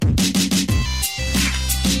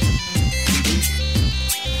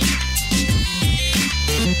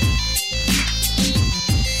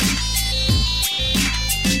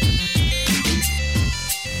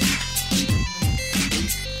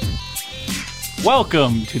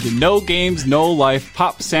Welcome to the No Games, No Life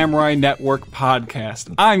Pop Samurai Network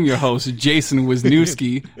podcast. I'm your host, Jason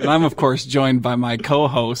Wisniewski, and I'm, of course, joined by my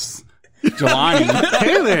co-hosts, Jelani.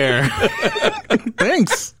 Hey there.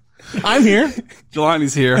 Thanks. I'm here.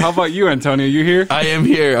 Jelani's here. How about you, Antonio? You here? I am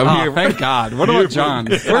here. I'm here. Thank God. What about John?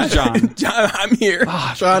 Where's John? I'm here.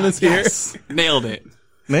 John is here. Yes. Nailed it.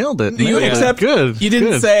 Nailed it. Except good. you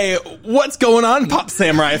didn't good. say, what's going on, Pop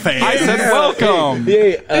Samurai fans? I said welcome.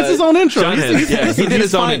 It's his own intro. John has- yeah, he did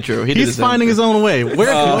his own intro. He's finding his own way.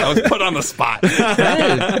 I was put on the spot.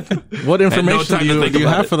 What information time to think do you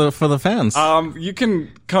about have for the fans? You can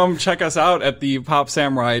come check us out at the Pop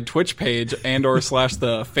Samurai Twitch page and/or /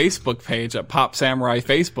 the Facebook page at Pop Samurai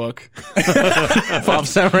Facebook. Pop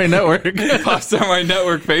Samurai Network. Pop Samurai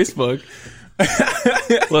Network Facebook.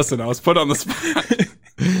 Listen, I was put on the spot.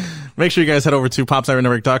 Make sure you guys head over to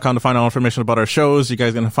popsamurainetwork.com to find all information about our shows. You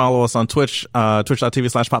guys can follow us on Twitch,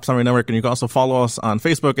 twitch.tv/Pop Samurai Network, and you can also follow us on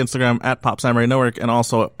Facebook, Instagram at Pop Samurai Network, and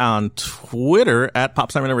also on Twitter at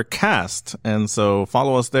Pop Samurai Network Cast. And so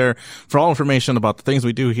follow us there for all information about the things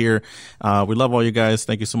we do here. We love all you guys.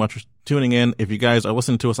 Thank you so much for tuning in. If you guys are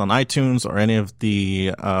listening to us on iTunes or any of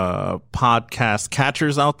the podcast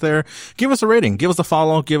catchers out there, give us a rating, give us a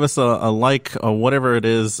follow, give us a like, or whatever it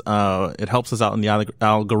is. It helps us out in the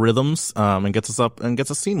algorithms and gets us up and gets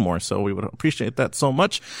us seen more. So we would appreciate that so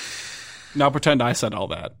much. Now pretend I said all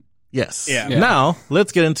that. Yes. Yeah. Now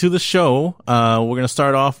let's get into the show. We're going to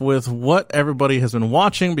start off with what everybody has been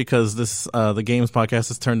watching, because this the games podcast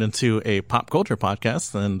has turned into a pop culture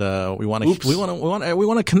podcast, and we want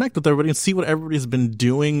to connect with everybody and see what everybody's been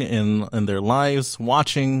doing in their lives,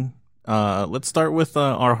 watching. Let's start with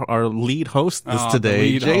our lead host today, the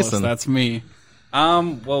lead Jason. host, that's me.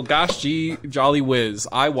 Well, gosh, jolly whiz.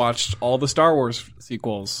 I watched all the Star Wars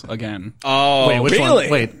sequels again. Oh, Wait, which really? one?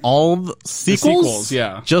 Wait, all the sequels? Sequels,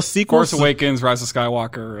 yeah. Just sequels? Force Awakens, Rise of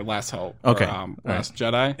Skywalker, Last Hope. Okay. Or, Last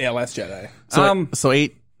Jedi. Yeah, Last Jedi. So 7,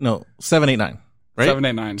 8, 9, right? 7,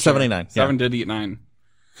 8, 9. 7, 8, 9. 7 did eat 9.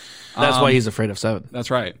 That's why he's afraid of 7.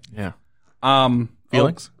 That's right. Yeah.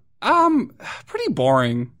 Felix? Pretty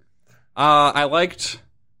boring. I liked...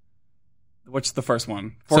 What's the first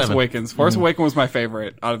one? Force 7. Awakens. Force Awakens was my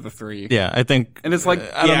favorite out of the 3. Yeah, I think. And it's like,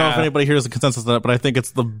 I don't know if anybody here has a consensus on that, but I think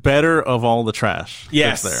it's the better of all the trash.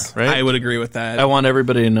 Yes, that's there, right? I would agree with that. I want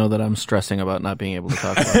everybody to know that I'm stressing about not being able to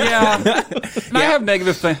talk about it. Yeah. And I have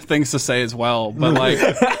negative things to say as well, but like,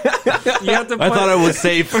 you have to I thought I was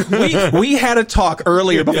safe. we had a talk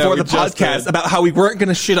earlier before we the just podcast did. about how we weren't going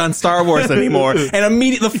to shit on Star Wars anymore, and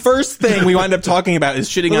immediately the first thing we wind up talking about is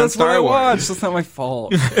shitting on that's what I Star Wars. watched. That's not my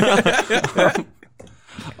fault.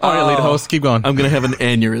 All right, lead host, keep going. I'm going to have an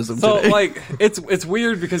aneurysm So today. like, it's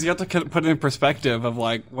weird because you have to put it in perspective of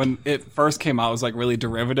like when it first came out, it was like really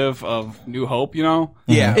derivative of New Hope, you know?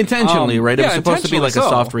 Yeah. Intentionally, right? It yeah, was supposed to be like a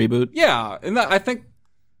intentionally soft reboot. Yeah, and I think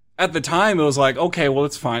at the time it was like, okay, well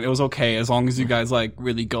it's fine. It was okay as long as you guys like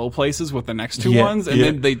really go places with the next two ones, and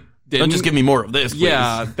then they didn't. Don't just give me more of this, please.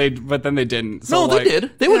 Yeah, but then they didn't. So No, like, they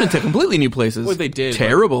did. They went into completely new places. Well, they did.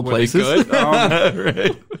 Terrible Were they places. good?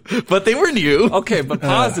 Right. But they were new. Okay, but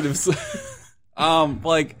positives.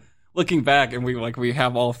 Like looking back and we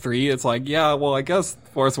have all 3. It's like, yeah, well, I guess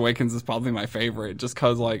Force Awakens is probably my favorite just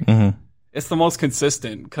because like it's the most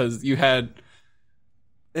consistent because you had.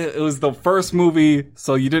 It was the first movie,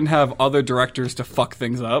 so you didn't have other directors to fuck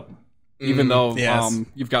things up. Even though yes.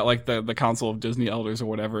 You've got like the Council of Disney Elders or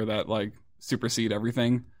whatever that like supersede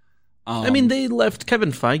everything. I mean, they left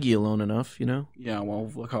Kevin Feige alone enough, you know? Yeah,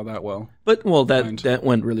 well, look how that well. But, that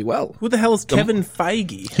went really well. Who the hell is Kevin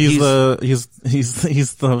Feige? He's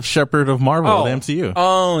the shepherd of Marvel, the MCU.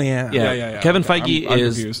 Oh, yeah. Yeah. Kevin Okay, Feige I'm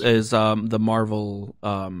is confused. the Marvel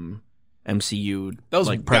MCU. That was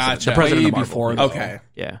like gotcha. president, the president Way of Marvel. before, though. Okay.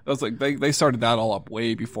 Yeah. That was like they started that all up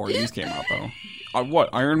way before these came out though. What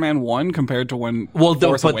Iron Man 1 compared to when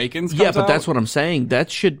Force Awakens comes yeah, but out? that's what I'm saying.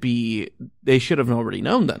 That should be they should have already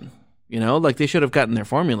known then. You know, like they should have gotten their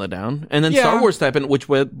formula down. And then Star Wars happened, which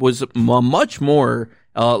was much more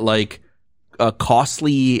like a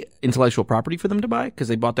costly intellectual property for them to buy because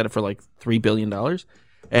they bought that for like $3 billion,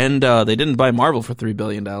 and they didn't buy Marvel for $3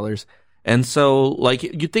 billion. And so, like,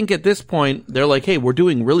 you think at this point they're like, "Hey, we're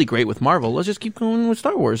doing really great with Marvel. Let's just keep going with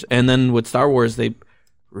Star Wars." And then with Star Wars, they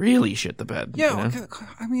really shit the bed. Yeah, you know?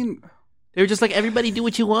 I mean, They were just like, everybody do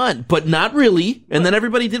what you want, but not really. And then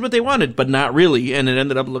everybody did what they wanted, but not really. And it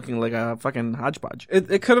ended up looking like a fucking hodgepodge.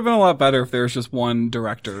 it could have been a lot better if there was just one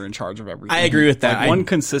director in charge of everything. I agree with that. Like, one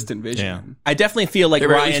consistent vision. Yeah. I definitely feel like They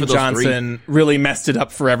were at least Ryan for those Johnson really messed it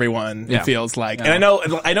up for everyone. Yeah. It feels like, Yeah. and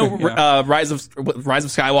I know, Yeah. Rise of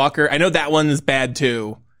Skywalker. I know that one is bad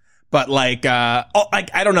too, But like, I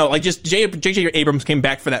don't know, like just J.J. Abrams came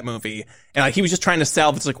back for that movie, and like he was just trying to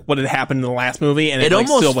salvage like what had happened in the last movie, and it like,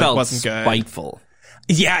 almost still like, felt wasn't good. spiteful.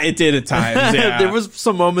 Yeah, it did at times. Yeah. There was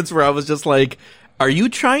some moments where I was just like, are you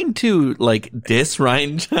trying to like diss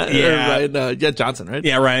Ryan Johnson, right?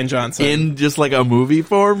 Yeah, Ryan Johnson. In just like a movie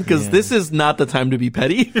form? Because this is not the time to be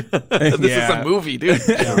petty. This is a movie, dude.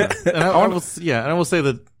 And I will say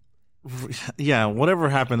that, whatever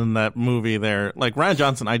happened in that movie there, like Ryan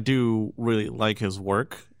Johnson, I do really like his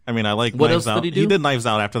work. I mean, I like What Knives else Out. did he do? He did Knives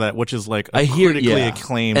Out after that, which is like I hear critically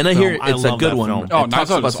acclaimed and I film. hear it's a love good that one. film. Oh, It Knives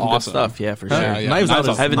talks Out about is some good awesome. stuff. Yeah, for sure. Yeah, yeah. Knives Out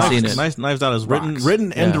is, I haven't seen it. Knives Out is written Rocks.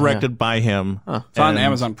 and Yeah, directed by him. It's on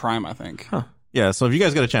Amazon Prime, I think. Yeah, so if you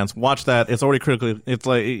guys get a chance, watch that. It's already critically. It's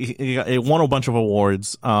like it won a bunch of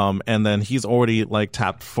awards. And then he's already like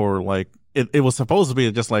tapped for like it was supposed to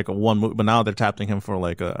be just like a one movie, but now they're tapping him for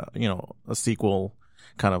like a sequel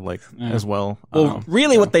kind of like as well. Well,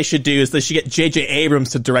 really, what they should do is they should get J.J.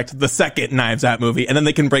 Abrams to direct the second Knives Out movie, and then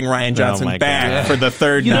they can bring Ryan Johnson my back God. for the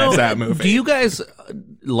third Knives Out movie. Do you guys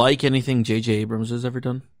like anything J.J. Abrams has ever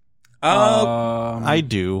done? I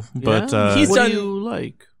do, but He's what done- do you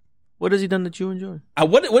like? What has he done that you enjoy?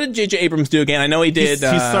 What did J.J. Abrams do again? I know he did.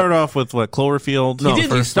 he started off with what, Cloverfield. No,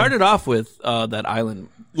 did- he started off with that island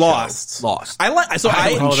Lost. show. Lost.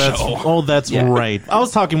 That's right. I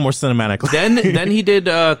was talking more cinematically. then he did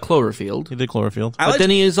Cloverfield. He did Cloverfield. But then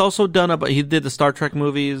he has also done he did the Star Trek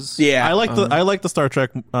movies. Yeah, I like the Star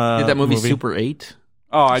Trek. Did that movie Super 8?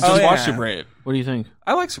 Oh, I just yeah. watched Super 8. What do you think?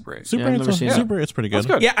 I like Super 8. Super I've 8's never seen it. Super 8's pretty good. That's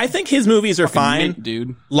good. Yeah, I think his movies are fine. Mint,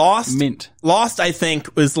 dude. Lost, Mint. I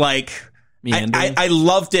think was like. Meandering. I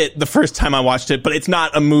loved it the first time I watched it, but it's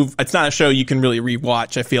not It's not a show you can really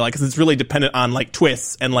rewatch. I feel like because it's really dependent on like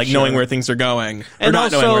twists and like knowing where things are going, or And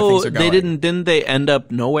not knowing where also, things are going. didn't they end up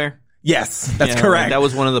nowhere? Yes, that's Yeah, correct. That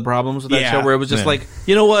was one of the problems with that Yeah. show, where it was just like,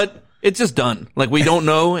 you know what? It's just done. Like, we don't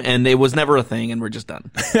know, and it was never a thing, and we're just done.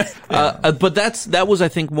 But that was, I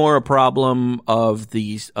think, more a problem of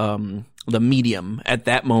the medium at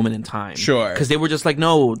that moment in time. Sure. Because they were just like,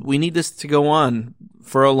 no, we need this to go on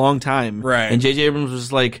for a long time. Right. And J.J. Abrams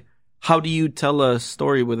was like, how do you tell a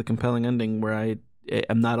story with a compelling ending where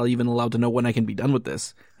I'm not even allowed to know when I can be done with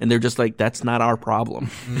this? And they're just like, that's not our problem.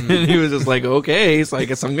 And he was just like, okay, so I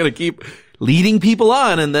guess I'm going to keep leading people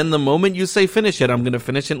on. And then the moment you say finish it, I'm going to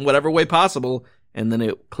finish it in whatever way possible. And then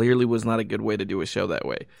it clearly was not a good way to do a show that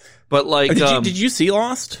way. But like, did you see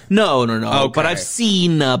Lost? No. Okay. But I've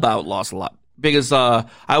seen about Lost a lot because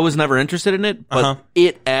I was never interested in it. But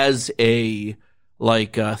it as a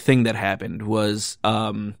thing that happened was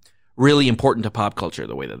really important to pop culture.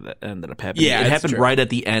 The way that ended up happening. Yeah, it happened true. right at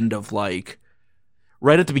the end of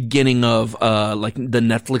right at the beginning of the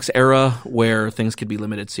Netflix era, where things could be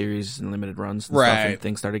limited series and limited runs and stuff, and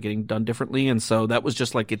things started getting done differently. And so that was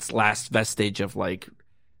just like its last vestige of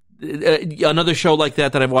another show like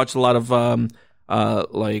that I've watched a lot of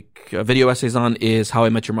video essays on is How I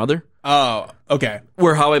Met Your Mother. Oh, okay.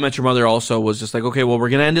 Where How I Met Your Mother also was just like, okay, well, we're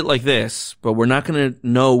going to end it like this, but we're not going to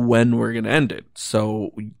know when we're going to end it.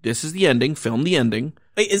 So this is the ending, film the ending,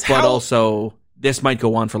 but also this might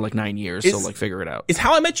go on for like 9 years, so like figure it out. Is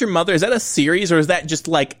How I Met Your Mother, is that a series or is that just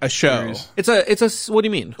like a show? It's a what do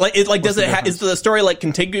you mean? Is the story like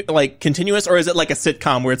continuous, or is it like a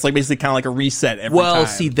sitcom where it's like basically kind of like a reset every time? Well,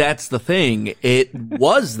 see, that's the thing. It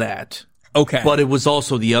was that. Okay. But it was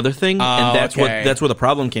also the other thing, and that's okay. that's where the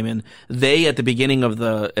problem came in. They at the beginning of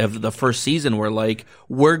the first season were like,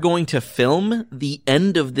 we're going to film the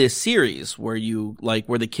end of this series where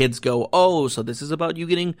where the kids go, oh, so this is about you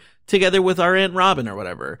getting together with our Aunt Robin or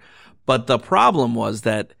whatever. But the problem was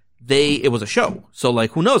that it was a show. So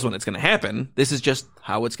like, who knows when it's going to happen? This is just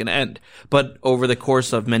how it's going to end. But over the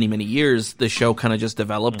course of many, many years, the show kind of just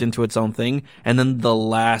developed into its own thing. And then the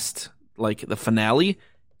last, the finale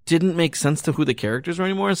didn't make sense to who the characters were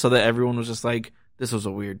anymore, so that everyone was just like, this was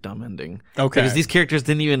a weird, dumb ending. Okay. Because these characters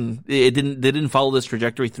they didn't follow this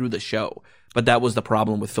trajectory through the show. But that was the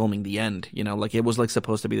problem with filming the end. It was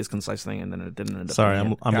supposed to be this concise thing, and then it didn't end up. Sorry,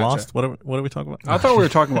 being I'm lost. What are we talking about? I thought we were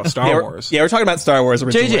talking about Star Wars. Yeah, we're talking about Star Wars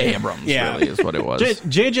originally. J.J. Abrams really is what it was.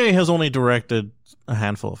 JJ has only directed a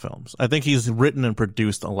handful of films. I think he's written and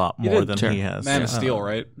produced a lot more than he has. Man of Steel,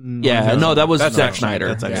 right? Yeah, no, that was Zack Snyder.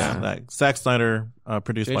 That's actually Zack Snyder,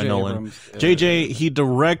 produced by J.J. Nolan. Abrams, JJ, he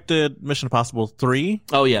directed Mission Impossible 3.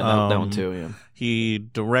 Oh yeah, that one too. Yeah. He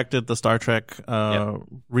directed the Star Trek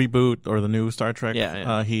reboot, or the new Star Trek.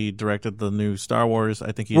 Yeah. He directed the new Star Wars.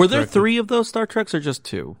 I think Were there 3 of those Star Treks or just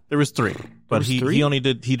 2? There was 3, but was he 3?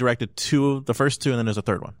 he directed 2, the first 2, and then there's a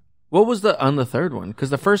third one. What was on the third one? Because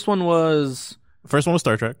the first one was The first one was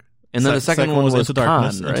Star Trek. And then the second one was Into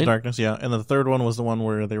Darkness. Khan, right? Into Darkness, yeah. And then the third one was the one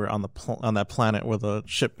where they were on on that planet where the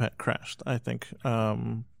ship had crashed. I think.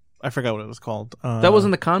 I forgot what it was called. That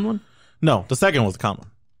wasn't the Khan one? No, the second was the Khan one.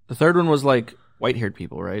 The third one was like white-haired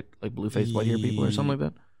people, right? Like blue-faced white-haired people or something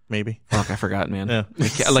like that? Maybe. Fuck, I forgot, man. Yeah.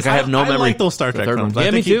 I have no memory. I like those Star Trek films.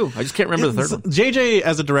 Yeah, me too. I just can't remember the third one. JJ,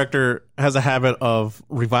 as a director, has a habit of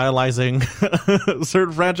revitalizing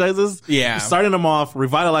certain franchises. Yeah. Starting them off,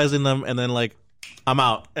 revitalizing them, and then like, I'm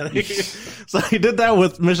out. So he did that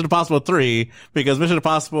with Mission Impossible 3, because Mission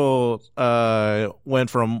Impossible went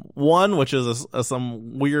from 1, which is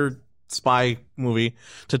some weird spy movie,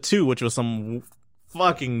 to 2, which was some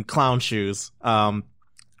fucking clown shoes. And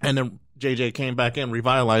then JJ came back in,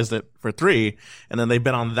 revitalized it for 3, and then they've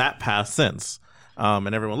been on that path since.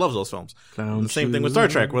 And everyone loves those films. The same thing with Star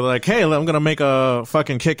Trek. We're like, hey, I'm gonna make a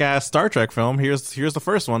fucking kick-ass Star Trek film. Here's the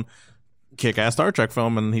first one. Kick-ass Star Trek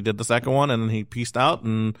film, and he did the second one, and then he pieced out,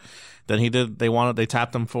 and then they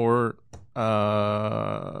tapped him for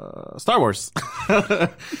Star Wars.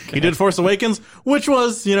 He did Force Awakens, which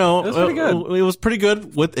was, it was pretty good. It was pretty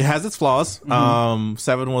good. It has its flaws.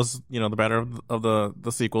 7 was, the better of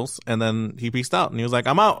the sequels, and then he pieced out, and he was like,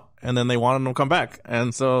 I'm out, and then they wanted him to come back,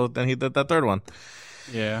 and so then he did that third one.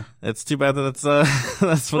 Yeah, it's too bad that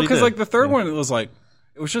that's what he did. Because like the third one, it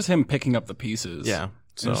was just him picking up the pieces. Yeah.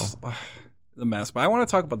 So the mess, but I want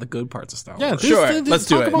to talk about the good parts of Star Wars. Yeah, sure. Let's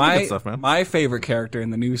do it. My favorite character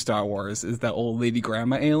in the new Star Wars is that old Lady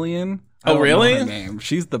Grandma alien. Oh, really? Her name.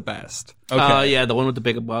 She's the best. Okay. Yeah, the one with the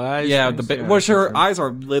big eyes. Yeah, her eyes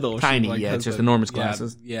are little, tiny. It's just enormous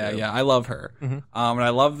glasses. Yeah. I love her. And I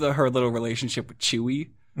love her little relationship with Chewie.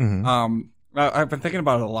 I've been thinking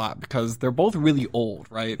about it a lot because they're both really old,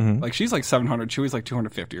 right? Like she's like 700, Chewie's like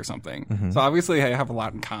 250 or something. So obviously they have a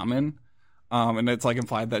lot in common. And it's like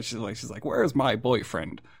implied that she's like, where's my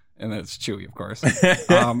boyfriend? And it's Chewie, of course.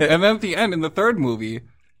 And then at the end in the third movie,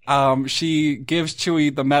 she gives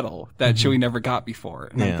Chewie the medal that Chewie never got before.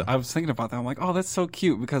 And I was thinking about that. I'm like, oh, that's so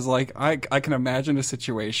cute because like I can imagine a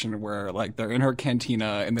situation where like they're in her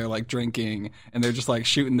cantina and they're like drinking and they're just like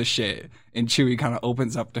shooting the shit. And Chewie kind of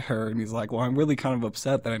opens up to her and he's like, well, I'm really kind of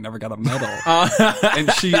upset that I never got a medal. And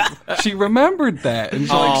she remembered that. And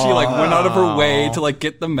she went out of her way to like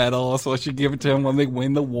get the medal. So she give it to him when they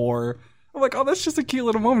win the war. I'm like, oh, that's just a cute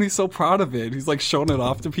little moment. He's so proud of it. He's like showing it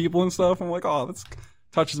off to people and stuff. I'm like, oh, that's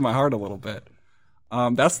touches my heart a little bit.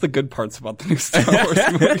 That's the good parts about the new Star Wars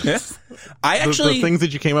movies. The things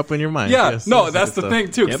that you came up in your mind. Yeah, yes, that's the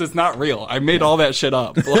thing too, because it's not real. I made all that shit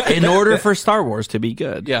up. In order for Star Wars to be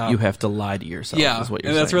good, you have to lie to yourself. Yeah, is what you're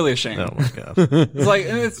and saying. That's really a shame. Oh my god!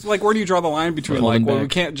 It's like where do you draw the line between like, well, we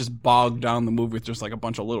can't just bog down the movie with just like a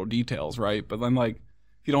bunch of little details, right? But then like,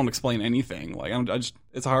 if you don't explain anything, like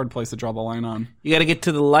it's a hard place to draw the line on. You got to get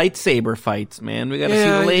to the lightsaber fights, man. We got to see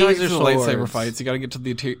the laser swords. Lightsaber fights. You got to get to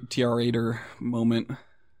the TR-8er moment.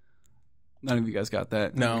 None of you guys got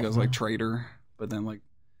that. No, you guys like traitor, but then like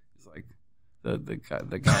it's like the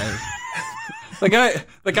guy. the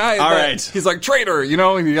guy. All right, he's like traitor, and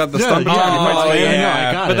you got the stunt.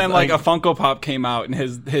 But then like a Funko Pop came out, and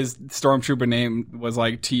his stormtrooper name was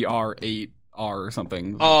like TR-8R or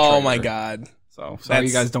something. Oh my god. So sorry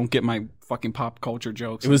you guys don't get my fucking pop culture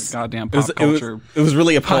jokes. It was goddamn pop culture. It was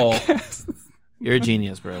really a poll. You're a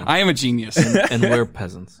genius, bro. I am a genius, and we're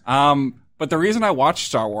peasants. But the reason I watched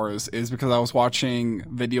Star Wars is because I was watching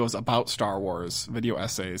videos about Star Wars, video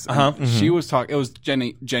essays. She was talking. It was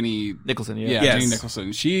Jenny Nicholson. Jenny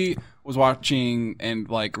Nicholson. She was watching and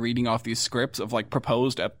like reading off these scripts of like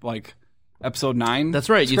proposed episode 9. That's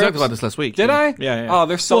right. Scripts. You talked about this last week. Did I? Yeah. Oh,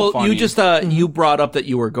 they're so funny. You just you brought up that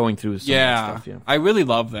you were going through some of that stuff. Yeah. I really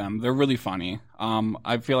love them. They're really funny.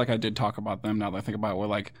 I feel like I did talk about them now that I think about it. Where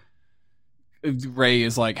like Rey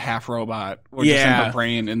is like half robot or just in her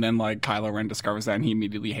brain, and then like Kylo Ren discovers that and he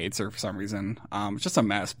immediately hates her for some reason. It's just a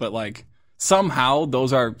mess, but like somehow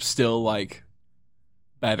those are still like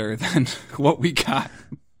better than what we got.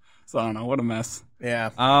 So I don't know, what a mess. Yeah.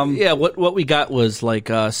 What we got was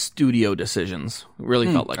like studio decisions. It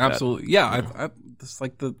really felt like absolutely. that. Yeah, it's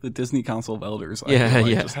like the Disney Council of Elders.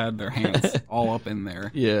 Just had their hands all up in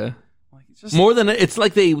there. Yeah. More than it's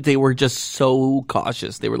like they were just so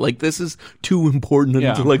cautious. They were like, "This is too important an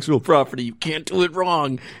intellectual property. You can't do it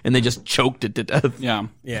wrong," and they just choked it to death. Yeah.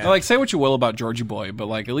 Like, say what you will about Georgie Boy, but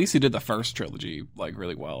like at least he did the first trilogy like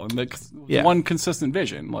really well, and one consistent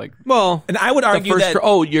vision. Like, well, and I would argue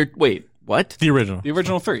that wait, what? The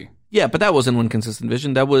original 3. Yeah, but that wasn't one consistent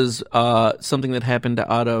vision. That was something that happened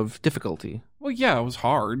out of difficulty. Well, yeah, it was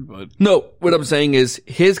hard, but no. What I'm saying is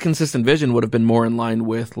his consistent vision would have been more in line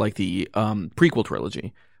with like the prequel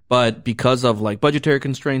trilogy. But because of like budgetary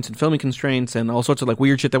constraints and filming constraints and all sorts of like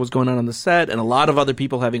weird shit that was going on the set and a lot of other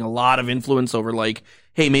people having a lot of influence over like,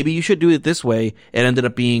 hey, maybe you should do it this way, it ended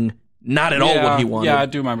up being not at all what he wanted. Yeah, I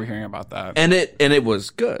do remember hearing about that. And it was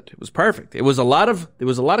good. It was perfect. There was a lot of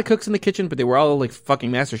cooks in the kitchen, but they were all like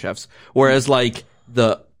fucking master chefs. Whereas like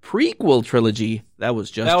the prequel trilogy, that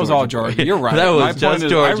was all Georgie. You're right. That was my just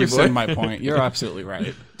point Georgie. I rescind my point. You're absolutely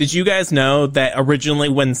right. Did you guys know that originally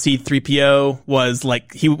when C-3PO was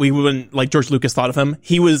like we wouldn't like George Lucas thought of him,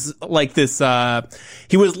 he was like this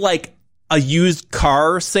he was like a used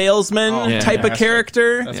car salesman type of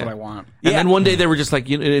character. That's what I want. And then one day they were just like,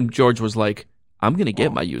 and George was like, I'm going to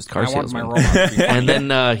get my used car salesman. And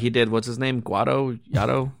then he did, what's his name?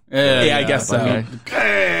 Yado? Yeah, I guess so.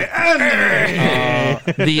 Okay.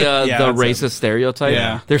 The racist stereotype.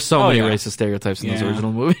 Yeah. There's so many racist stereotypes in those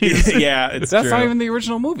original movies. Yeah, That's true. not even the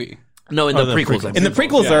original movie. No, in the prequels. In the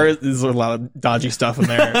prequels, there's a lot of dodgy stuff in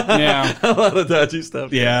there. Yeah. a lot of dodgy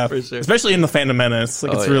stuff. Yeah, for sure. especially in the Phantom Menace.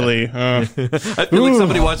 Like, it's really. I feel like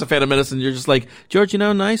somebody watched the Phantom Menace and you're just like, George,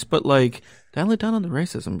 nice, but like, dial it down on the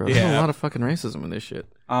racism, bro. There's a lot of fucking racism in this shit.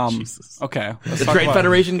 Jesus. Okay. The Trade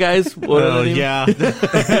Federation guys. Yeah.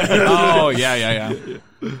 Oh, yeah.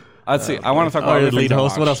 Let's see. I want to talk about the lead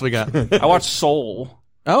host. What else we got? I watched Soul.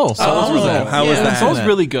 Oh, how was that? Soul's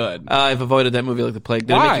really good. I've avoided that movie like the plague.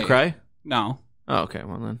 Did it make you cry? No. Oh, okay.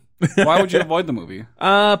 Well then. Why would you avoid the movie?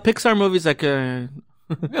 Pixar movies like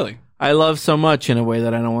Really? I love so much in a way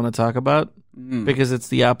that I don't want to talk about because it's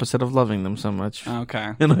the opposite of loving them so much.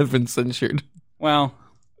 Okay. And I've been censured. Well,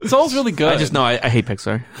 Soul's really good. I just know I hate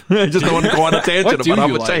Pixar. I just don't want to go on a tangent about how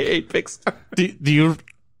much I hate Pixar. Do you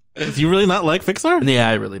really not like Pixar? Yeah,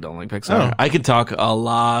 I really don't like Pixar. I could talk a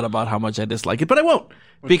lot about how much I dislike it, but I won't.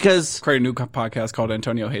 Because create a new podcast called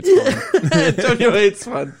Antonio Hates Fun. Antonio Hates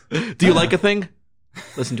Fun. Do you like a thing?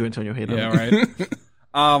 Listen to Antonio Hate. Yeah,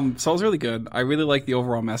 right. Soul's really good. I really like the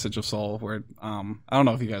overall message of Soul. Where I don't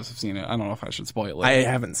know if you guys have seen it. I don't know if I should spoil it. I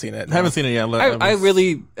haven't seen it. I haven't seen it yet. I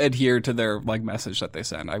really adhere to their like message that they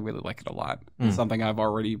send. I really like it a lot. It's something I've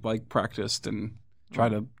already like practiced and try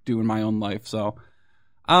to do in my own life. So,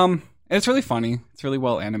 it's really funny. It's really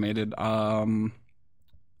well animated.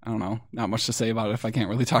 I don't know. Not much to say about it if I can't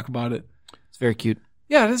really talk about it. It's very cute.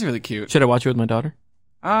 Yeah, it is really cute. Should I watch it with my daughter?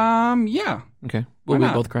 Yeah. Okay. Will we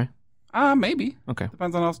both cry? Maybe. Okay.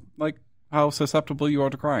 Depends on how susceptible you are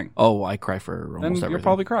to crying. Oh, I cry for almost Then everything. you'll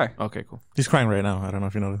probably cry. Okay, cool. He's crying right now. I don't know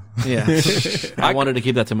if you know. Yeah. I wanted to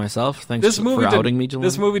keep that to myself. Thanks for outing me, Jelani.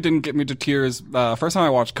 This movie didn't get me to tears. First time I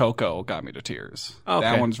watched Coco got me to tears. Okay.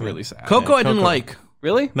 That one's really sad. Coco I didn't like.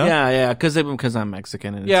 Really? No? Yeah, because I'm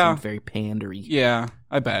Mexican and it seemed very pandery. Yeah,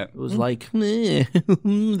 I bet. It was like,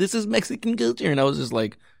 this is Mexican culture. And I was just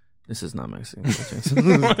like, this is not Mexican culture.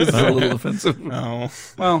 This is a little offensive. Oh.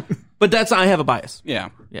 Well, but I have a bias. Yeah,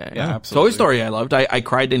 Yeah. absolutely. Toy Story I loved. I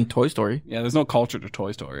cried in Toy Story. Yeah, there's no culture to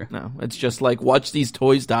Toy Story. No, it's just like, watch these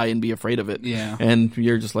toys die and be afraid of it. Yeah. And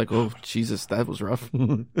you're just like, oh, Jesus, that was rough.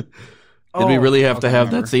 Did we really have to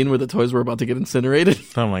have that scene where the toys were about to get incinerated?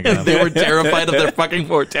 Oh my god. They were terrified of their fucking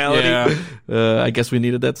mortality. Yeah. I guess we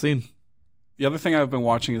needed that scene. The other thing I've been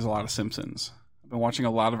watching is a lot of Simpsons. I've been watching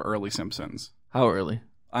a lot of early Simpsons. How early?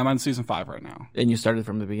 I'm on season 5 right now. And you started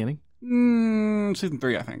from the beginning? Season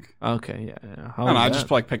 3, I think. Okay, yeah. I don't know, I just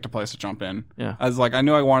picked a place to jump in. Yeah. I was like, I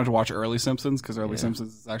knew I wanted to watch early Simpsons because early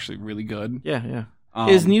Simpsons is actually really good. Yeah.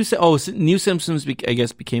 Is New Simpsons I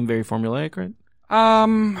guess became very formulaic, right?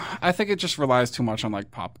 I think it just relies too much on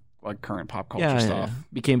current pop culture stuff. Yeah.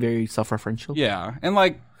 Became very self-referential. Yeah, and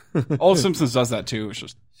old Simpsons does that too. It's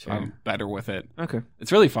just I'm better with it. Okay.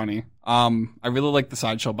 It's really funny. I really like the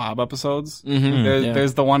Sideshow Bob episodes. Mm-hmm.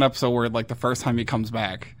 There's the one episode where the first time he comes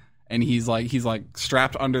back and he's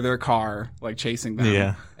strapped under their car chasing them.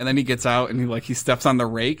 Yeah. And then he gets out and he steps on the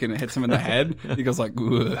rake and it hits him in the head. He goes ugh.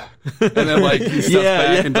 And then he steps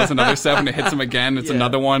back and does another step and it hits him again. It's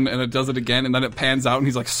another one and it does it again and then it pans out and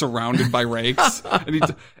he's surrounded by rakes.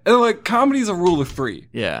 and comedy's a rule of 3.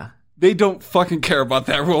 Yeah. They don't fucking care about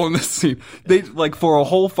that role in this scene. They for a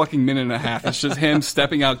whole fucking minute and a half, it's just him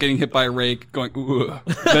stepping out, getting hit by a rake, going ugh,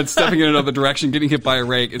 then stepping in another direction, getting hit by a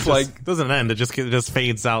rake. It's doesn't end. It just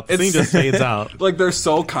fades out. The scene just fades out. They're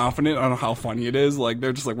so confident on how funny it is.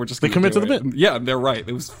 They're just we're just. They commit to the bit. Yeah, they're right.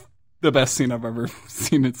 It was the best scene I've ever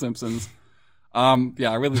seen in Simpsons. I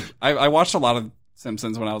watched a lot of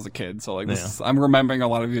Simpsons when I was a kid, so I'm remembering a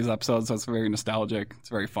lot of these episodes. So it's very nostalgic. It's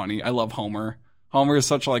very funny. I love Homer. Homer is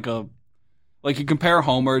such you compare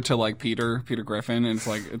Homer to Peter Griffin and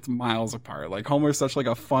it's miles apart. Homer is such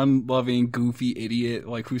a fun loving goofy idiot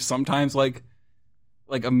who's sometimes a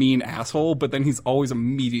mean asshole, but then he's always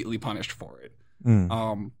immediately punished for it.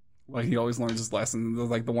 Like he always learns his lesson. There's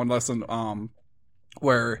like the one lesson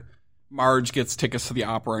where Marge gets tickets to the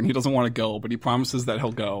opera and he doesn't want to go, but he promises that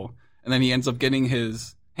he'll go. And then he ends up getting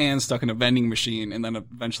his hand stuck in a vending machine, and then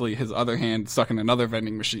eventually his other hand stuck in another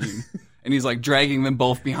vending machine. And he's like dragging them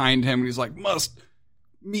both behind him. And he's like, must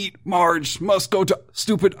meet Marge, must go to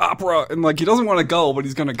stupid opera. And like, he doesn't want to go, but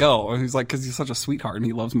he's going to go. And he's like, cause he's such a sweetheart and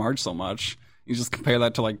he loves Marge so much. You just compare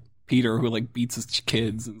that to like Peter, who like beats his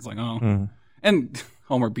kids. And it's like, oh, and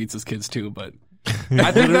Homer beats his kids too, but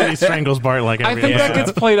I think Literally strangles Bart like every I think that episode.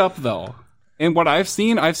 gets played up though. And what I've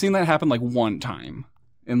seen that happen like one time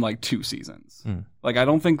in like 2 seasons. Like, I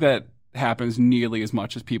don't think that happens nearly as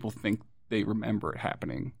much as people think they remember it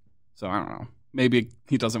happening. So I don't know. Maybe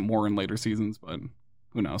he does it more in later seasons, but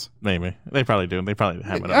who knows? Maybe. They probably do. They probably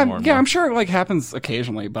have it more and Yeah, more. I'm sure it like happens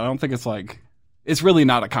occasionally, but I don't think it's like, it's really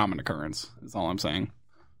not a common occurrence, is all I'm saying.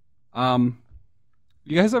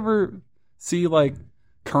 You guys ever see like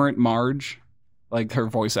current Marge? Like her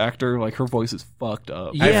voice actor, like her voice is fucked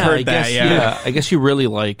up. Yeah, I've heard I that, guess, yeah. I guess you really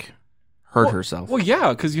like hurt herself. Well, yeah,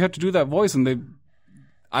 because you have to do that voice, and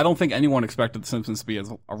I don't think anyone expected The Simpsons to be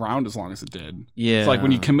around as long as it did. Yeah. It's like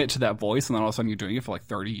when you commit to that voice, and then all of a sudden you're doing it for like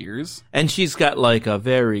 30 years. And she's got like a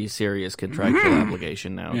very serious contractual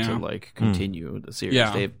obligation now Yeah. to like continue the series.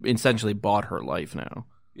 Yeah. They've essentially bought her life now.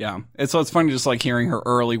 Yeah, and so it's funny just like hearing her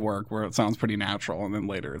early work where it sounds pretty natural, and then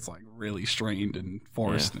later it's like really strained and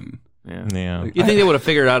forced. And Yeah. Yeah. You think they would have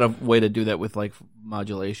figured out a way to do that with like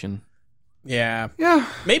modulation? Yeah. yeah,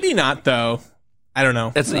 Maybe not though. I don't know.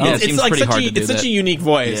 That's yeah, it it's seems like pretty such hard a, to do it's such that. a unique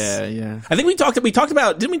voice. Yeah, yeah. I think we talked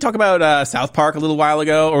about didn't we talk about South Park a little while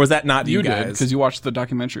ago, or was that not you, you did guys? because you watched the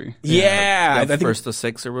documentary. Yeah, I think First to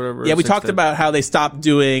 6 or whatever. yeah, we 6 talked to- about how they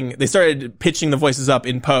started pitching the voices up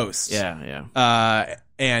in post. Yeah, yeah.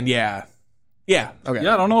 And yeah, okay.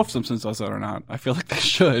 Yeah, I don't know if Simpsons does that or not. I feel like they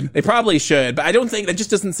should. They probably should, but I don't think that just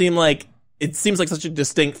doesn't seem like it seems like such a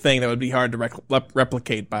distinct thing that would be hard to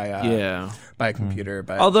replicate by Yeah. by a computer.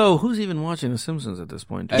 But Although, who's even watching The Simpsons at this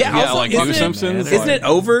point? yeah, also, like isn't New it- Simpsons. isn't it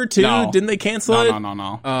over too? No. Didn't they cancel it?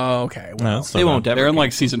 No. Oh, okay. No, Well, it's so They bad. won't ever. They're in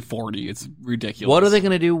like season 40. It's ridiculous. What are they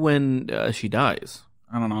going to do when she dies?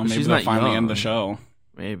 I don't know. Maybe She's they'll not finally young. end the show.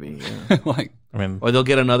 Maybe. Yeah. Like, I mean, Or they'll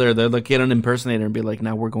get an impersonator and be like,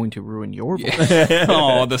 now we're going to ruin your voice.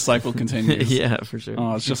 oh, the cycle continues. Yeah, for sure.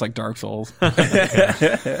 Oh, it's just like Dark Souls.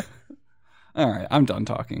 All right, I'm done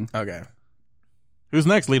talking. okay. who's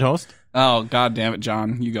next, lead host? Oh, god damn it,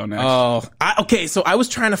 John. You go next. Oh, okay. So I was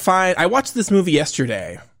trying to find. I watched this movie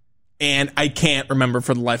yesterday, and I can't remember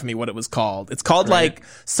for the life of me what it was called. It's called like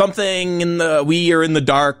something in the We Are in the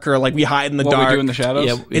Dark, or like We Hide in the What Dark. We Do in the Shadows?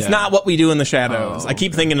 Yeah, It's not What We Do in the Shadows. Oh, I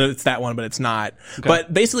keep thinking it's that one, but it's not.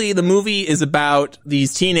 But basically, the movie is about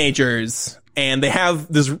these teenagers, and they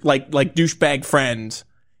have this like douchebag friend,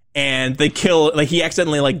 and they kill. Like he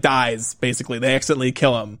accidentally like dies. Basically, they accidentally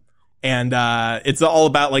kill him. And it's all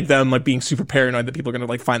about like them like being super paranoid that people are gonna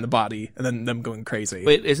like find the body, and then them going crazy.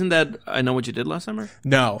 Wait, isn't that I Know What You Did Last Summer?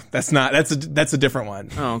 No, that's not. That's a different one.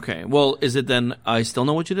 Oh, okay. Well, is it then I Still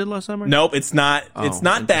Know What You Did Last Summer? Nope, it's not. It's Oh,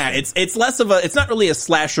 not that. It's less of a. It's not really a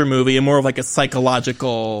slasher movie, and more of like a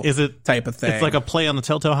psychological. Is it type of thing? It's like a play on the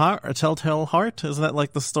Telltale Heart. Isn't that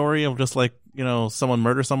like the story of just like, you know, someone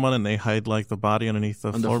murders someone and they hide like the body underneath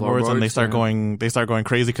the floorboards, and they start yeah. going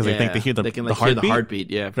crazy because they think they hear the can the like hear heartbeat. the heartbeat.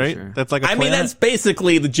 Yeah, for right? sure. That's like a I play mean, on that's it?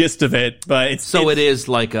 basically the gist of it, but it's So it is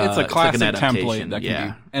like a It's a classic like an adaptation. template that can yeah.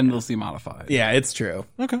 be endlessly modified. Yeah, it's true.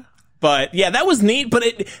 Okay. But yeah, that was neat. But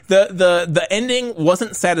the ending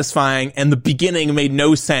wasn't satisfying, and the beginning made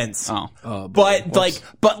no sense. Oh. But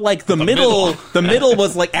the middle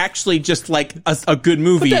was like actually just like a good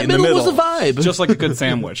movie That in the middle middle. was a vibe. Just like a good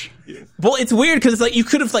sandwich. Well, it's weird because it's like you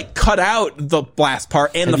could have like cut out the last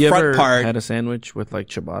part and Have the you front ever part. had a sandwich with like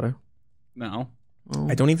ciabatta? No.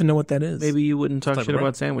 I don't even know what that is. Maybe you wouldn't talk like shit bread.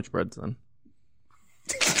 about sandwich breads then.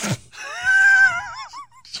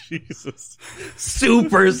 Jesus.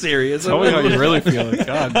 Super serious. Tell me how you really feel it.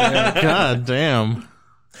 God damn. God damn.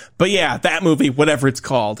 But yeah, that movie, whatever it's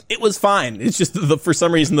called, it was fine. It's just for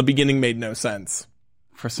some reason the beginning made no sense.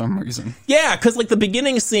 For some reason. Yeah, because like the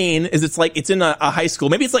beginning scene is it's in a high school.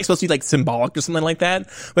 Maybe it's like supposed to be like symbolic or something like that.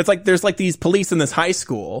 But it's like there's like these police in this high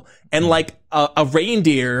school, and like a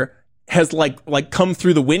reindeer has like come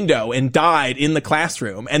through the window and died in the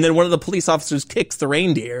classroom, and then one of the police officers kicks the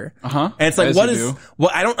reindeer. Uh-huh. And it's like, As what you is? do.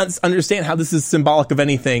 Well, I don't understand how this is symbolic of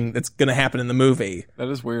anything that's going to happen in the movie. That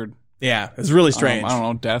is weird. Yeah, it's really strange. I don't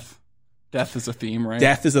know. Death. Death is a theme, right?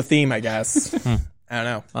 Death is a theme, I guess. I don't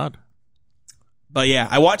know. Odd. But yeah,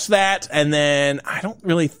 I watched that, and then I don't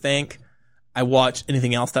really think I watched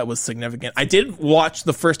anything else that was significant. I did watch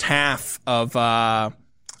the first half of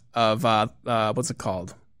what's it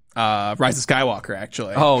called? Rise of Skywalker,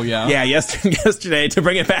 actually. Oh, yeah. Yeah, yesterday, to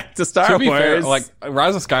bring it back to Star To be Wars. fair, like,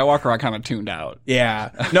 Rise of Skywalker, I kind of tuned out. Yeah.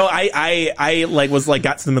 No, I was like,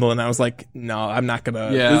 got to the middle and I was like, no, I'm not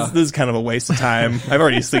gonna. Yeah. This is kind of a waste of time. I've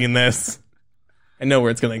already seen this. I know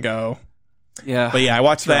where it's gonna go. Yeah. But yeah, I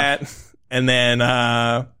watched that, and then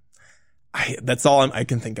that's all I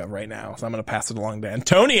can think of right now. So I'm gonna pass it along to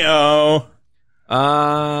Antonio.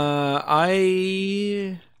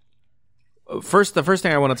 The first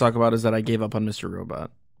thing I want to talk about is that I gave up on Mr.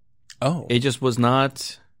 Robot. Oh. It just was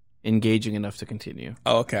not engaging enough to continue.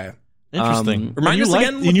 Oh, okay. Interesting. Remind us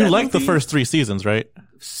again. And you liked the first 3 seasons, right?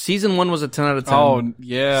 Season 1 was a 10 out of 10. Oh,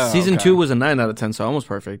 yeah. Season okay. 2 was a 9 out of 10, so almost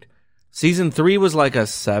perfect. Season 3 was like a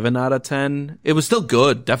 7 out of 10. It was still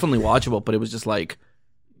good, definitely watchable, but it was just like,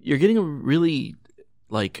 you're getting a really,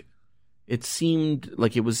 like, it seemed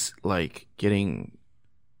like it was like getting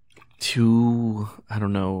too, I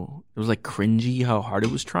don't know, it was like cringy how hard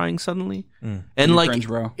it was trying suddenly. And You like, cringe,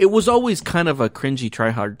 bro. it was always kind of a cringy try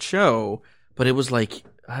hard show, but it was like,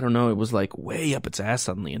 I don't know, it was like way up its ass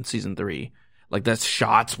suddenly in season 3. Like, the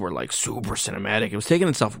shots were like super cinematic. It was taking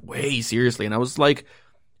itself way seriously, and I was like,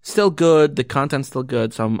 still good, the content's still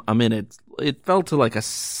good, so I'm in it. It fell to like a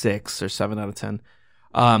 6 or 7 out of 10.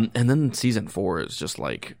 And then season 4 is just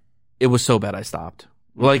like, it was so bad I stopped.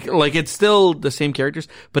 Like it's still the same characters,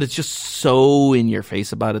 but it's just so in your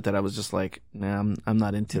face about it that I was just like, nah, I'm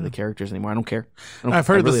not into the characters anymore. I don't care. I've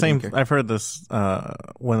heard the same. I've heard this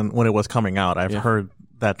when it was coming out. I've heard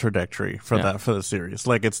that trajectory for the series.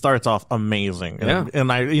 Like, it starts off amazing,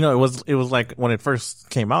 and I, it was like when it first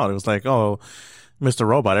came out, it was like, oh, Mr.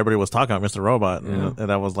 Robot. Everybody was talking about Mr. Robot, and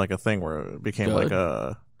that was like a thing where it became like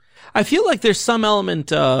a. I feel like there's some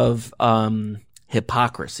element of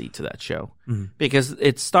hypocrisy to that show because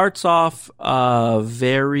it starts off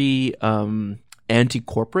very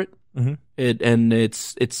anti-corporate.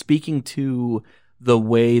 It's speaking to the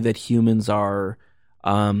way that humans are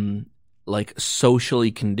like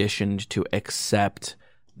socially conditioned to accept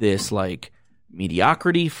this like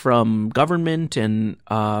mediocrity from government and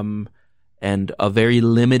a very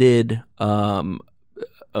limited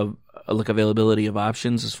like availability of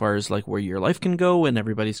options as far as like where your life can go, and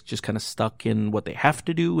everybody's just kind of stuck in what they have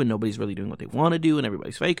to do, and nobody's really doing what they want to do, and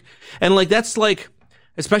everybody's fake. And like, that's like,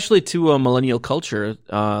 especially to a millennial culture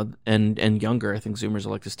and younger, I think Zoomers are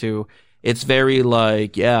like this too. It's very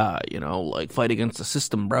like, like fight against the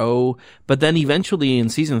system, bro. But then eventually in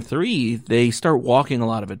season 3, they start walking a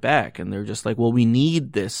lot of it back, and they're just like, well, we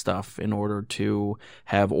need this stuff in order to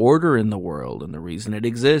have order in the world, and the reason it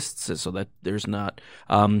exists is so that there's not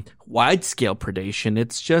wide-scale predation.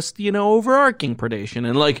 It's just, overarching predation.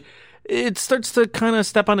 And like, it starts to kind of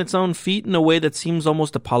step on its own feet in a way that seems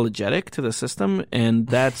almost apologetic to the system, and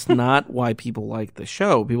that's not why people like the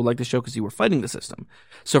show. People like the show because you were fighting the system.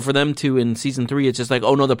 So for them to, in season 3, it's just like,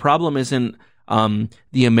 oh no, the problem isn't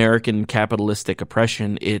the American capitalistic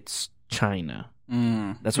oppression, it's China.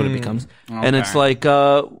 That's what it becomes. Okay. And it's like,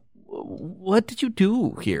 what did you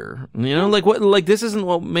do here? Like this isn't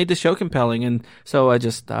what made the show compelling, and so I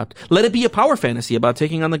just stopped. Let it be a power fantasy about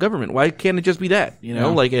taking on the government. Why can't it just be that?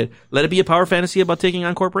 Let it be a power fantasy about taking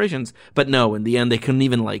on corporations. But no, in the end, they couldn't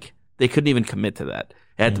even commit to that.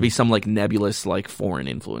 It had to be some like nebulous like foreign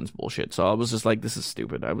influence bullshit. So I was just like, this is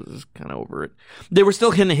stupid. I was just kind of over it. They were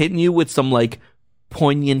still kind of hitting you with some like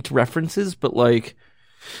poignant references, but like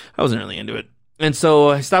I wasn't really into it. And so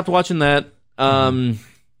I stopped watching that.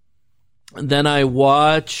 Then I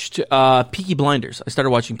watched Peaky Blinders. I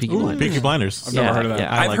started watching Peaky Blinders. Peaky Blinders. I've never heard of that.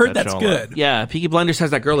 Yeah, I've heard that's good. Yeah, Peaky Blinders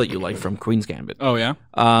has that girl that you like from Queen's Gambit. Oh, yeah?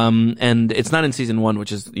 And it's not in season 1,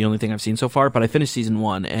 which is the only thing I've seen so far, but I finished season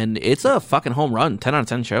 1, and it's a fucking home run. 10 out of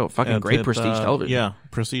 10 show. Fucking great prestige television. Yeah,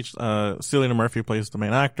 prestige. Cillian Murphy plays the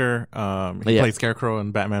main actor. He played Scarecrow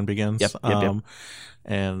in Batman Begins. Yep.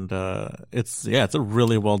 And it's a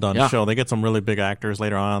really well done show. They get some really big actors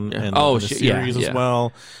later on in the series as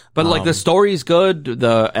well. But like, the story's good,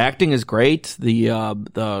 the acting is great, the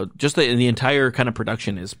entire kind of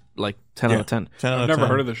production is like 10 out of 10. I've never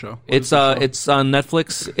heard of the show. It's on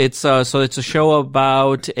Netflix. It's a show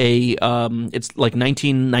about it's like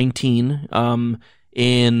 1919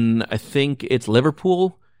 in, I think it's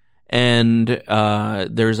Liverpool. And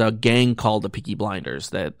there's a gang called the Peaky Blinders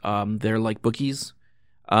that they're like bookies.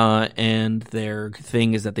 And their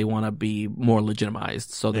thing is that they want to be more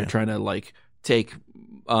legitimized, so they're trying to like take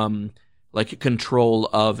like control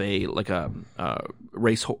of a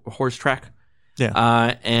race horse track.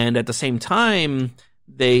 And at the same time,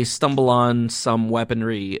 they stumble on some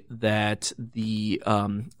weaponry that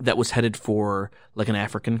that was headed for like an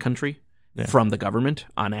African country from the government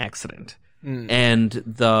on accident.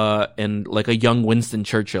 and like a young Winston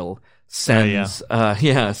Churchill sends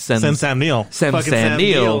Send Sam Neill. Sam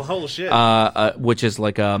Neill. Oh shit. Which is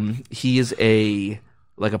like he is a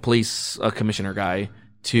police commissioner guy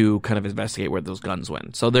to kind of investigate where those guns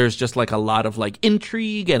went. So there's just like a lot of like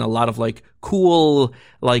intrigue and a lot of like cool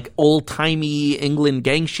like old-timey England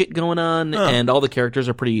gang shit going on, and all the characters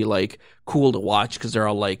are pretty like cool to watch because they're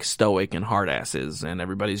all like stoic and hard asses, and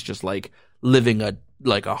everybody's just like living a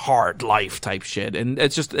hard life type shit, and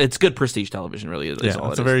it's good prestige television, really. Is all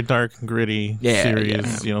it's a very dark, gritty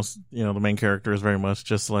series. Yeah. You know, the main character is very much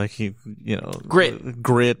just like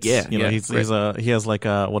Grit. Yeah, he has like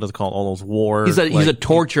what is it called? All those wars. He's a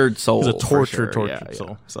tortured soul. He's a tortured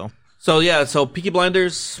soul. So Peaky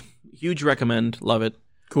Blinders, huge recommend, love it.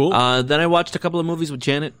 Cool. Then I watched a couple of movies with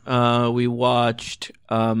Janet. We watched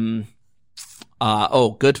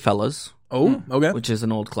Goodfellas. Oh, okay. Which is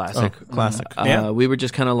an old classic. We were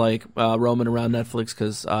just kind of like roaming around Netflix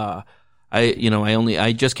because I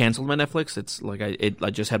just canceled my Netflix. It's like I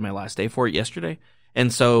just had my last day for it yesterday,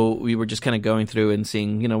 and so we were just kind of going through and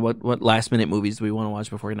seeing what last minute movies do we want to watch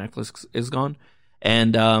before Netflix is gone.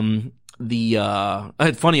 And funny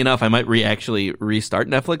enough, I might actually restart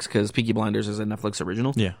Netflix because Peaky Blinders is a Netflix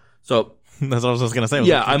original. Yeah. So. That's what I was just gonna say.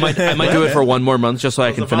 I might do it for one more month just so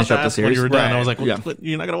I can finish up the series. When you were done, I was like,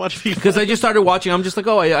 you're not gonna watch Peaky because I just started watching. I'm just like,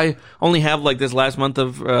 I only have like this last month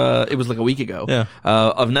of it was like a week ago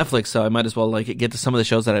of Netflix, so I might as well like get to some of the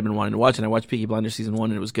shows that I've been wanting to watch. And I watched Peaky Blinders season 1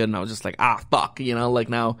 and it was good, and I was just like, fuck, like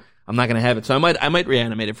now I'm not gonna have it. So I might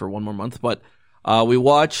reanimate it for one more month, but. We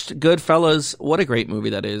watched Goodfellas. What a great movie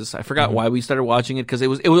that is. I forgot why we started watching it because it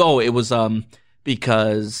was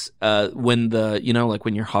because when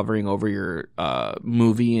when you're hovering over your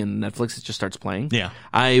movie and Netflix, it just starts playing. Yeah.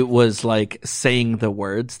 I was like saying the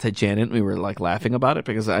words to Janet. We were like laughing about it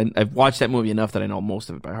because I've watched that movie enough that I know most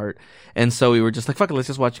of it by heart. And so we were just like, fuck it, let's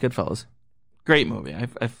just watch Goodfellas. Great movie. I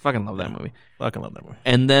fucking love that movie. Fucking love that movie.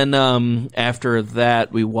 And then after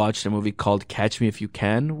that, we watched a movie called Catch Me If You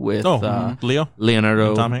Can with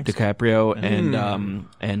Leonardo DiCaprio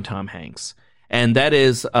and Tom Hanks. And that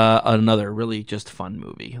is another really just fun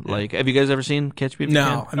movie. Yeah. Like, have you guys ever seen Catch Me If You Can?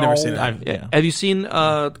 No, I've never seen it. Have you seen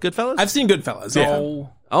Goodfellas? I've seen Goodfellas, yeah.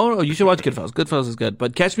 Oh, you should watch Goodfellas. Goodfellas is good.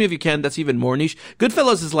 But Catch Me If You Can, that's even more niche.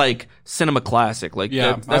 Goodfellas is like cinema classic. Like,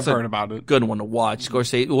 that's I've heard about it. Good one to watch.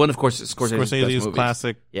 Scorsese's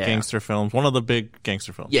classic gangster films. One of the big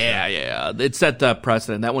gangster films. Yeah. It set the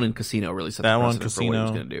precedent. That one in Casino really set the precedent for what he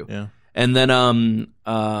was going to do. Yeah. And then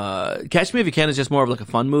Catch Me If You Can is just more of like a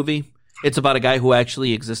fun movie. It's about a guy who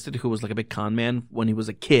actually existed, who was like a big con man when he was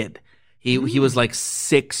a kid. He was like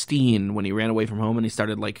 16 when he ran away from home and he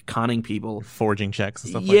started like conning people. Forging checks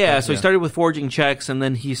and stuff like that. Yeah, so he started with forging checks and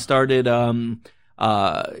then he started,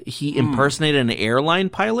 he impersonated an airline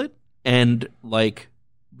pilot and like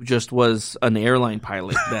just was an airline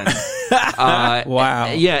pilot then.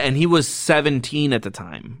 Wow. Yeah, and he was 17 at the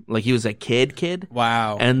time. Like he was a kid.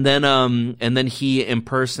 Wow. And then he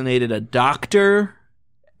impersonated a doctor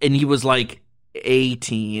and he was like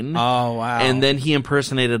 18. Oh wow. And then he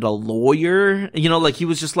impersonated a lawyer. Like he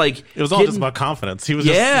was just like it was all just about confidence. He was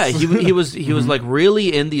he was like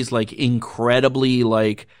really in these like incredibly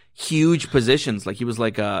like huge positions. Like he was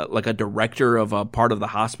like a director of a part of the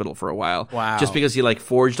hospital for a while. Wow. Just because he like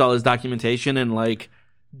forged all his documentation and like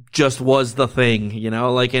just was the thing,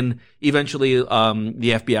 like, and eventually, the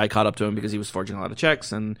FBI caught up to him because he was forging a lot of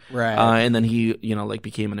checks and then he, like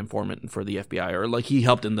became an informant for the FBI or like he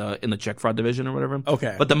helped in the check fraud division or whatever.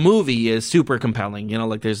 Okay. But the movie is super compelling,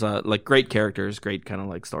 like there's like great characters, great kind of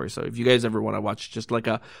like story. So if you guys ever want to watch just like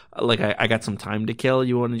I got some time to kill,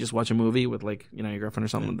 you want to just watch a movie with like, your girlfriend or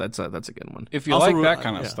something, that's a good one. If you also, like that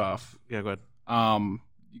kind of stuff. Yeah, go ahead.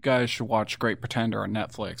 You guys should watch Great Pretender on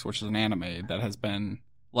Netflix, which is an anime that has been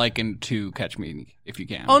likened to Catch Me If You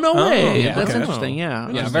Can. Oh, no way. Yeah. That's interesting. Yeah.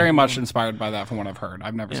 Yeah, very much inspired by that from what I've heard.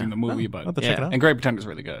 I've never seen the movie, but check it out. And Great Pretender is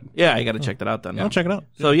really good. Yeah, I got to check that out then. I'll check it out.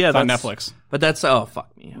 So yeah, it's on Netflix. But that's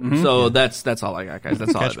fuck me. So that's all I got, guys.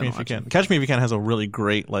 That's all I've been watching. Catch Me If You Can has a really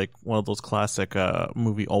great like one of those classic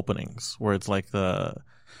movie openings where it's like the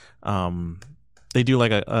they do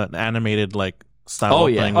like an animated like style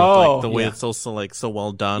thing with like the way it's so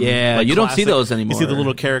well done. Yeah, like you don't see those anymore. You see the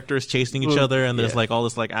little characters chasing each other, and there's like all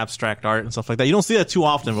this like abstract art and stuff like that. You don't see that too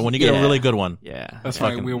often, but when you get a really good one, that's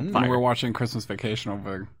funny. When we were watching Christmas Vacation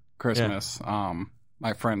over Christmas,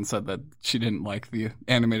 my friend said that she didn't like the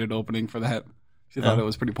animated opening for that. She thought it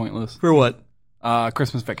was pretty pointless. For what?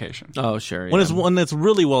 Christmas Vacation. Oh, sure. When it's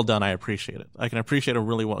really well done, I appreciate it. I can appreciate it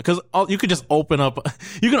really well because you could just open up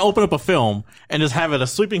a film and just have it a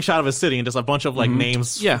sweeping shot of a city and just a bunch of like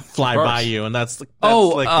names fly by you, and that's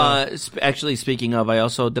actually, speaking of, I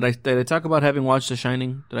also did I talk about having watched The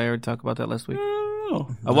Shining? Did I already talk about that last week?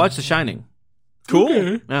 I watched The Shining. Cool.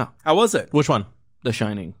 Okay. Yeah. How was it? Which one? The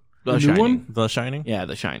Shining. The new one? The Shining? Yeah,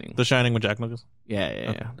 The Shining. The Shining with Jack Nicholson?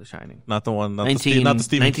 Yeah. The Shining. Not the one, not the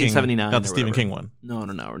 1979 King. Not the Stephen King one. No, or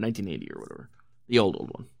 1980 or whatever. The old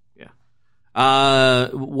one. Yeah.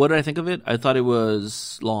 What did I think of it? I thought it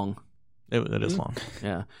was long. It is long.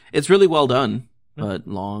 Yeah. It's really well done, but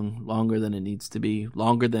longer than it needs to be.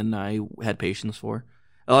 Longer than I had patience for.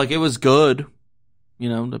 Like, it was good. You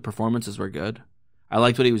know, the performances were good. I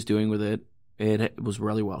liked what he was doing with it. It was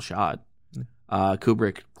really well shot.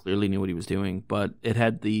 Kubrick clearly knew what he was doing, but it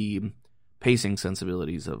had the pacing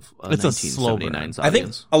sensibilities of it's a slow burn. audience. I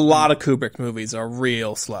think a lot of Kubrick movies are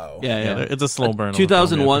real slow. Yeah. It's a slow burn.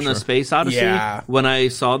 2001: A Space Odyssey. Yeah. When I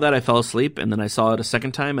saw that, I fell asleep, and then I saw it a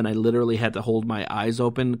second time, and I literally had to hold my eyes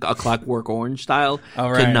open, a Clockwork Orange style,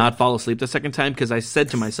 to not fall asleep the second time, because I said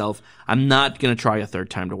to myself, I'm not going to try a third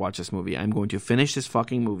time to watch this movie. I'm going to finish this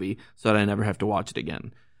fucking movie so that I never have to watch it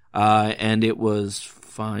again. And it was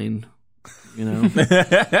fine. You know,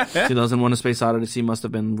 2001: A Space Odyssey must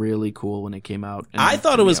have been really cool when it came out. I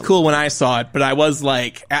thought it was cool when I saw it, but I was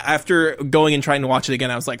like, after going and trying to watch it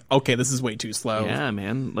again, I was like, okay, this is way too slow. Yeah,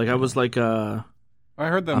 man. Like, I was like, I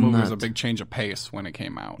heard that movie was a big change of pace when it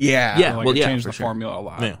came out. Yeah. Yeah, It changed the formula a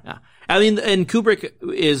lot. Yeah. I mean, and Kubrick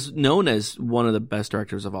is known as one of the best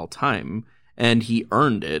directors of all time, and he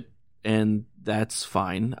earned it, and that's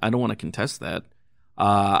fine. I don't want to contest that.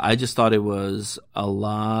 I just thought it was a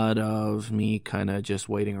lot of me kind of just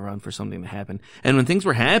waiting around for something to happen. And when things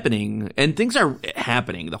were happening, and things are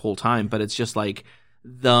happening the whole time, but it's just like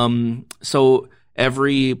so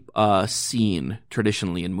every scene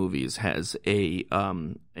traditionally in movies has a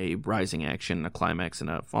rising action, a climax, and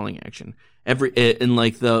a falling action. And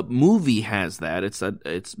like the movie has that.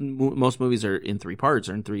 Most movies are in 3 parts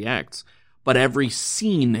or in 3 acts, but every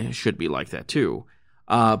scene should be like that too.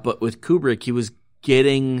 But with Kubrick, he was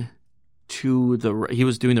doing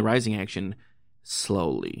the rising action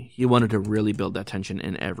slowly. He wanted to really build that tension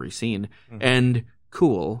in every scene. Mm-hmm. And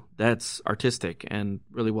cool, that's artistic and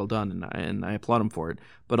really well done, and I applaud him for it.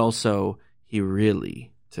 But also, he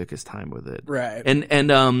really took his time with it. Right.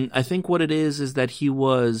 And I think what it is that he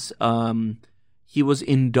was indulging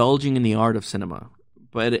in the art of cinema.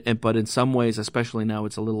 But in some ways, especially now,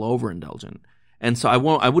 it's a little overindulgent. And so I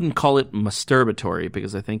wouldn't call it masturbatory,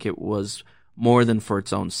 because I think it was more than for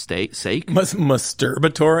its own sake.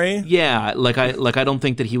 Masturbatory? Yeah, like I don't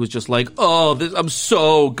think that he was just like, oh, I'm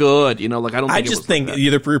so good, you know. Like, I don't. Think I just think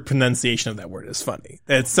the pronunciation of that word is funny.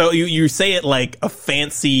 It's so you say it like a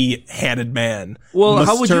fancy-handed man. Well,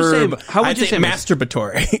 how would you say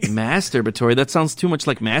masturbatory? Masturbatory. That sounds too much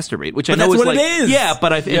like masturbate, which I know that's is what like it is. Yeah,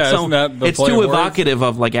 but it's too evocative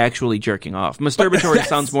of like actually jerking off. Masturbatory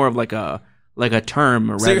sounds more of like a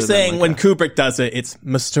term. So you're saying when Kubrick does it, it's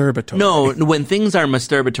masturbatory. No, when things are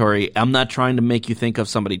masturbatory, I'm not trying to make you think of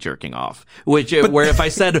somebody jerking off. Where if I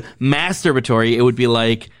said masturbatory, it would be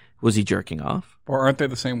like, was he jerking off? Or aren't they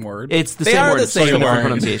the same word? It's the same word. It's just a different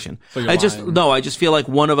pronunciation. So I just feel like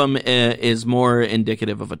one of them is more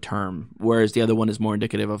indicative of a term, whereas the other one is more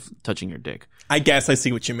indicative of touching your dick. I guess I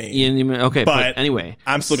see what you mean. Okay, but anyway,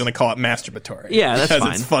 I'm still going to call it masturbatory. Yeah, that's fine.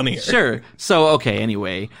 Because it's funnier. Sure. So, okay,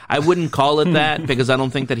 anyway, I wouldn't call it that because I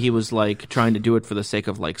don't think that he was like trying to do it for the sake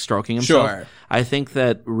of like stroking himself. Sure. I think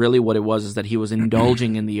that really what it was is that he was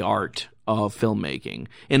indulging in the art of filmmaking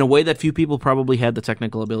in a way that few people probably had the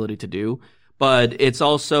technical ability to do. But it's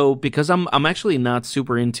also because I'm actually not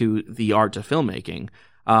super into the art of filmmaking.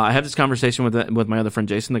 I have this conversation with my other friend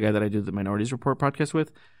Jason, the guy that I do the Minorities Report podcast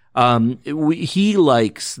with. He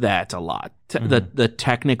likes that a lot. The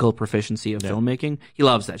technical proficiency of filmmaking. He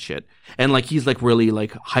loves that shit. And like he's like really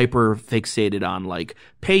like hyper fixated on like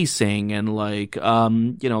pacing and like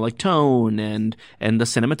like tone and the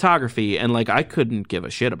cinematography, and like I couldn't give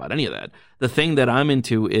a shit about any of that. The thing that I'm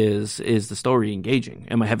into is the story engaging.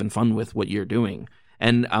 Am I having fun with what you're doing?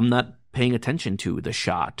 And I'm not paying attention to the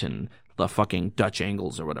shot and the fucking Dutch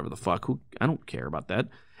angles or whatever the fuck. I don't care about that.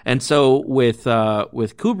 And so with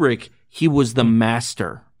Kubrick, he was the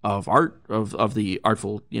master of art of the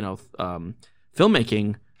artful,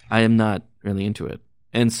 filmmaking. I am not really into it.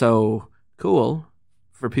 And so cool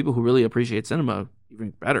for people who really appreciate cinema,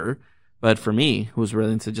 even better. But for me, who was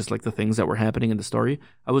really into just like the things that were happening in the story,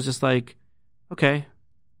 I was just like, okay,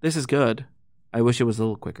 this is good. I wish it was a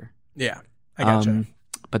little quicker. Yeah, I gotcha.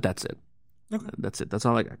 But that's it. Okay. That's it. That's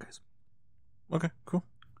all I got, guys. Okay, cool.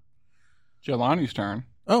 Jelani's turn.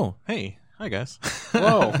 Oh, hey. Hi, guys.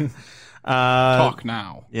 Whoa. Talk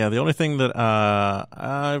now. Yeah, the only thing that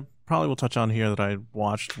I probably will touch on here that I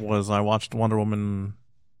watched Wonder Woman.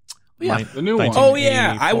 Yeah, the new one. Oh,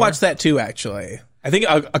 yeah. I watched that too, actually. I think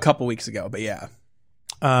a couple weeks ago, but yeah.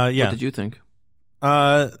 Yeah. What did you think?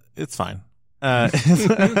 It's fine.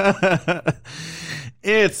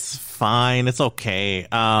 It's fine. It's okay.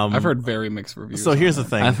 I've heard very mixed reviews. So here's the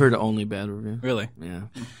thing. I've heard only bad reviews. Really? Yeah.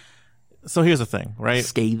 So here's the thing, right?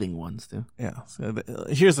 Scathing ones too. Yeah. So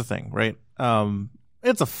here's the thing, right?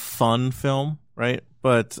 It's a fun film, right?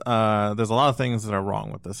 But there's a lot of things that are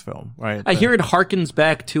wrong with this film, right? I hear it harkens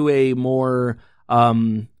back to a more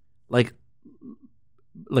like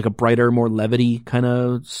a brighter, more levity kind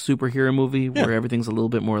of superhero movie where everything's a little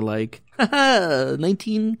bit more like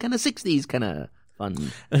 19 kind of 60s kind of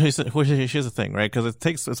fun. And here's the thing, right? Because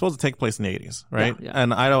it's supposed to take place in the 80s, right? Yeah.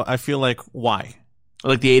 And I feel like why?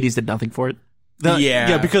 Like the 80s did nothing for it.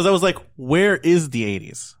 Yeah, because I was like, where is the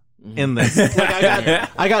 80s in this? Like,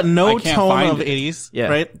 I got no tone of 80s,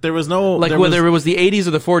 right? There was no... Like, whether it was the 80s or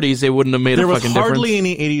the 40s, it wouldn't have made a fucking difference. There was hardly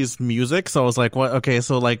any 80s music, so I was like, what? Okay,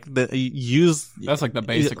 so like, that's like the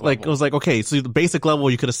basic like, level. it was like, okay, so the basic level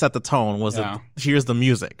you could have set the tone was here's the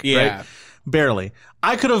music, right? Barely.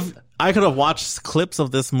 I could have watched clips of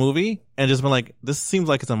this movie and just been like, this seems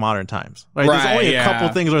like it's in modern times, right? There's only a couple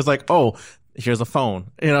things where it's like, oh, here's a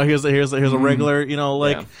phone, here's a regular,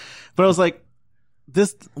 but I was like,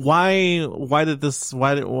 what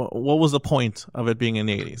was the point of it being in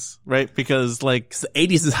the 80s, right? Because like the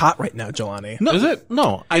 80s is hot right now, Jelani. No, is it?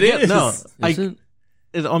 No, I mean,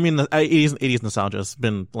 the 80s nostalgia has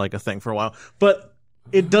been like a thing for a while, but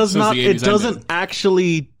it doesn't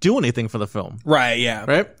actually do anything for the film. Right, yeah.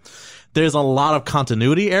 Right? There's a lot of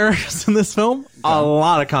continuity errors in this film. A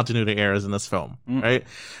lot of continuity errors in this film, right?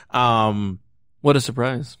 What a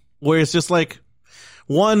surprise. Where it's just like,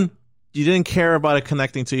 one, you didn't care about it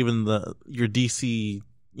connecting to even your DC,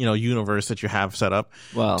 universe that you have set up.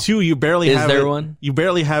 Well, two, you barely have it. Is there one? You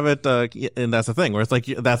barely have it, and that's the thing, where it's like,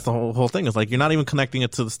 that's the whole thing. It's like, you're not even connecting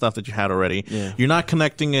it to the stuff that you had already. Yeah. You're not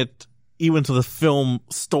connecting it even to the film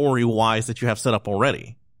story-wise that you have set up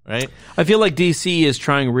already, right? I feel like DC is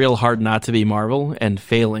trying real hard not to be Marvel and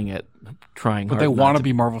failing at trying hard. But they want to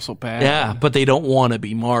be Marvel so bad. Yeah, but they don't want to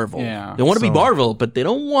be Marvel. Yeah. They want to be Marvel, but they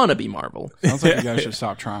don't want to be Marvel. Sounds like you guys should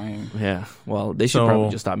stop trying. Yeah, well, they should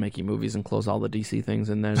probably just stop making movies and close all the DC things,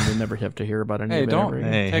 and then we'll never have to hear about any of it. Don't ever.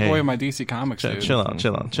 take away my DC Comics, dude. Chill out.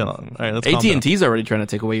 All right, let's AT&T's already trying to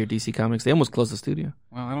take away your DC Comics. They almost closed the studio.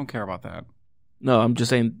 Well, I don't care about that. No, I'm just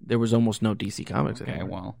saying there was almost no DC Comics anymore.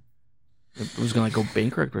 Okay, well. It was going to go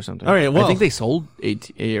bankrupt or something. All right, well. I think they sold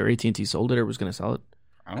AT&T sold it or was going to sell it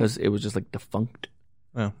because it was just like defunct.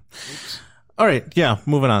 Yeah. All right, yeah,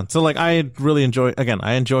 moving on. So like I enjoyed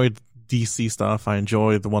DC stuff. I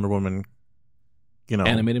enjoyed the Wonder Woman,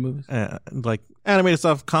 animated movies. Like animated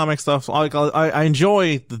stuff, comic stuff. I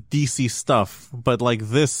enjoy the DC stuff, but like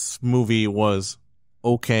this movie was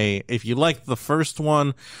okay. If you like the first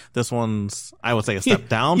one, this one's, I would say, a step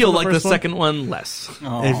down. You'll like the second one less.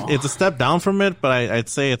 It's a step down from it, but I'd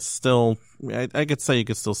say it's still. I could say you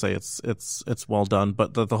could still say it's well done.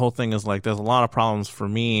 But the whole thing is like there's a lot of problems for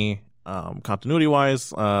me, continuity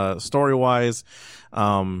wise, story wise.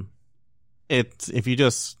 If you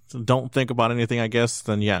just don't think about anything, I guess,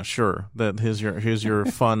 then yeah, sure. That here's your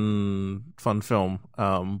fun film.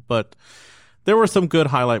 But there were some good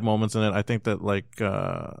highlight moments in it. I think that like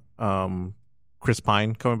Chris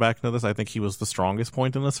Pine coming back into this, I think he was the strongest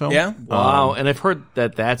point in this film. Yeah. Wow. And I've heard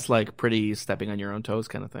that that's like pretty stepping on your own toes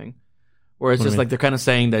kind of thing. Where it's just like they're kind of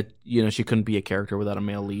saying that, she couldn't be a character without a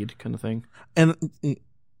male lead kind of thing.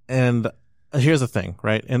 And here's the thing,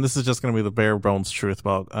 right? And this is just going to be the bare bones truth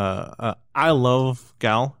about I love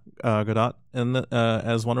Gal Gadot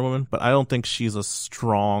as Wonder Woman, but I don't think she's a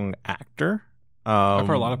strong actor. I've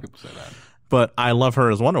heard a lot of people say that. But I love her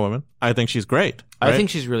as Wonder Woman. I think she's great. Right? I think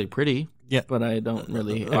she's really pretty. Yeah, but I don't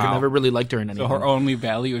really. Wow. I've never really liked her in anything. So her only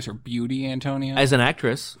value is her beauty, Antonia. As an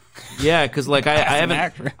actress, yeah, because like I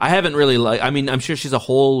haven't really like. I mean, I'm sure she's a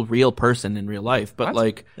whole real person in real life, but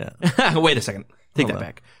wait a second, take that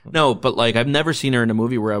back. No, but like I've never seen her in a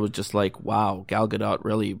movie where I was just like, wow, Gal Gadot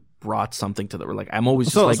really brought something to the. Like I'm always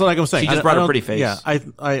just so like I'm saying, she just brought a pretty face. Yeah,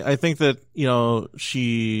 I think that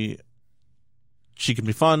she can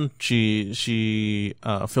be fun. She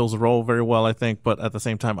fills the role very well, I think. But at the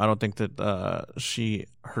same time, I don't think that she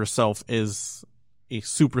herself is a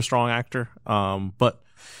super strong actor. But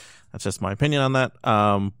that's just my opinion on that.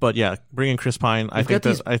 But yeah, bringing Chris Pine, I think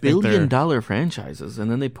billion-dollar franchises,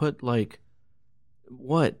 and then they put like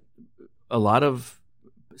a lot of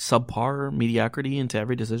subpar mediocrity into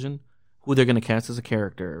every decision. Who they're going to cast as a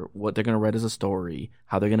character, what they're going to write as a story,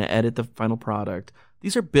 how they're going to edit the final product.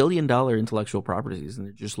 These are billion-dollar intellectual properties, and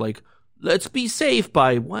they're just like, let's be safe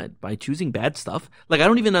by what? By choosing bad stuff? Like, I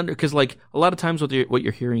don't even because like a lot of times what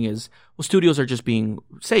you're hearing is, well, studios are just being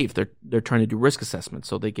safe. They're trying to do risk assessment,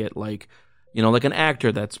 so they get like, like an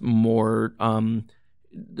actor that's more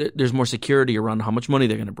there's more security around how much money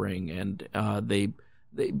they're going to bring, and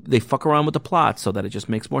they fuck around with the plot so that it just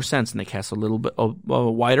makes more sense, and they cast a little bit of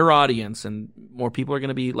a wider audience, and more people are going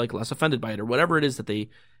to be like less offended by it, or whatever it is that they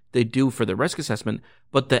do for the risk assessment.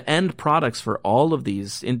 But the end products for all of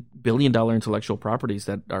these billion-dollar intellectual properties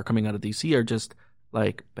that are coming out of DC are just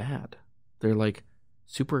like bad. They're like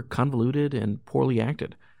super convoluted and poorly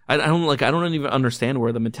acted. I don't even understand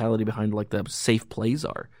where the mentality behind like the safe plays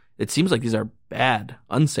are. It seems like these are bad,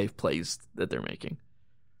 unsafe plays that they're making.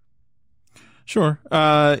 Sure.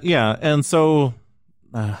 Yeah. And so,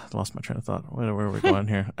 lost my train of thought. Where are we going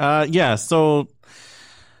here? Yeah. So,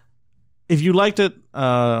 if you liked it,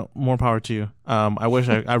 more power to you. I wish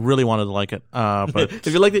I really wanted to like it. But if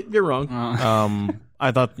you liked it, you're wrong.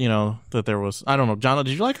 I thought, that there was, I don't know. John,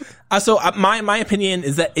 did you like it? So my opinion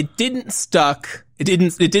is that it didn't suck. It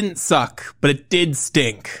didn't suck, but it did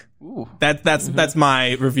stink. Ooh. That's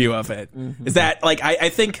my review of it. Mm-hmm. Is that like I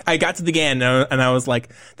think I got to the end and I was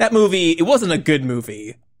like, that movie, it wasn't a good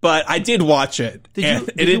movie, but I did watch it. Did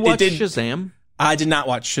you watch Shazam? I did not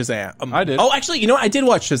watch Shazam. I did. Oh, actually, you know what? I did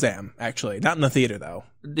watch Shazam. Actually, not in the theater though.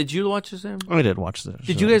 Did you watch Shazam? I did watch Shazam.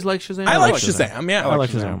 Did you guys like Shazam? I like Shazam. Yeah, I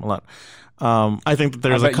like Shazam a lot. I think that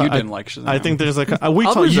there's you didn't like Shazam. I think there's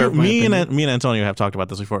me and Antonio have talked about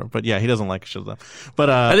this before, but yeah, he doesn't like Shazam. But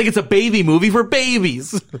I think it's a baby movie for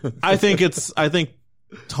babies. I think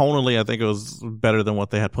tonally, I think it was better than what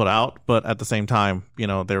they had put out, but at the same time, they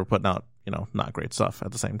were putting out not great stuff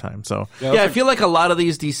at the same time. So yeah, I feel like a lot of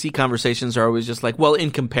these DC conversations are always just like, well, in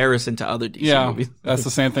comparison to other DC movies. That's the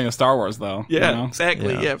same thing as Star Wars, though. Yeah,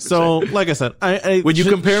 exactly. Yeah. So, like I said, would you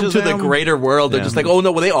compare them to the greater world? They're just like, oh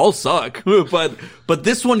no, well, they all suck. But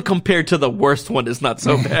this one compared to the worst one is not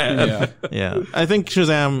so bad. Yeah. I think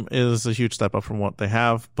Shazam is a huge step up from what they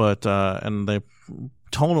have, but and they.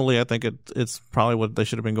 Tonally, I think it's probably what they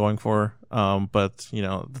should have been going for. But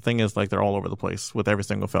the thing is, like, they're all over the place with every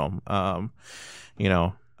single film.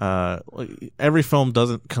 Every film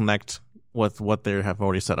doesn't connect with what they have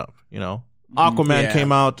already set up. Aquaman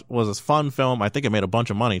came out, was a fun film. I think it made a bunch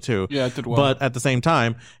of money too. Yeah, it did well. But at the same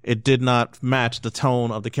time, it did not match the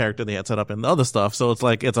tone of the character they had set up in the other stuff. So it's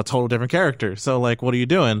like, it's a total different character. So like, what are you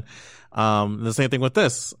doing? The same thing with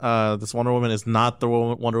this. This Wonder Woman is not the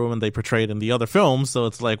Wonder Woman they portrayed in the other films. So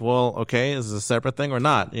it's like, well, okay, is this a separate thing or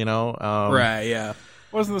not? Right. Yeah.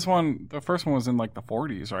 Wasn't this one? The first one was in like the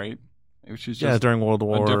 40s, right? It was just during World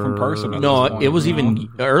War. A different person. No, it was even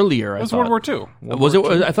earlier. It was World War II. Was it?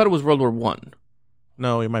 I thought it was World War One.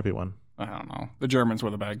 No, it might be one. I don't know. The Germans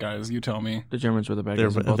were the bad guys. You tell me. The Germans were the bad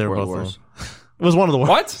guys in both World Wars. It was one of the wars.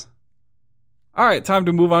 What? All right, time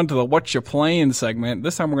to move on to the What You Playing segment.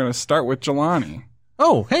 This time we're going to start with Jelani.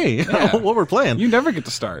 Oh, hey, what we're playing. You never get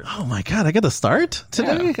to start. Oh my God, I get to start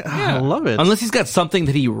today? Yeah. I love it. Unless he's got something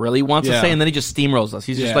that he really wants to say, and then he just steamrolls us.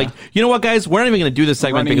 He's just like, you know what, guys? We're not even going to do this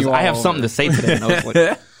segment because I have something to say today. And I was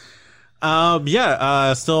like,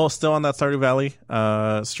 still on that Stardew Valley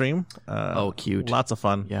stream. Oh, cute. Lots of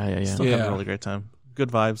fun. Yeah. Still having a really great time. Good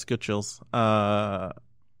vibes, good chills.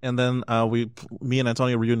 And then me and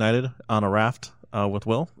Antonio reunited on a raft with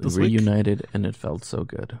Will this week. Reunited, and it felt so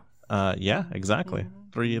good. Yeah, exactly.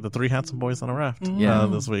 The three handsome boys on a raft.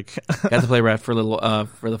 This week. Got to play raft for a little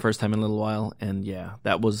for the first time in a little while, and yeah,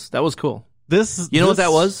 that was cool. Know what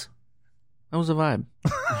that was? That was a vibe.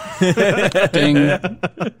 Ding.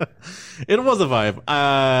 It was a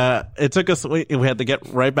vibe. It took us. We had to get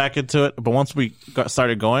right back into it, but once we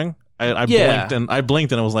started going, I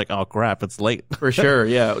blinked and it was like, oh crap, it's late. For sure.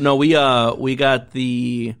 Yeah. No, we got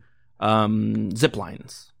the zip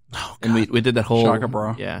lines. Oh, and we did that whole Shaka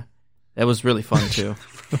bra. Yeah. That was really fun too.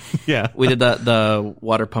 Yeah. We did the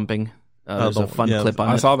water pumping. There's a fun clip on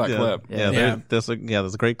it. I saw that clip. There's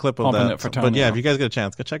a great clip of Pumping that. it for but yeah, if you guys get a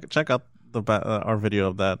chance, go check out our video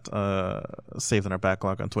of that saved in our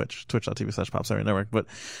backlog on twitch.tv/PopSamurai Network. But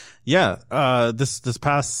yeah, this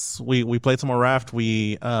past we played some more raft.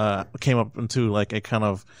 We came up into like a kind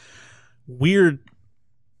of weird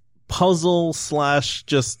puzzle /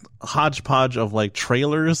 just hodgepodge of like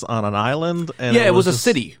trailers on an island. And it was a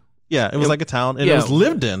city. Yeah, it was like a town, and it was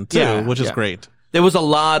lived in too, which is great. There was a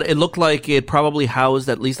lot. It looked like it probably housed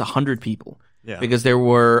at least 100 people. Yeah, because there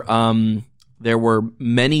were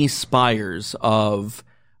many spires of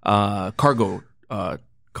cargo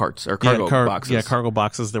carts or cargo boxes. Yeah, cargo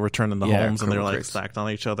boxes that were turned into homes, and they were like crates. stacked on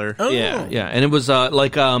each other. Oh. Yeah, and it was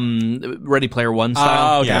like Ready Player One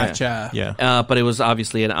style. Oh, gotcha. Yeah. But it was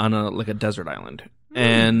obviously on a desert island.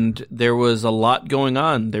 And there was a lot going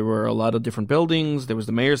on. There were a lot of different buildings. There was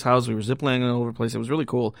the mayor's house. We were ziplining all over the place. It was really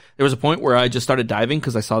cool. There was a point where I just started diving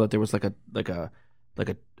because I saw that there was like a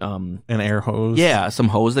An air hose. Yeah, some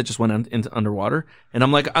hose that just went into underwater. And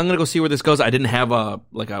I'm like, I'm gonna go see where this goes. I didn't have a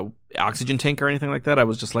oxygen tank or anything like that. I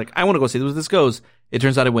was just like, I want to go see where this goes. It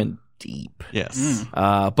turns out it went deep. Yes.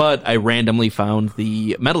 But I randomly found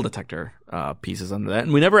the metal detector pieces under that,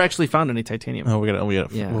 and we never actually found any titanium. Oh,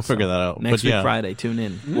 we'll figure that out. Next week Friday, tune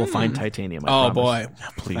in. We'll find titanium. I Oh promise. boy,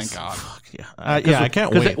 Please. Thank God. Fuck, yeah. I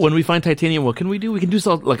can't wait. When we find titanium, what can we do? We can do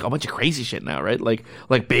like a bunch of crazy shit now, right? Like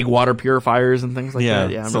big water purifiers and things like that.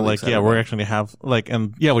 Yeah. So I'm really we're actually gonna have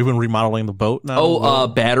we've been remodeling the boat now.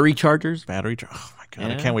 Battery chargers. Oh my God, Yeah,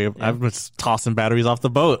 I can't wait. I've been tossing batteries off the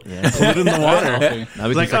boat. Yeah. Put it in the water. Now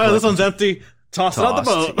we It's like, can this one's empty. Toss it out the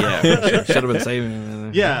boat. Yeah, should have been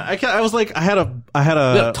saving. Yeah, I was like, I had We had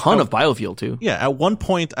a ton of biofuel too. Yeah, at one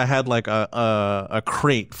point I had like a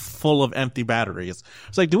crate full of empty batteries.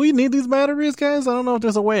 It's like, do we need these batteries, guys? I don't know if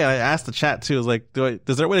there's a way. I asked the chat too. I was like,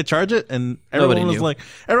 is there a way to charge it? And everyone was like,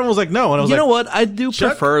 no. And I was you like, know what? I do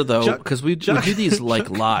Chuck, prefer though, Chuck, because we do these like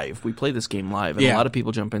live. We play this game live, and a lot of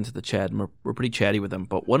people jump into the chat, and we're pretty chatty with them.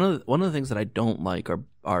 But one of the things that I don't like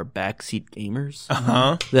are backseat gamers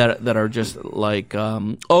that are just like,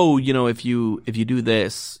 if you do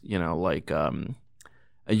this, you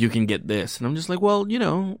can get this, and I'm just like, well,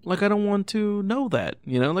 I don't want to know that,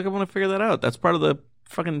 I want to figure that out. That's part of the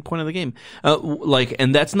fucking point of the game.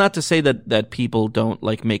 And that's not to say that people don't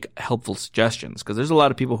make helpful suggestions, because there's a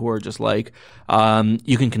lot of people who are just like,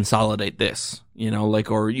 you can consolidate this,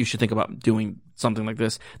 or you should think about doing something like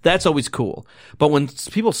this. That's always cool. But when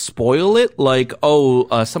people spoil it,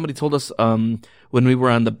 somebody told us, when we were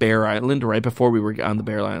on the Bear Island, right before we were on the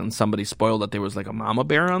Bear Island, somebody spoiled that there was like a mama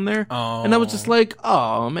bear on there. Oh. And I was just like,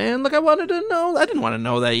 oh man, I wanted to know. I didn't want to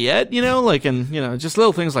know that yet, just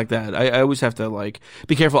little things like that. I always have to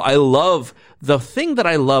be careful. The thing that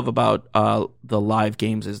I love about the live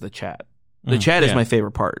games is the chat. The chat is my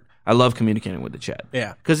favorite part. I love communicating with the chat.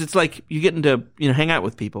 Yeah. Because it's like you get into, hang out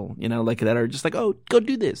with people, that are just like, oh, go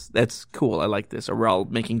do this. That's cool. I like this. Or we're all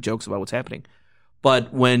making jokes about what's happening.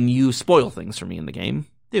 But when you spoil things for me in the game,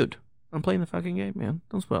 dude, I'm playing the fucking game, man.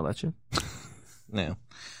 Don't spoil that shit. Yeah.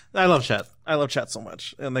 I love chat. I love chat so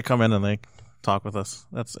much. And they come in and they talk with us.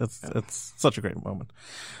 It's such a great moment.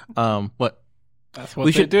 But that's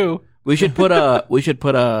what they do. We should put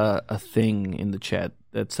a thing in the chat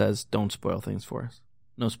that says don't spoil things for us.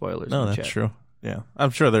 No spoilers. No, in the that's chat. true. Yeah,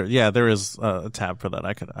 I'm sure there is a tab for that.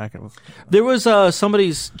 I could. There was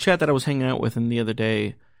somebody's chat that I was hanging out with the other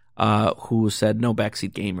day, who said no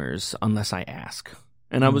backseat gamers unless I ask,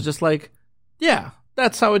 and I was just like, yeah,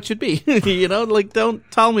 that's how it should be.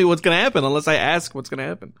 Don't tell me what's gonna happen unless I ask what's gonna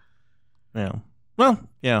happen. Yeah. Well,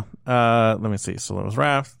 yeah. Let me see. So there was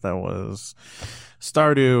Raft. That was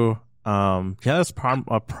Stardew. That's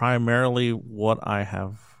primarily what I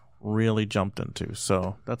have really jumped into.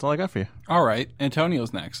 So that's all I got for you. All right.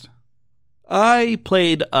 Antonio's next. I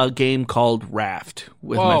played a game called Raft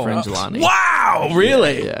with my friend Jelani. Wow,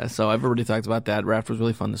 really? Yeah, so I've already talked about that. Raft was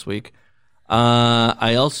really fun this week.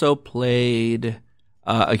 I also played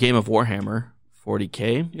a game of Warhammer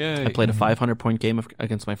 40K. Yay. I played a 500-point game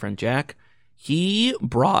against my friend Jack. He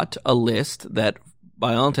brought a list that,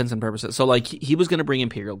 by all intents and purposes, so he was going to bring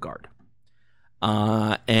Imperial Guard.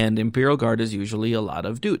 And Imperial Guard is usually a lot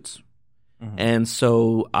of dudes. Mm-hmm. And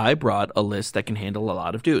so I brought a list that can handle a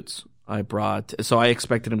lot of dudes. So I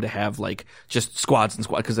expected him to have just squads and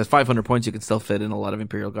squads, because at 500 points you can still fit in a lot of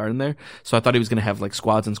Imperial Guard in there. So I thought he was going to have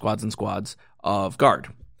squads and squads and squads of Guard.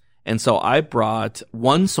 And so I brought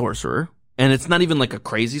one sorcerer, and it's not even a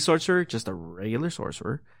crazy sorcerer, just a regular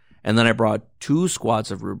sorcerer. And then I brought 2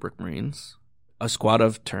 squads of Rubric Marines, a squad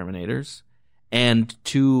of Terminators, and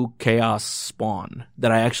 2 Chaos Spawn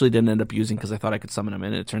that I actually didn't end up using because I thought I could summon them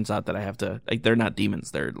in. And it turns out that I have to, they're not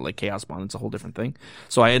demons. They're Chaos Spawn. It's a whole different thing.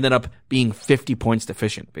 So I ended up being 50 points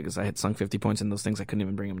deficient because I had sunk 50 points in those things. I couldn't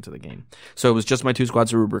even bring them into the game. So it was just my 2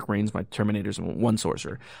 squads of Rubric Marines, my Terminators, and 1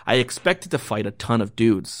 Sorcerer. I expected to fight a ton of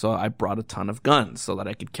dudes, so I brought a ton of guns so that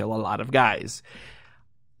I could kill a lot of guys.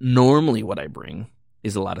 Normally what I bring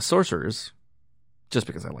is a lot of Sorcerers just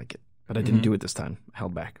because I like it. But I didn't do it this time. I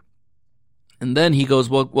held back. And then he goes,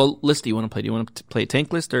 well, list do you want to play? Do you want to play a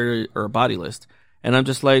tank list or a body list? And I'm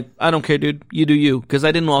just like, I don't care, dude. You do you. Because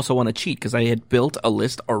I didn't also want to cheat, because I had built a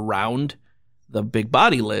list around the big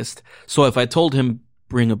body list. So if I told him,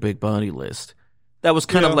 bring a big body list, that was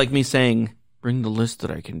kind of like me saying, bring the list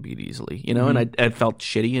that I can beat easily, you know, and I felt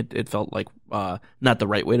shitty. It felt like not the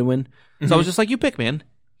right way to win. So I was just like, you pick, man.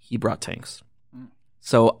 He brought tanks.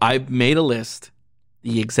 So I made a list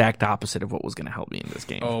the exact opposite of what was going to help me in this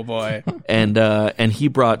game. Oh boy. And he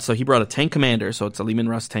brought a tank commander, so it's a Leman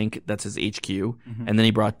Russ tank, that's his HQ, and then he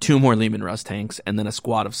brought 2 more Leman Russ tanks, and then a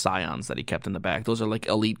squad of Scions that he kept in the back. Those are like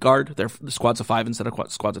elite guard. They're the squads of 5 instead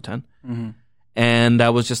of squads of 10. And I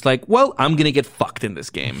was just like, well, I'm going to get fucked in this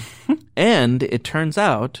game. And it turns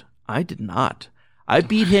out I did not. I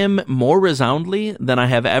beat him more resoundly than I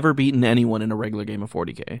have ever beaten anyone in a regular game of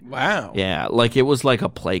 40K. Wow. Yeah, like it was like a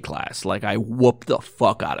play class. Like I whooped the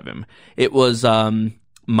fuck out of him. It was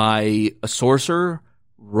my sorcerer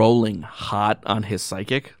rolling hot on his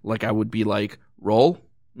psychic. Like I would be like, roll,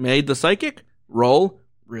 made the psychic, roll,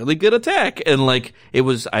 really good attack. And like it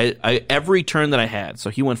was I every turn that I had, so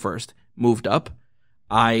he went first, moved up.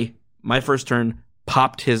 My first turn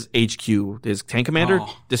popped his HQ, his tank commander,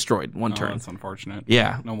 destroyed one turn. That's unfortunate.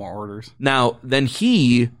 Yeah. No more orders. Now, then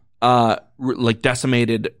he like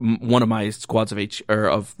decimated one of my squads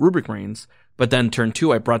of Rubric Marines, but then turn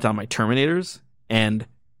 2 I brought down my Terminators and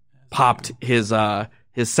popped his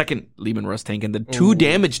second Leman Russ tank and did 2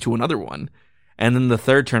 damage to another one. And then the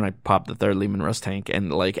third turn, I popped the third Leman Russ tank,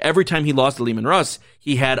 and like every time he lost a Leman Russ,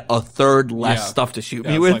 he had a third less stuff to shoot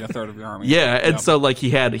me with. Like a third of your army. Yeah, and so like he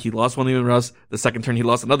lost one Leman Russ. The second turn, he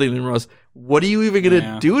lost another Leman Russ. What are you even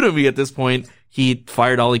gonna do to me at this point? He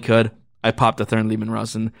fired all he could. I popped the third Leman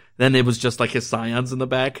Russ, and then it was just like his Scions in the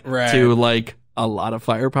back to like a lot of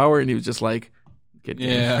firepower, and he was just like,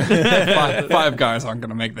 five guys aren't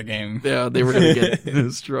gonna make the game. Yeah, they were gonna get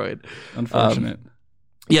destroyed. Unfortunate.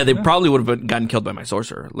 Yeah, they probably would have gotten killed by my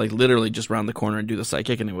sorcerer. Like literally just round the corner and do the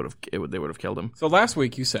psychic, and they would have killed him. So last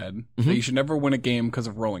week you said that you should never win a game because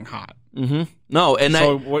of rolling hot. No, and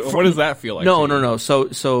so what does that feel like? No.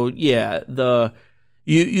 So yeah,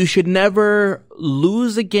 you should never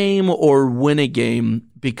lose a game or win a game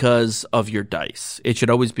because of your dice. It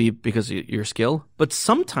should always be because of your skill. But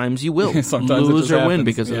sometimes you will lose or win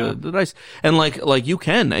because of the dice. And like you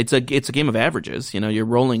can. It's a game of averages. You know, you're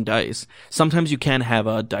rolling dice. Sometimes you can have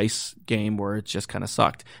a dice game where it's just kind of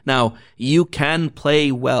sucked. Now, you can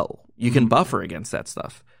play well. You can buffer against that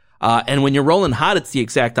stuff. And when you're rolling hot, it's the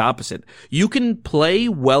exact opposite. You can play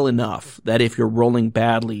well enough that if you're rolling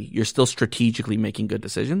badly, you're still strategically making good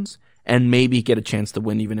decisions and maybe get a chance to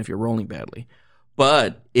win even if you're rolling badly.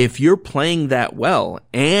 But if you're playing that well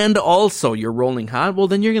and also you're rolling hot, well,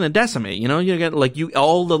 then you're going to decimate. You know, you get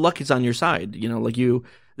all the luck is on your side. You know, like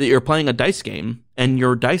that you're playing a dice game and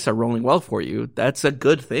your dice are rolling well for you. That's a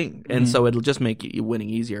good thing. And so it'll just make you winning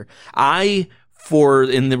easier. In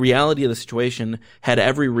the reality of the situation, had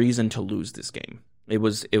every reason to lose this game. It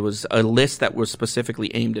was a list that was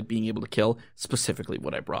specifically aimed at being able to kill specifically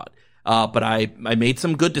what I brought. But I made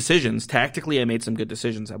some good decisions. Tactically, I made some good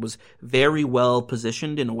decisions. I was very well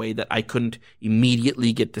positioned in a way that I couldn't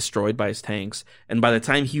immediately get destroyed by his tanks. And by the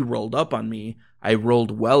time he rolled up on me, I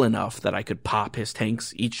rolled well enough that I could pop his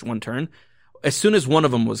tanks each one turn. As soon as one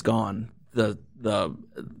of them was gone, the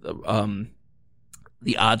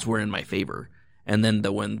odds were in my favor. And then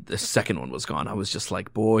when the second one was gone, I was just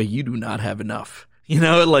like, boy, you do not have enough. You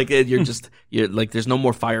know, like you're like, there's no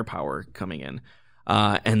more firepower coming in.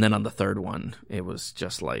 And then on the third one, it was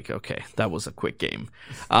just like, okay, that was a quick game.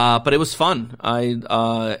 But it was fun.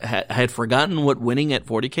 I had forgotten what winning at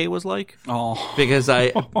 40K was like. Because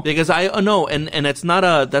I know, and that's not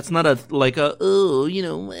I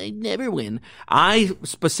never win. I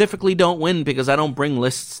specifically don't win because I don't bring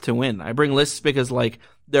lists to win. I bring lists because like,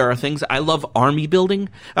 there are things I love army building.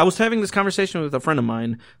 I was having this conversation with a friend of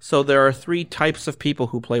mine. So there are 3 types of people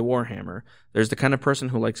who play Warhammer. There's the kind of person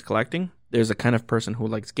who likes collecting. There's the kind of person who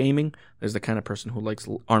likes gaming. There's the kind of person who likes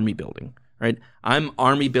army building, right? I'm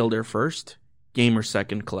army builder first, gamer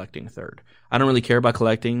second, collecting third. I don't really care about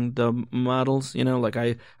collecting the models, you know, like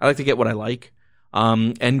I like to get what I like.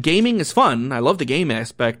 And gaming is fun. I love the game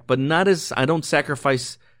aspect, but I don't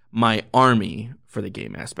sacrifice my army for the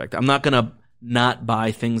game aspect. I'm not going to not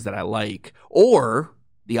buy things that I like, or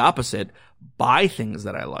the opposite, buy things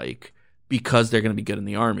that I like because they're going to be good in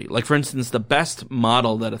the army. Like, for instance, the best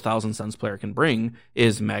model that a Thousand Suns player can bring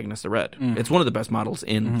is Magnus the Red. It's one of the best models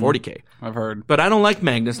in 40K. I've heard. But I don't like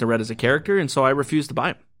Magnus the Red as a character, and so I refuse to buy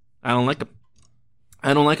him. I don't like him.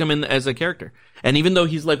 I don't like him as a character. And even though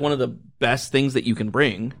he's like one of the best things that you can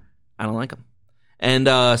bring, I don't like him.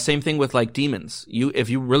 And same thing with like demons.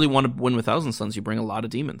 If you really want to win with Thousand Suns, you bring a lot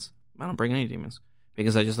of demons. I don't bring any demons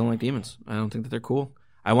because I just don't like demons. I don't think that they're cool.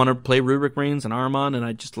 I want to play Rubric Marines and Ahriman, and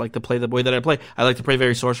I just like to play the way that I play. I like to play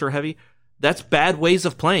very sorcerer heavy. that's bad ways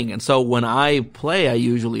of playing. And so when I play, I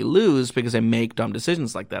usually lose because I make dumb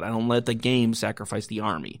decisions like that. I don't let the game sacrifice the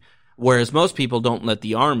army. Whereas most people don't let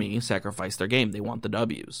the army sacrifice their game. They want the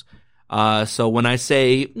W's. So when I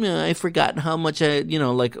say, I've forgotten how much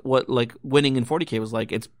what winning in 40K was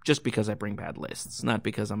like, it's just because I bring bad lists, not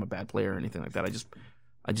because I'm a bad player or anything like that. I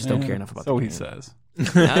just don't care enough about so the he game. says.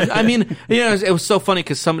 I mean, it was so funny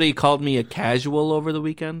because somebody called me a casual over the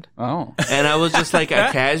weekend. Oh. And I was just like, a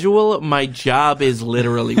casual? My job is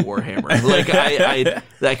literally Warhammer. Like,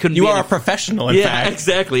 I couldn't You be are any- a professional, in Yeah, fact.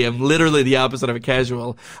 exactly. I'm literally the opposite of a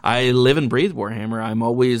casual. I live and breathe Warhammer. I'm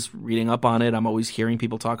always reading up on it. I'm always hearing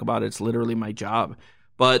people talk about it. It's literally my job.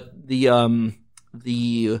 But the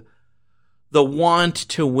want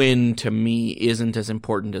to win to me isn't as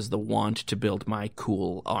important as the want to build my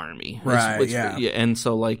cool army. Right, yeah. And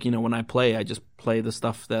so, like, when I play, I just play the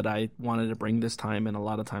stuff that I wanted to bring this time, and a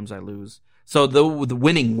lot of times I lose. So the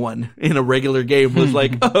winning one in a regular game was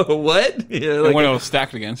like, oh, what? And when it was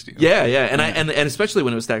stacked against you. Yeah. And especially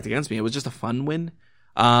when it was stacked against me, it was just a fun win.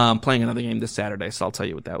 Playing another game this Saturday, so I'll tell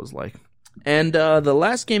you what that was like. And the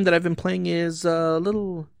last game that I've been playing is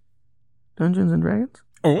little Dungeons and Dragons.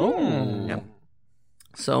 Oh. Yeah.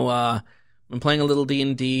 So I'm playing a little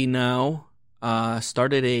D&D now.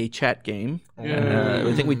 Started a chat game.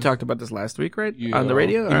 I think we talked about this last week, right? Yeah. On the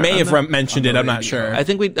radio? You may have mentioned it. I'm not sure. I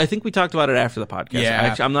think we talked about it after the podcast.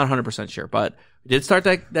 Yeah. I'm not 100% sure, but we did start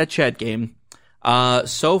that chat game.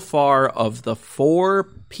 So far, of the 4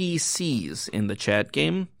 PCs in the chat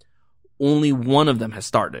game, only one of them has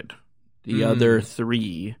started. The other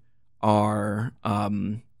 3 are, I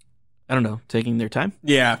don't know, taking their time.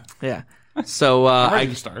 Yeah. Yeah. So ready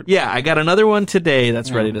to start. Yeah, I got another one today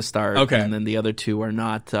that's ready to start. Okay. And then the other 2 are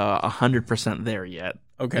not 100% there yet.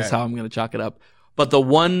 Okay. That's how I'm going to chalk it up. But the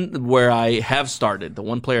one where I have started, the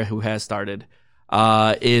one player who has started,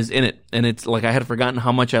 is in it. And it's like I had forgotten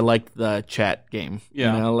how much I liked the chat game.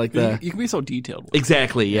 Yeah. Like you can be so detailed. With it.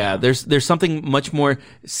 Exactly, yeah. There's something much more,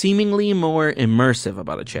 seemingly more immersive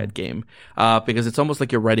about a chat game, because it's almost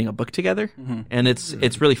like you're writing a book together, and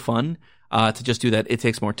it's really fun. To just do that. It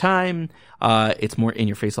takes more time. It's more in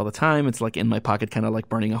your face all the time. It's like in my pocket, kind of like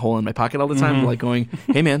burning a hole in my pocket all the time, like going,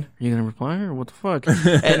 hey man, are you going to reply or what the fuck?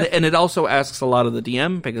 and it also asks a lot of the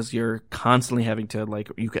DM because you're constantly having to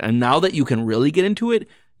and now that you can really get into it,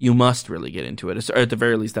 you must really get into it. Or at the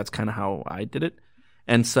very least, that's kind of how I did it.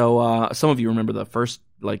 And so, some of you remember the first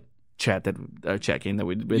chat game that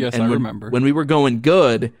we did. Yes, and I remember. When we were going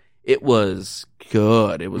good, it was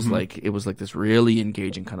good. It was like this really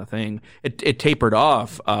engaging kind of thing. It tapered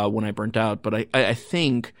off when I burnt out, but I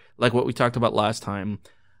think, like what we talked about last time,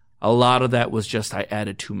 a lot of that was just I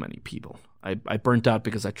added too many people. I burnt out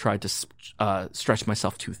because I tried to stretch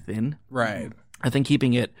myself too thin. Right. I think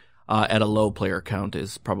keeping it at a low player count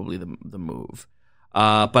is probably the move.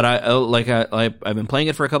 But I've been playing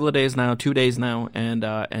it for a couple of days now, 2 days now, and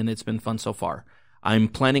it's been fun so far. I'm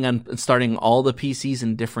planning on starting all the PCs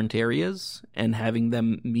in different areas and having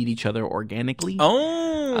them meet each other organically.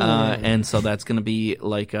 Oh. And so that's going to be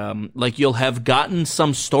like you'll have gotten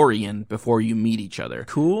some story in before you meet each other.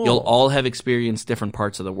 Cool. You'll all have experienced different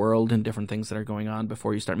parts of the world and different things that are going on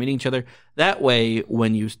before you start meeting each other. That way,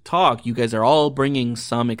 when you talk, you guys are all bringing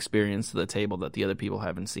some experience to the table that the other people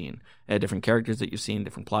haven't seen. Different characters that you've seen,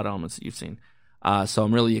 different plot elements that you've seen. So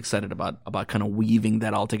I'm really excited about kind of weaving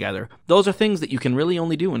that all together. Those are things that you can really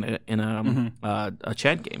only do in a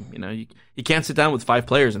chat game. You can't sit down with 5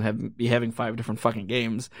 players and be having 5 different fucking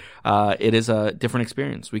games. It is a different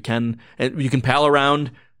experience. You can pal around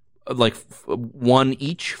one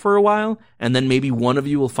each for a while, and then maybe one of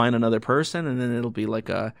you will find another person, and then it'll be like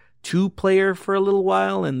a 2-player for a little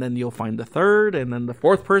while, and then you'll find the 3rd, and then the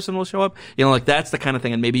 4th person will show up. That's the kind of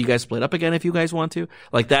thing. And maybe you guys split up again if you guys want to.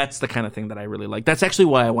 That's the kind of thing that I really like. That's actually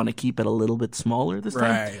why I want to keep it a little bit smaller this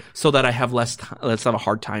time, Right. so that I have let's have a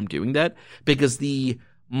hard time doing that, because the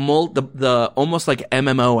almost like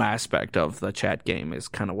MMO aspect of the chat game is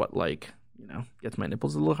kind of what gets my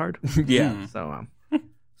nipples a little hard. Yeah.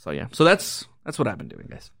 So yeah. So that's what I've been doing,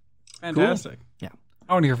 guys. Fantastic. Cool. Yeah.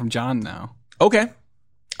 I want to hear from John now. Okay.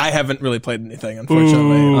 I haven't really played anything,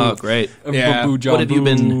 unfortunately. Oh, great. Yeah. Boo, John, What have you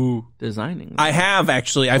been boo. designing? I have,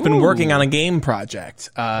 actually. I've been working on a game project.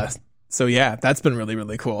 So yeah, that's been really,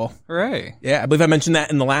 really cool. Hooray. Yeah, I believe I mentioned that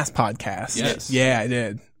in the last podcast. Yes. Yeah, I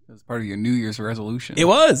did. It was part of your New Year's resolution. It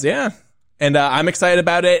was, yeah. And I'm excited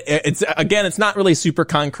about it. It's not really super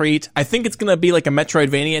concrete. I think it's going to be like a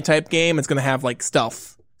Metroidvania type game. It's going to have like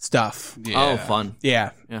stealth stuff. Yeah. Oh, fun.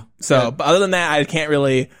 Yeah. Yeah. So, but other than that, I can't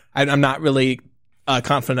really, I'm not really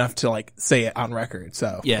confident enough to like say it on record.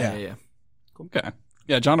 So Yeah. Okay.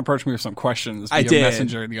 Yeah, John approached me with some questions via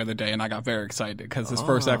Messenger the other day, and I got very excited because his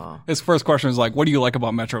first question was like, "What do you like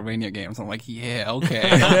about Metroidvania games?" I'm like, "Yeah, okay."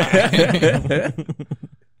 Yeah,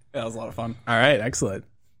 it was a lot of fun. All right, excellent.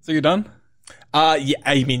 So you done?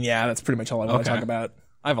 Yeah, that's pretty much all I want to talk about.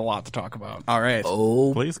 I have a lot to talk about. All right.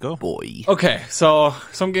 Oh, Please go. boy. Okay, so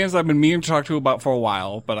some games I've been meaning to talk to you about for a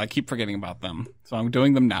while, but I keep forgetting about them. So I'm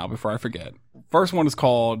doing them now before I forget. First one is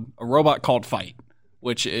called A Robot Called Fight,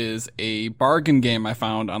 which is a bargain game I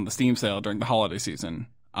found on the Steam sale during the holiday season.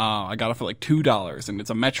 I got it for like $2, and it's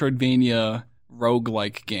a Metroidvania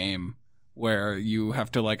roguelike game where you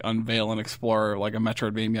have to like unveil and explore like a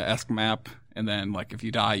Metroidvania-esque map, and then like if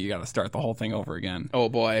you die, you got to start the whole thing over again. Oh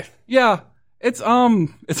boy. Yeah, it's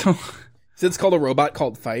So it's called A Robot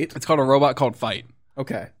Called Fight. it's called A Robot Called Fight.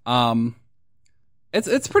 Okay.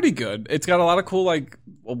 It's pretty good. It's got a lot of cool like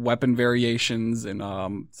weapon variations and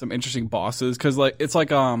some interesting bosses because like it's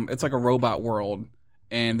like a robot world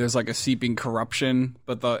and there's like a seeping corruption,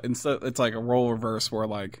 but instead it's like a role reverse where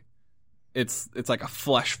like it's like a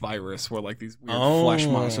flesh virus where like these weird flesh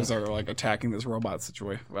monsters are like attacking this robot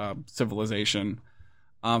civilization.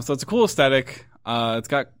 So it's a cool aesthetic. It's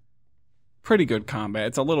got pretty good combat.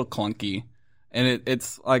 It's a little clunky. And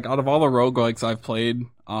it's like out of all the roguelikes I've played,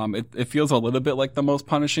 it feels a little bit like the most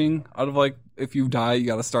punishing. Out of like if you die, you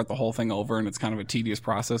got to start the whole thing over, and it's kind of a tedious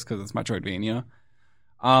process because it's Metroidvania.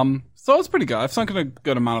 So it's pretty good. I've sunk a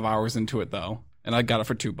good amount of hours into it though, and I got it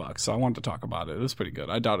for $2, so I wanted to talk about it. It was pretty good.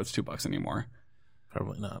 I doubt it's $2 anymore.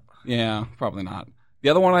 Probably not. Yeah, probably not. The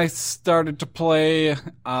other one I started to play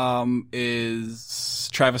is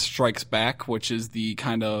Travis Strikes Back, which is the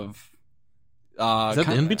kind of Is that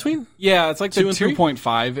the in-between? Yeah, it's like the 2 and 3?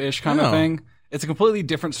 2.5-ish kind of thing. It's a completely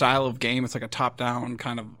different style of game. It's like a top-down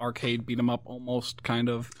kind of arcade beat-em-up almost, kind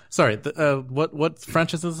of. Sorry, what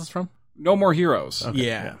franchise is this from? No More Heroes.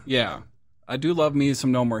 Okay, Yeah. I do love me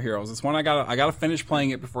some No More Heroes. It's one I gotta finish playing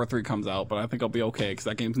it before 3 comes out, but I think I'll be okay because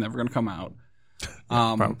that game's never gonna come out.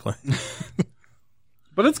 Probably.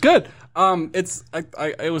 But it's good.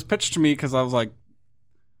 It was pitched to me because I was like,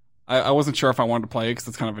 I wasn't sure if I wanted to play it because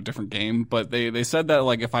it's kind of a different game, but they said that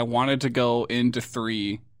like if I wanted to go into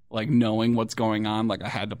 3 like knowing what's going on, like I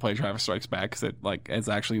had to play Travis Strikes Back because it like it's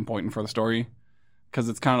actually important for the story because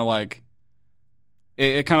it's kind of like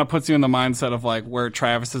it kind of puts you in the mindset of like where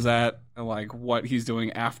Travis is at and like what he's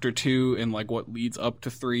doing after 2 and like what leads up to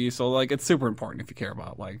 3. So like it's super important if you care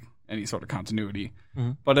about like any sort of continuity.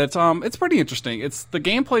 Mm-hmm. But it's pretty interesting. The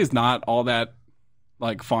gameplay is not all that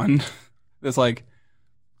like fun. There's like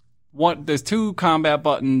there's 2 combat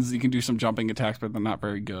buttons. You can do some jumping attacks, but they're not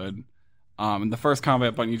very good. And the first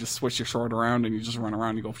combat button, you just switch your sword around and you just run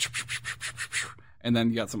around. You go, and then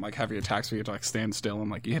you got some like heavy attacks where you have to like stand still and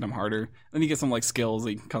like you hit them harder. Then you get some like skills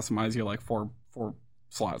that you can customize your like 4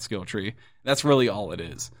 slot skill tree. That's really all it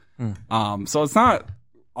is. So it's not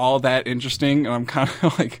all that interesting, and I'm kind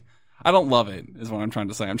of like I don't love it. Is what I'm trying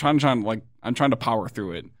to say. I'm trying to power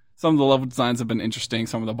through it. Some of the level designs have been interesting.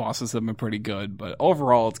 Some of the bosses have been pretty good, but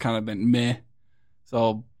overall, it's kind of been meh.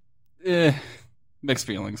 So, mixed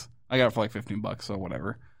feelings. I got it for like $15, so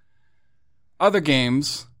whatever. Other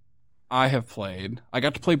games I have played. I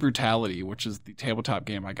got to play Brutality, which is the tabletop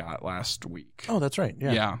game I got last week. Oh, that's right.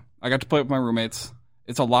 Yeah. I got to play it with my roommates.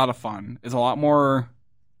 It's a lot of fun. It's a lot more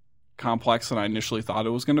complex than I initially thought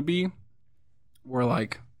it was going to be. We're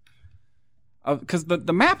like... because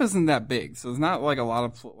the map isn't that big, so there's not like a lot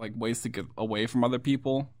of like ways to get away from other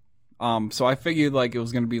people. So I figured like it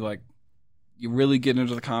was gonna be like you really get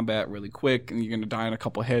into the combat really quick, and you're gonna die in a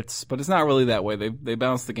couple hits. But it's not really that way. They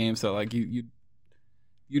balance the game so like you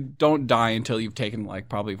don't die until you've taken like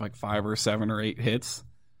probably like 5 or 7 or 8 hits.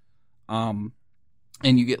 And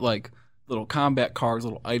you get like little combat cards,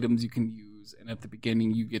 little items you can use. And at the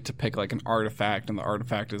beginning, you get to pick like an artifact, and the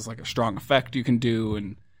artifact is like a strong effect you can do,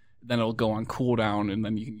 and then it'll go on cooldown, and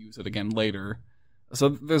then you can use it again later. So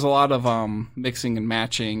there's a lot of mixing and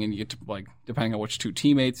matching, and you get to like depending on which 2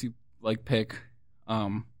 teammates you like pick.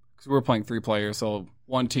 Because we were playing 3 players, so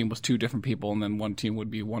one team was 2 different people, and then one team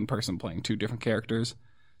would be one person playing 2 different characters.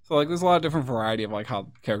 So like there's a lot of different variety of like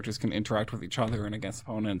how characters can interact with each other and against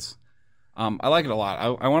opponents. I like it a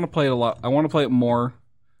lot. I want to play it a lot. I want to play it more.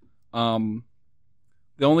 The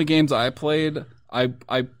only games I played,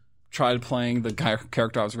 I tried playing the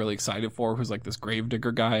character I was really excited for, who's like this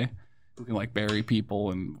gravedigger guy who can like bury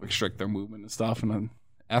people and restrict their movement and stuff. And then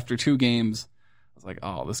after 2 games, I was like,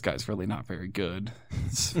 oh, this guy's really not very good.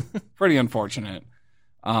 It's pretty unfortunate.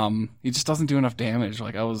 He just doesn't do enough damage.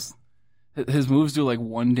 Like his moves do like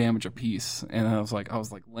 1 damage a piece, and I was like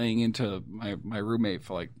laying into my roommate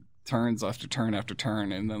for like turns after turn after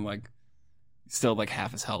turn, and then like still like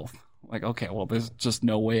half his health. like, okay, well, there's just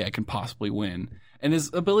no way I can possibly win. And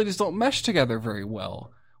his abilities don't mesh together very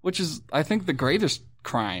well, which is, I think, the greatest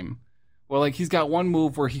crime. Well, like, he's got one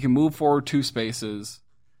move where he can move forward 2 spaces,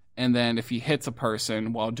 and then if he hits a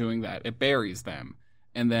person while doing that, it buries them.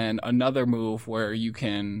 And then another move where you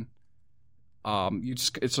can,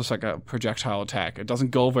 it's just like a projectile attack. It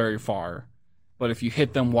doesn't go very far, but if you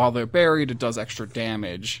hit them while they're buried, it does extra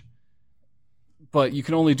damage. But you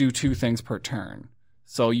can only do 2 things per turn.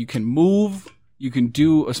 So you can move, you can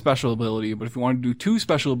do a special ability, but if you want to do 2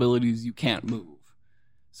 special abilities, you can't move.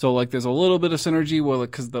 So, like, there's a little bit of synergy where,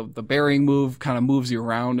 because the burying move kind of moves you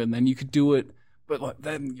around, and then you could do it, but like,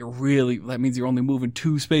 then that means you're only moving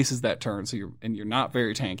 2 spaces that turn, so you're not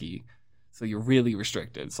very tanky, so you're really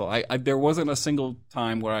restricted. So there wasn't a single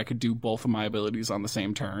time where I could do both of my abilities on the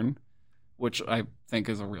same turn, which I think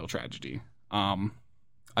is a real tragedy.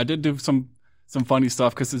 I did do some funny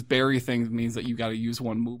stuff, because this bury thing means that you got to use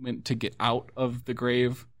 1 movement to get out of the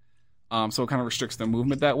grave, so it kind of restricts their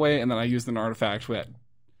movement that way. And then I used an artifact that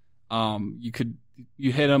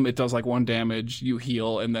you hit them, it does like 1 damage, you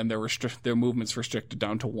heal, and then their movement's restricted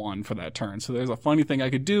down to 1 for that turn. So there's a funny thing I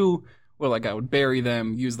could do where, like, I would bury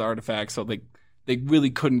them, use the artifact, so they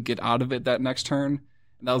really couldn't get out of it that next turn.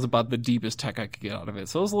 And that was about the deepest tech I could get out of it.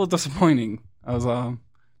 So it was a little disappointing. I was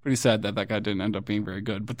pretty sad that guy didn't end up being very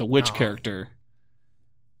good. But the witch character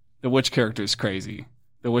is crazy.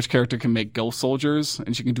 The witch character can make ghost soldiers,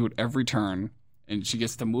 and she can do it every turn. And she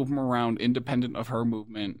gets to move them around independent of her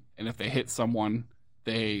movement. And if they hit someone,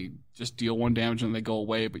 they just deal 1 damage and they go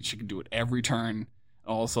away. But she can do it every turn. And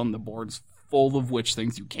all of a sudden, the board's full of witch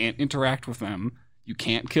things. You can't interact with them. You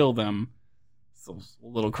can't kill them. So it's a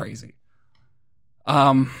little crazy.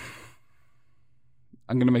 I'm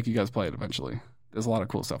going to make you guys play it eventually. There's a lot of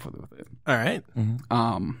cool stuff with it. All right.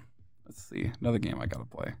 Mm-hmm. Let's see. Another game I got to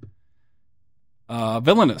play.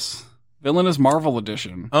 Villainous Marvel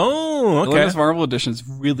Edition. Oh, okay. Villainous Marvel Edition is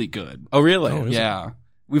really good. Oh, really? Yeah.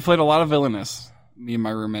 We played a lot of Villainous, me and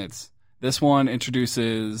my roommates. This one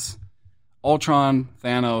introduces Ultron,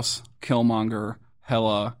 Thanos, Killmonger,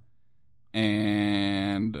 Hela,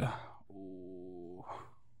 and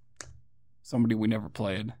somebody we never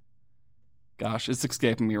played. Gosh, it's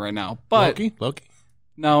escaping me right now. But Loki?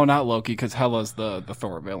 No, not Loki, because Hela's the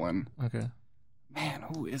Thor villain. Okay. Man,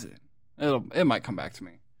 who is it? It might come back to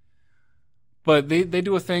me. But they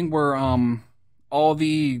do a thing where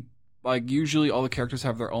usually all the characters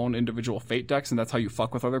have their own individual fate decks, and that's how you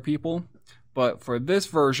fuck with other people. But for this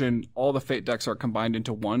version, all the fate decks are combined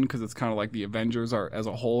into one, because it's kind of like the Avengers as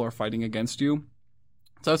a whole are fighting against you.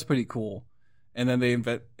 So that's pretty cool. And then they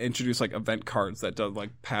introduce like event cards that does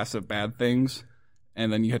like passive bad things,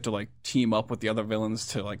 and then you have to like team up with the other villains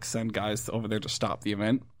to like send guys over there to stop the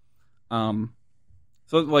event.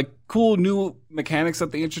 So like cool new mechanics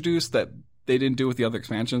that they introduced that they didn't do with the other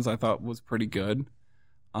expansions, I thought was pretty good.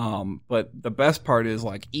 But the best part is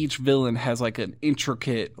like each villain has like an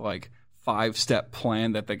intricate like 5-step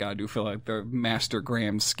plan that they gotta do for like their Master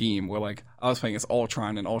Graham scheme. Where like I was playing as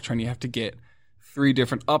Ultron, and Ultron you have to get 3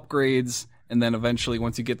 different upgrades, and then eventually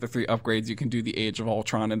once you get the 3 upgrades, you can do the Age of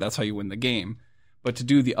Ultron, and that's how you win the game. But to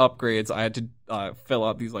do the upgrades, I had to fill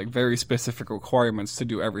out these like very specific requirements to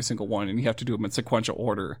do every single one, and you have to do them in sequential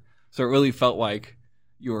order. So it really felt like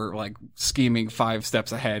you were like scheming 5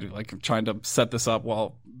 steps ahead, like trying to set this up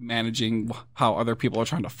while managing how other people are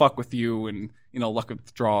trying to fuck with you, and luck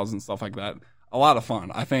with draws and stuff like that. A lot of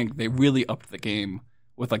fun. I think they really upped the game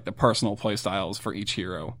with like the personal play styles for each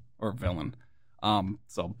hero or villain.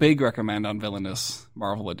 So big recommend on Villainous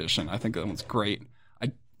Marvel Edition. I think that one's great.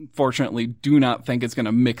 I fortunately do not think it's going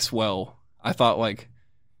to mix well. I thought like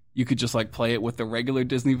you could just like play it with the regular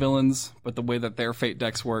Disney villains, but the way that their fate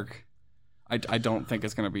decks work, I don't think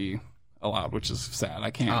it's going to be allowed, which is sad. I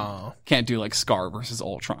can't do like Scar versus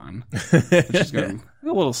Ultron, which is going to be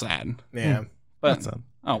a little sad. Yeah. But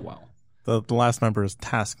oh well. The last member is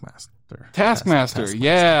Taskmaster. Taskmaster,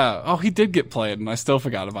 yeah. Oh, he did get played, and I still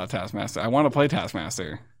forgot about Taskmaster. I want to play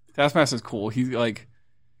Taskmaster. Taskmaster's cool.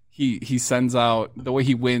 He sends out, the way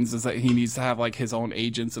he wins is that he needs to have like his own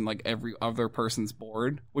agents in like every other person's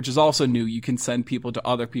board, which is also new. You can send people to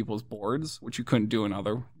other people's boards, which you couldn't do in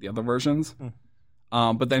the other versions.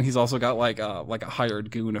 But then he's also got like a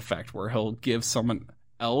hired goon effect where he'll give someone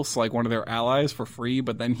else like one of their allies for free,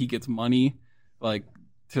 but then he gets money like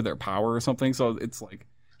to their power or something. So it's like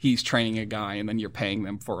he's training a guy, and then you're paying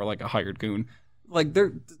them for like a hired goon. Like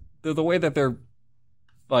they're the way that they're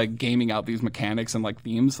like gaming out these mechanics and like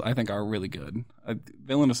themes, I think are really good.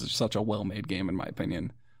 Villainous is such a well-made game in my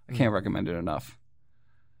opinion. I can't recommend it enough.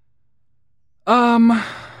 And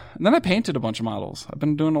then I painted a bunch of models. I've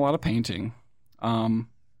been doing a lot of painting. I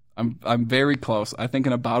I'm very close. I think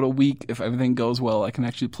in about a week, if everything goes well, I can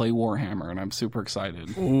actually play Warhammer, and I'm super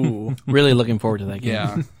excited. Ooh. Really looking forward to that game.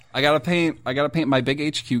 Yeah, I gotta paint my big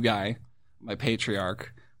HQ guy, my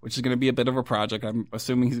Patriarch, which is gonna be a bit of a project. I'm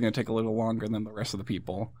assuming he's gonna take a little longer than the rest of the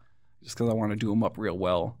people, just because I want to do him up real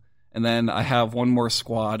well. And then I have one more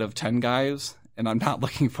squad of 10 guys, and I'm not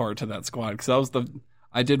looking forward to that squad because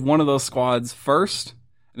I did one of those squads first,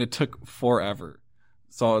 and it took forever.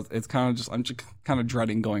 So it's kind of I'm just kind of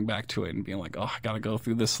dreading going back to it and being like, oh, I got to go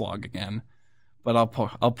through this slog again. But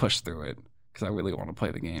I'll push through it because I really want to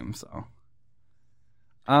play the game. So,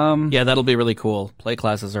 yeah, that'll be really cool. Play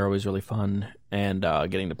classes are always really fun, and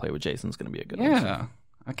getting to play with Jason's going to be a good one. Yeah,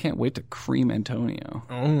 I can't wait to cream Antonio.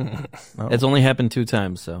 Oh. It's only happened 2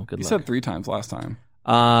 times, so good You luck. said 3 times last time.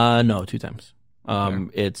 No, 2 times. Okay.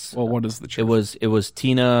 It's Well, what is the truth? it was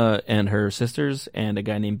Tina and her sisters and a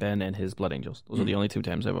guy named Ben and his Blood Angels. Those are the only 2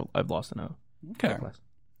 times I've lost in a Okay. class.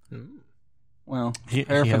 Well, He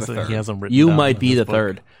prepare for the third. has them written You down might in be his the book.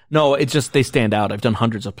 third. No, it's just they stand out. I've done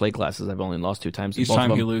hundreds of play classes. I've only lost 2 times. Each Both of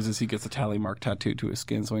time he them- loses, he gets a tally mark tattooed to his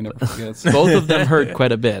skin, so he never forgets. both of them hurt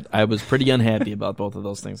quite a bit. I was pretty unhappy about both of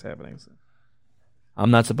those things happening. So. I'm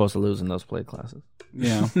not supposed to lose in those play classes.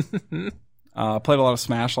 Yeah. Played a lot of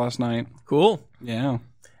Smash last night. Cool. Yeah.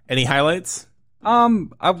 Any highlights?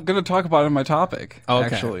 I'm gonna talk about it in my topic.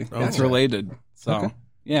 Okay. Actually, Okay. it's related. So,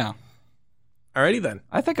 yeah, Alrighty then.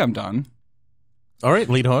 I think I'm done. All right,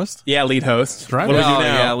 lead host. Yeah, lead host. Right. What do we do Oh,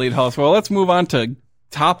 now? yeah, lead host. Well, let's move on to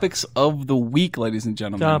topics of the week, ladies and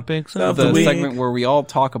gentlemen. Topics of The the week. segment where we all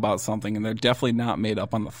talk about something and they're definitely not made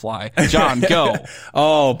up on the fly. John, go.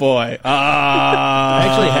 Oh boy. I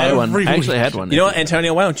actually had one. Every I actually week. had one. You know what,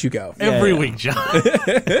 Antonio? Why don't you go? Every yeah. week, John.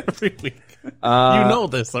 Every week. You know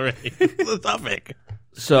this already. the topic.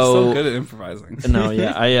 So good at improvising. No,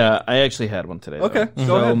 yeah, I actually had one today. Okay, though.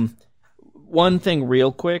 go ahead. One thing,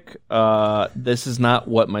 real quick. This is not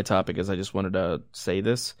what my topic is. I just wanted to say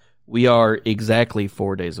this. We are exactly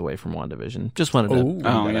 4 days away from WandaVision. Just wanted to. Ooh. bring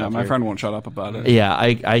Oh that yeah, out my here. friend won't shut up about it. Yeah,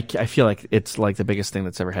 I feel like it's like the biggest thing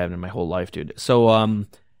that's ever happened in my whole life, dude. So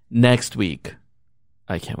next week,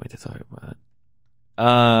 I can't wait to talk about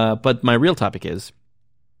it. But my real topic is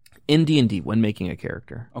in D&D when making a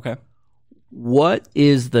character. Okay. What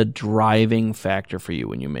is the driving factor for you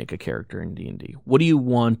when you make a character in D&D? What do you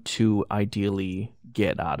want to ideally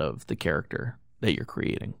get out of the character that you're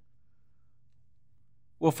creating?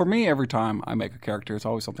 Well, for me, every time I make a character, it's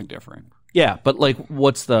always something different. Yeah, but like,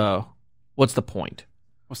 what's the point?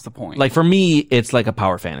 What's the point? Like for me, it's like a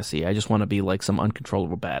power fantasy. I just want to be like some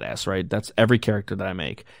uncontrollable badass, right? That's every character that I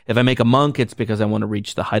make. If I make a monk, it's because I want to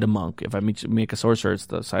reach the height of monk. If I make a sorcerer, it's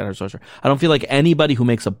the side of sorcerer. I don't feel like anybody who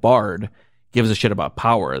makes a bard gives a shit about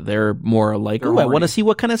power. They're more like, They're oh, I want horny. to see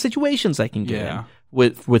what kind of situations I can get Yeah.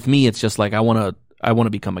 in. With me, it's just like I want to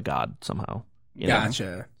become a god somehow. You know?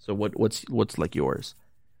 Gotcha. So what's like yours?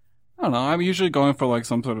 I don't know. I'm usually going for like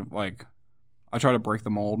some sort of like, I try to break the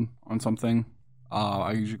mold on something.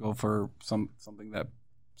 I usually go for something that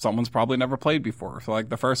someone's probably never played before. So like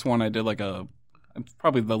the first one I did like it's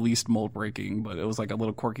probably the least mold breaking, but it was like a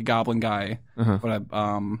little quirky goblin guy. Uh-huh. But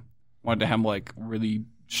I wanted to have like really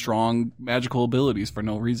strong magical abilities for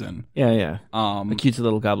no reason. Yeah. A cute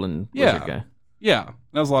little goblin Yeah. wizard guy. Yeah,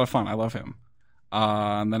 that was a lot of fun. I love him.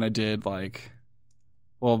 And then I did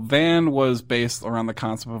Van was based around the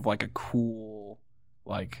concept of like a cool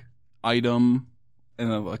like item,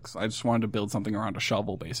 and then, I just wanted to build something around a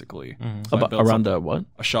shovel, basically. So I built Around something- a what?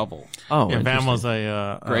 a shovel. Oh, Yeah, Van interesting. was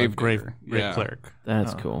a Grave grave digger. grave Yeah. cleric.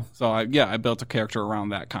 That's cool. So I built a character around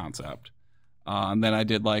that concept. And then I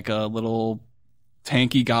did like a little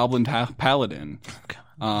tanky goblin paladin.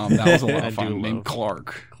 That was a lot I of do fun. Named love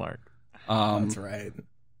Clark. Clark. That's right.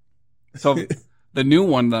 So the new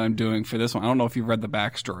one that I'm doing for this one, I don't know if you've read the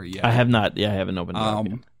backstory yet. I have not. Yeah, I haven't opened it up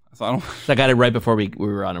yet. So I don't. So I got it right before we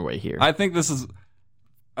were on our way here. I think this is.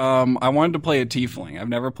 I wanted to play a tiefling. I've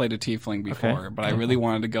never played a tiefling before, but I really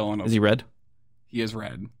wanted to go on a. Is he red? He is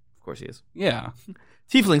red. Of course he is. Yeah.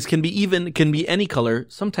 Tieflings can be any color,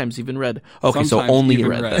 sometimes even red. Okay, so Sometimes only even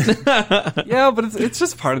red. red. then. Yeah, but it's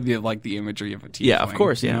just part of the imagery of a tiefling. Yeah, of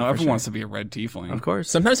course, yeah, You know, for everyone sure. wants to be a red tiefling. Of course.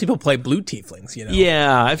 Sometimes people play blue tieflings, you know?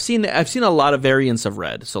 Yeah, I've seen a lot of variants of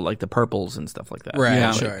red, so like the purples and stuff like that. Right,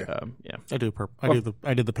 Yeah. Like, sure. yeah. I do purple.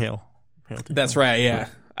 I did the pale. That's right, yeah.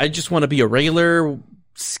 I just want to be a regular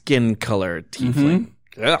skin color tiefling.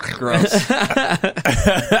 Ugh. Gross.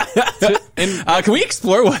 Can we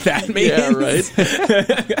explore what that means? Yeah,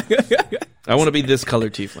 right. I want to be this color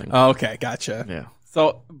tiefling. Okay, gotcha. Yeah.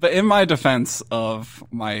 So, but in my defense of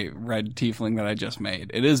my red tiefling that I just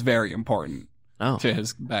made, it is very important Oh, to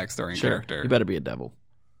his backstory and sure. character. You better be a devil.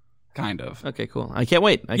 Kind of. Okay, cool. I can't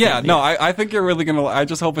wait. I think you're really gonna. I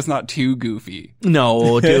just hope it's not too goofy.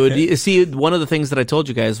 No, dude. You see, one of the things that I told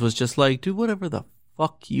you guys was just like, do whatever the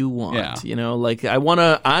fuck you want. Yeah. You know, like I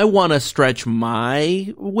wanna stretch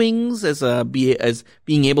my wings as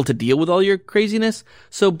being able to deal with all your craziness.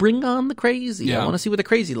 So bring on the crazy. Yeah. I want to see what the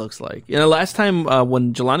crazy looks like. You know, last time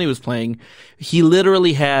when Jelani was playing, he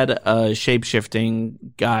literally had a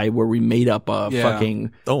shape-shifting guy where we made up a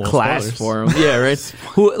fucking class spoilers. for him. Yeah, right.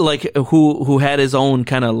 who had his own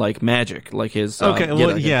kind of like magic, like his Okay, I mean,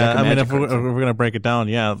 magic if we're gonna break it down,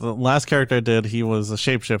 the last character I did, he was a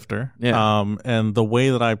shapeshifter. Yeah. And the way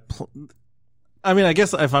that I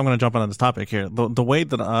guess if I'm gonna jump on this topic here, the way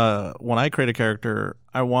that when I create a character,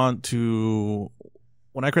 I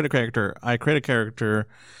create a character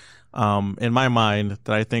in my mind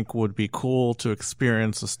that I think would be cool to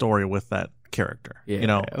experience a story with that character. Yeah, you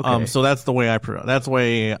know, okay. so that's the way I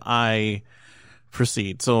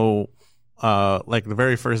proceed. So, like the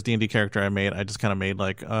very first D&D character I made, I just kind of made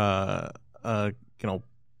like,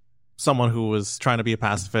 someone who was trying to be a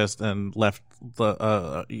pacifist and left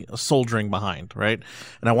the soldiering behind, right?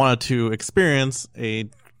 And I wanted to experience a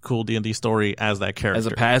cool D&D story as that character, as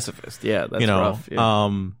a pacifist. Yeah, that's rough. Yeah.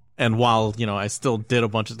 And while I still did a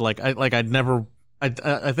bunch of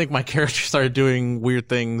I think my character started doing weird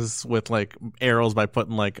things with like arrows by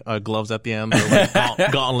putting like gloves at the end, or like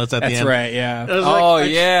gauntlets at the end. That's right.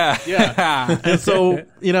 Yeah. Yeah. And so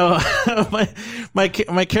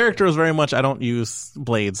my character was very much, I don't use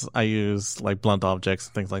blades. I use like blunt objects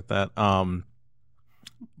and things like that.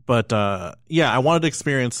 But I wanted to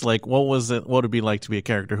experience like what would it be like to be a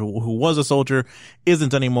character who was a soldier,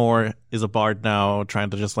 isn't anymore, is a bard now,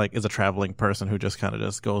 trying to just like is a traveling person who just kind of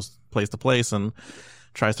just goes place to place and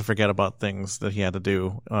tries to forget about things that he had to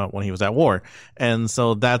do when he was at war. And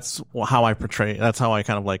so that's how I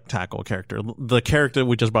kind of like tackle a character. The character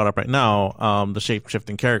we just brought up right now, the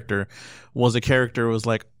shape-shifting character, was a character who was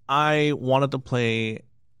like, I wanted to play.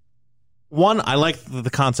 One, I liked the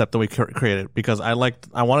concept that we created because I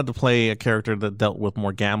wanted to play a character that dealt with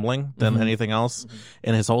more gambling than anything else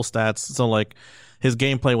in his whole stats. So like his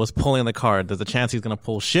gameplay was pulling the card. There's a chance he's going to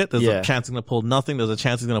pull shit. There's a chance he's going to pull nothing. There's a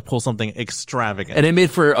chance he's going to pull something extravagant. And it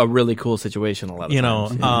made for a really cool situation a lot of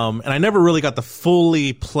times. And I never really got to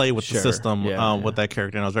fully play with the system with that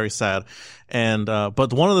character, and I was very sad. And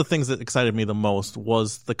but one of the things that excited me the most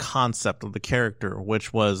was the concept of the character,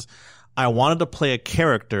 which was I wanted to play a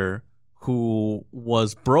character who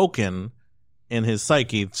was broken in his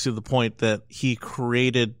psyche to the point that he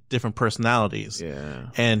created different personalities. Yeah.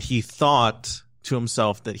 And he thought to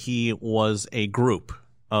himself that he was a group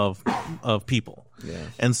of people. Yeah.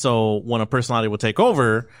 And so when a personality would take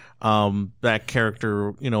over, that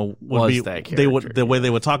character, would be that character. The way they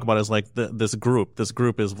would talk about it is like this group is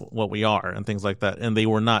what we are and things like that. And they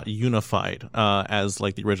were not unified as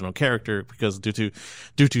like the original character because due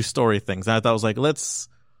to story things. And I thought it was like, let's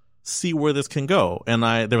see where this can go. And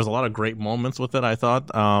there was a lot of great moments with it, I thought,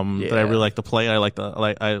 that I really liked to play. I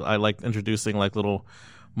liked introducing like little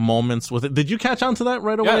moments with it. Did you catch on to that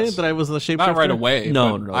right away? Yes. That I was the shapeshifter? Not right away.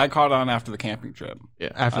 No. I caught on after the camping trip.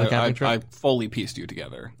 Yeah. After the camping trip? I fully pieced you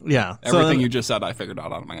together. Yeah. Everything you just said, I figured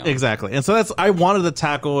out on my own. Exactly. And so I wanted to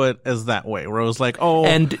tackle it as that way, where it was like, oh.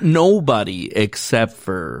 And nobody except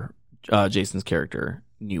for Jason's character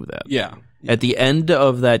knew that. Yeah. At the end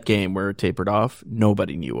of that game where it tapered off,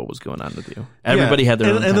 nobody knew what was going on with you. Everybody had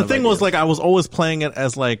their own and the thing idea. was like I was always playing it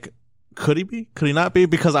as like, could he be? Could he not be?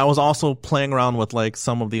 Because I was also playing around with like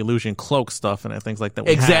some of the illusion cloak stuff and things like that.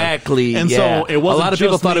 Exactly. And so it wasn't a lot of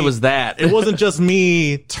people thought it was that. It wasn't just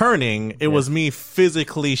me turning. It was me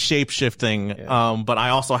physically shape-shifting. Yeah. But I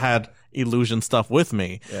also had illusion stuff with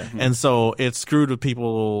me. Yeah. And so it screwed with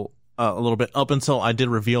people a little bit up until I did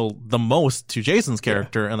reveal the most to Jason's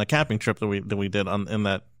character in the camping trip that we did in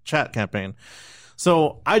that chat campaign.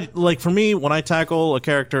 So for me, when I tackle a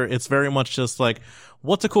character, it's very much just like,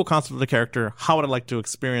 what's a cool concept of the character? How would I like to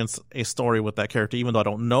experience a story with that character, even though I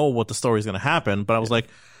don't know what the story is going to happen? But I was like,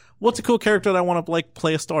 what's a cool character that I want to like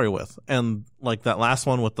play a story with? And like that last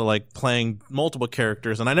one with the like playing multiple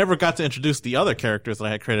characters, and I never got to introduce the other characters that I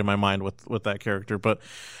had created in my mind with that character. But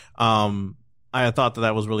I thought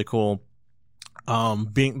that was really cool.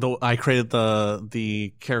 I created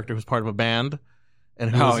the character who's part of a band.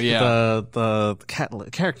 And the cat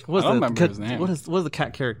character. I don't remember his name. What is the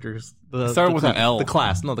cat characters? It started with an L. The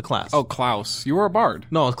class. No, the class. Oh, Klaus. You were a bard.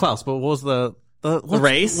 No, it's Klaus. But what was the The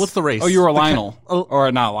race? What's the race? Oh, you were Lionel.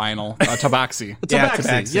 Or not Lionel. Tabaxi.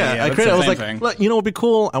 Tabaxi. Yeah, I created. I was like, look, you know, what'd be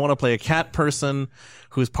cool? I want to play a cat person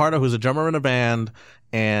who's a drummer in a band,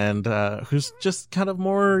 and who's just kind of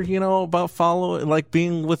more, you know, about following, like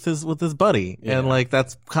being with his buddy, and like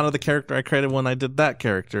that's kind of the character I created when I did that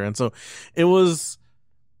character, and so it was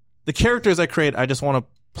the characters I create. I just want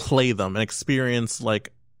to play them and experience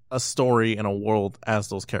like a story and a world as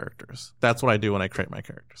those characters. That's what I do when I create my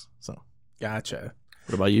characters. So. Gotcha.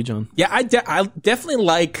 What about you, John? Yeah, I definitely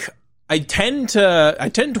like. I tend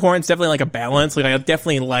towards definitely like a balance. Like I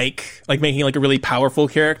definitely like making like a really powerful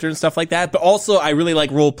character and stuff like that. But also I really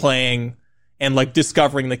like role playing and like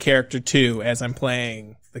discovering the character too as I'm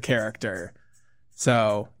playing the character.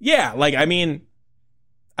 So yeah, like I mean,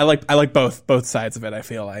 I like both sides of it. I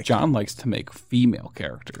feel like John likes to make female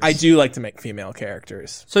characters. I do like to make female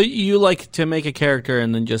characters. So you like to make a character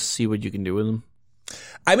and then just see what you can do with them?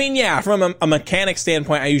 I mean, yeah, from a mechanic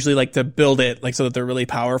standpoint, I usually like to build it like so that they're really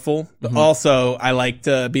powerful. But also, I like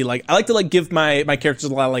to give my characters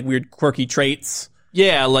a lot of like weird, quirky traits.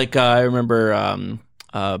 Yeah, like I remember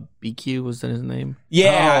BQ, was that his name?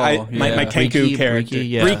 Yeah, my Kenku character.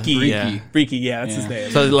 Briki, yeah, that's his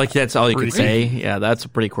name. So like that's all you can say. Yeah, that's a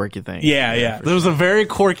pretty quirky thing. Yeah. There was a very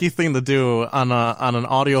quirky thing to do on an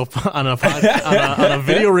audio on a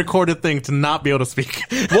video recorded thing to not be able to speak.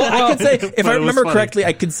 Well, I could say if I remember correctly,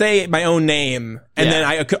 I could say my own name, and then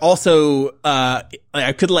I could also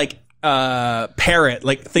I could like parrot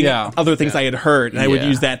like other things I had heard, and I would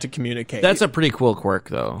use that to communicate. That's a pretty cool quirk,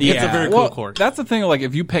 though. Yeah. It's a very cool quirk. That's the thing. Like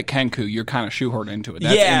if you pick Kenku, you're kind of shoehorned into it.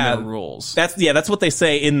 That's in the rules. That's what they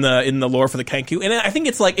say in the lore for the Kenku, and I think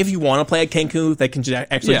it's like if you want to play a Kenku that can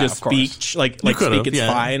actually just speak like speak, it's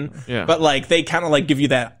fine. Yeah. But like they kind of like give you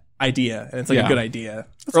that idea, and it's like a good idea.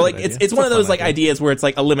 Or like it's one of those like ideas where it's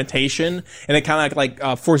like a limitation, and it kind of like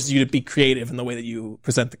forces you to be creative in the way that you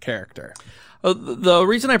present the character. The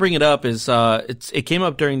reason I bring it up is it came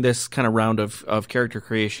up during this kind of round of character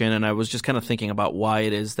creation, and I was just kind of thinking about why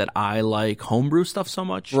it is that I like homebrew stuff so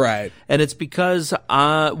much. Right. And it's because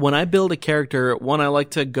when I build a character, one, I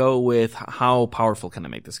like to go with how powerful can I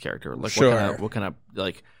make this character? Like what kind of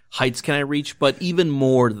like heights can I reach? But even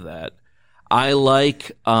more than that, I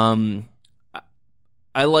like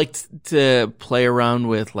to play around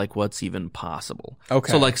with like what's even possible.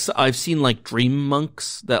 Okay. So like I've seen like dream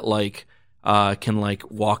monks that like can like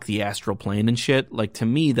walk the astral plane and shit. Like to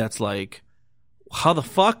me, that's like, how the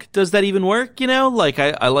fuck does that even work? You know, like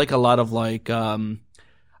I like a lot of like a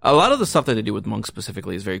lot of the stuff that they do with monks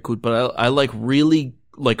specifically is very cool. But I like really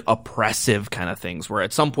like oppressive kind of things where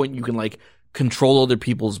at some point you can like control other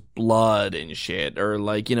people's blood and shit, or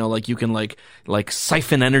like, you know, like you can like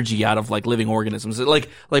siphon energy out of like living organisms. Like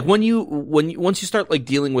once you start like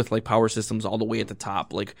dealing with like power systems all the way at the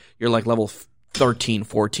top, like you're like level 13,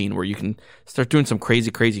 14, where you can start doing some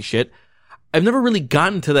crazy shit. I've never really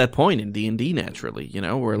gotten to that point in D&D naturally, you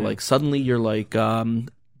know, where like suddenly you're like,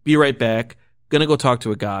 be right back, gonna go talk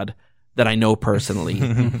to a god that I know personally,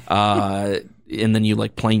 and then you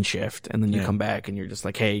like plane shift, and then you come back and you're just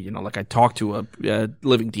like, hey, you know, like I talked to a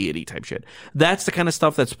living deity type shit. That's the kind of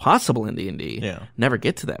stuff that's possible in D&D. Yeah. Never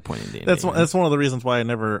get to that point in D&D. That's one of the reasons why I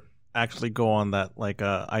never actually go on that like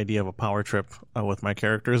idea of a power trip with my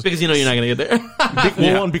characters, because you know you're not gonna get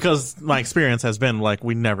there. One, because my experience has been like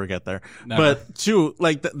we never get there. But two,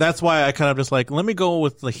 like that's why I kind of just like, let me go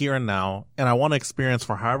with the here and now, and I want to experience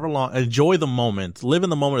for however long, enjoy the moment, live in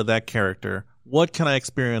the moment of that character. What can I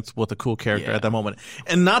experience with a cool character at that moment?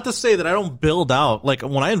 And not to say that I don't build out, like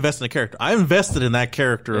when I invest in a character, I invested in that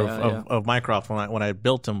character of Mycroft when I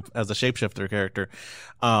built him as a shapeshifter character.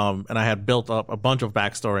 And I had built up a bunch of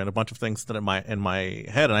backstory and a bunch of things that in my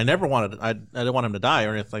head, and I never wanted, I didn't want him to die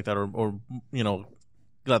or anything like that, or you know,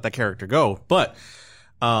 let that character go. But,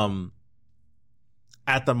 at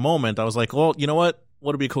the moment I was like, well, you know what?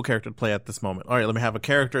 What would be a cool character to play at this moment? All right, let me have a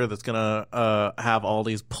character that's gonna have all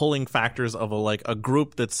these pulling factors of a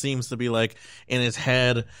group that seems to be like in his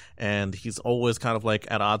head, and he's always kind of like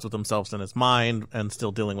at odds with himself in his mind, and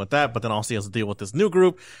still dealing with that. But then also he has to deal with this new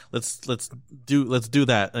group. Let's do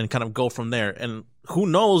that and kind of go from there. And who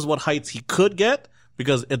knows what heights he could get,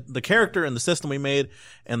 because the character and the system we made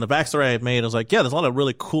and the backstory I had made, I was like, yeah, there's a lot of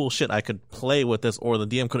really cool shit I could play with this, or the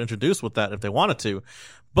DM could introduce with that if they wanted to,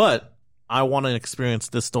 but I want to experience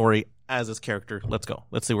this story as this character. Let's go.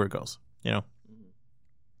 Let's see where it goes. You know.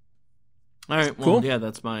 All right. Well, cool. Yeah,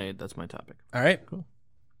 that's my topic. All right. Cool.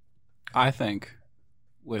 I think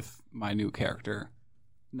with my new character,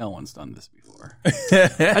 no one's done this before.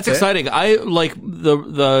 That's exciting. I like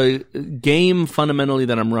the game fundamentally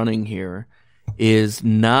that I'm running here is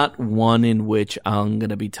not one in which I'm going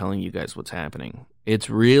to be telling you guys what's happening. It's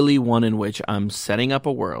really one in which I'm setting up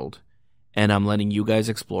a world and I'm letting you guys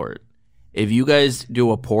explore it. If you guys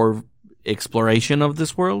do a poor exploration of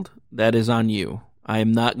this world, that is on you. I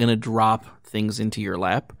am not going to drop things into your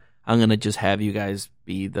lap. I'm going to just have you guys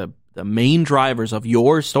be the main drivers of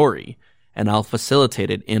your story, and I'll facilitate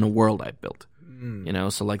it in a world I've built. You know,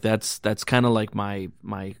 so like that's kind of like my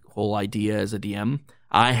whole idea as a DM.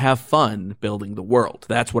 I have fun building the world.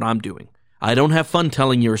 That's what I'm doing. I don't have fun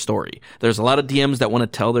telling your story. There's a lot of DMs that want to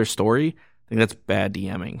tell their story. I think that's bad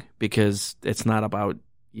DMing because it's not about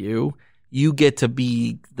you. You get to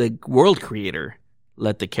be the world creator.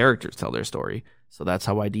 Let the characters tell their story. So that's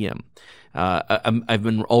how I DM. I've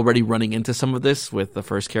been already running into some of this with the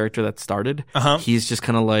first character that started. He's just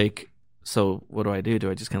kind of like, so what do I do? Do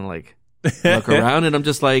I just kind of like look around? And I'm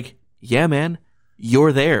just like, yeah, man,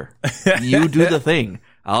 you're there. You do the thing.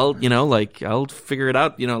 I'll figure it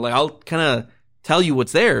out. I'll kind of tell you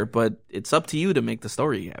what's there, but it's up to you to make the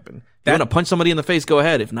story happen. If you want to punch somebody in the face, go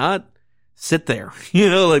ahead. If not, sit there.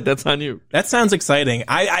 That's on you. That sounds exciting.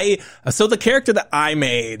 So the character that I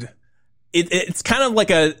made, it's kind of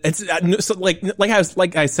like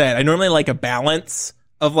like I said, I normally like a balance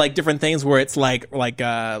of like different things where it's like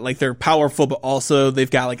they're powerful, but also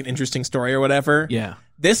they've got like an interesting story or whatever. Yeah.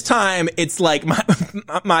 This time it's like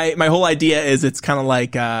my whole idea is it's kind of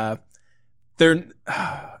like they're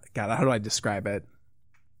God, how do I describe it?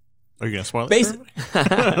 Are you gonna spoil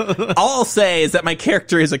it? All I'll say is that my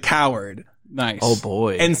character is a coward. Nice. Oh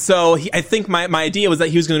boy. And so I think my idea was that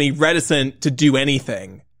he was going to be reticent to do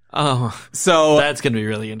anything. Oh, so that's gonna be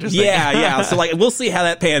really interesting. Yeah. So like, we'll see how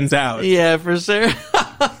that pans out. Yeah, for sure.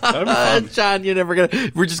 John,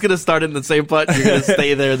 we're just gonna start in the same putt. You're gonna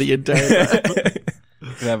stay there the entire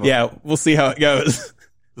time. Yeah, we'll see how it goes.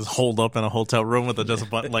 Just holed up in a hotel room with just a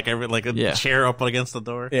button, chair up against the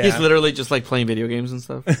door. Yeah. He's literally just like playing video games and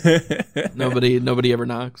stuff. Nobody ever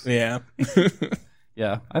knocks. Yeah.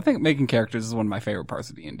 Yeah. I think making characters is one of my favorite parts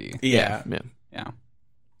of D&D. Yeah.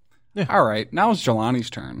 All right. Now it's Jelani's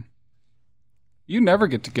turn. You never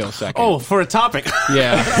get to go second. Oh, for a topic.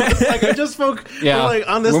 Yeah. I just spoke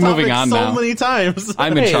on this We're topic moving on so now. many times.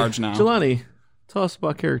 I'm in charge now. Jelani, tell us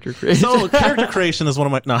about character creation. So character creation is one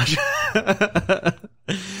of my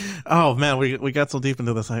Oh man, we got so deep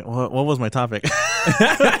into this. What was my topic?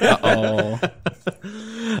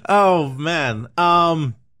 Oh man.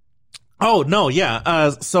 Oh no, yeah.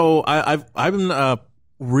 So I've been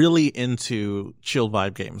really into chill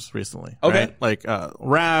vibe games recently. Okay. Right? Like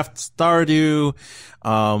Raft, Stardew.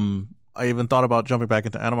 I even thought about jumping back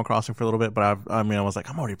into Animal Crossing for a little bit, but I was like,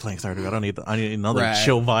 I'm already playing Stardew. I need another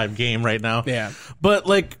chill vibe game right now. Yeah. But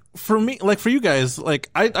like for me, like for you guys, like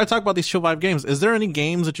I talk about these chill vibe games. Is there any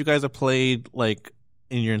games that you guys have played like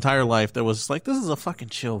in your entire life that was like, this is a fucking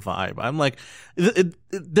chill vibe? I'm like,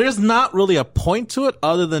 there's not really a point to it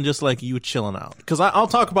other than just like you chilling out. Cause I'll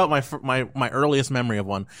talk about my earliest memory of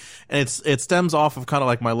one. And it stems off of kind of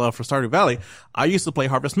like my love for Stardew Valley. I used to play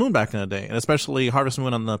Harvest Moon back in the day, and especially Harvest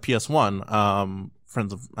Moon on the PS1.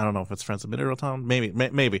 I don't know if it's Friends of Mineral Town.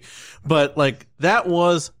 Maybe. But like, that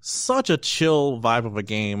was such a chill vibe of a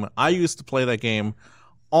game. I used to play that game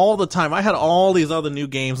all the time. I had all these other new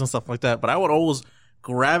games and stuff like that, but I would always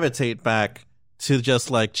gravitate back to just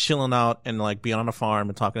like chilling out and like being on a farm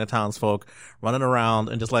and talking to townsfolk, running around,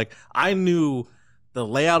 and just like I knew the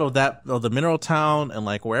layout of the mineral town and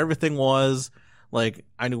like where everything was. Like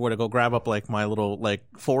I knew where to go grab up like my little like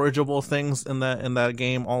forageable things in that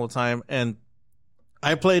game all the time. And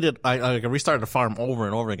I played it. I restarted the farm over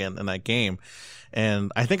and over again in that game.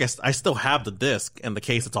 And I think I still have the disc and the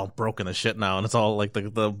case. It's all broken as shit now, and it's all like the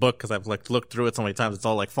book, because I've like looked through it so many times. It's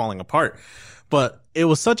all like falling apart. But it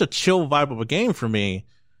was such a chill vibe of a game for me,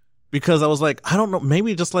 because I was like, I don't know,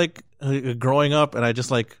 maybe just like growing up, and I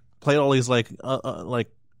just like played all these like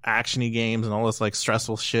actiony games and all this like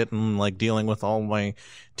stressful shit, and like dealing with all my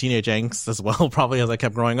teenage angst as well, probably as I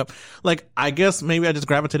kept growing up. Like, I guess maybe I just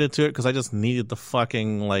gravitated to it because I just needed to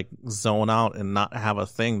fucking like zone out and not have a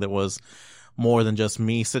thing that was more than just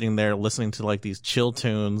me sitting there listening to like these chill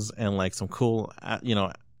tunes and like some cool,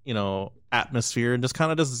 atmosphere, and just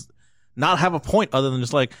kind of just not have a point other than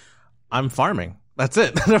just like, I'm farming. That's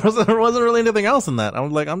it. There wasn't really anything else in that. I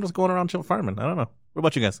was like, I'm just going around chill farming. I don't know. What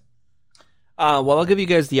about you guys? Well, I'll give you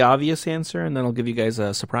guys the obvious answer, and then I'll give you guys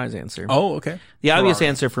a surprise answer. Oh, okay. The obvious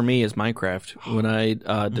answer for me is Minecraft. When I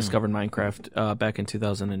discovered Minecraft back in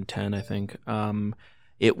 2010, I think,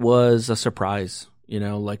 it was a surprise.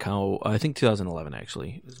 Like how, I think 2011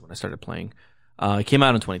 actually is when I started playing. It came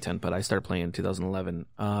out in 2010, but I started playing in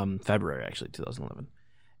 2011, February actually, 2011.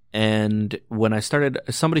 And when I started,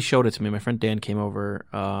 somebody showed it to me. My friend Dan came over,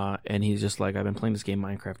 and he's just like, I've been playing this game,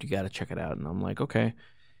 Minecraft. You got to check it out. And I'm like, okay.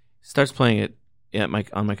 Starts playing it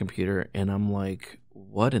on my computer, and I'm like,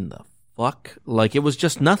 what in the fuck? Like, it was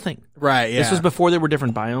just nothing. Right, yeah. This was before there were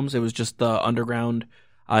different biomes. It was just the underground.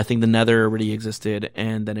 I think the Nether already existed,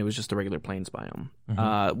 and then it was just a regular plains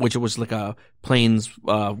biome, which was like a plains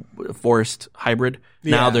forest hybrid.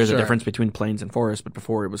 Now there's a difference between plains and forest, but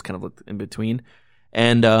before it was kind of like in between.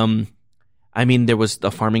 And I mean, there was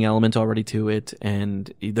a farming element already to it,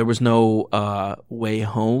 and there was no way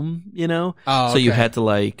home, you know? Oh, so you had to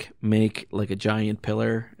like make like a giant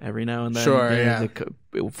pillar every now and then. Sure, you know, yeah.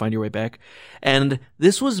 It would find your way back. And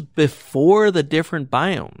this was before the different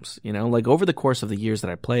biomes, you know? Like over the course of the years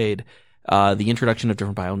that I played, the introduction of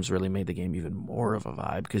different biomes really made the game even more of a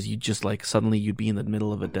vibe, because you just like suddenly you'd be in the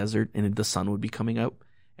middle of a desert and the sun would be coming out.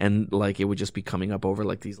 And like it would just be coming up over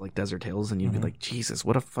like these like desert hills, and you'd be like, Jesus,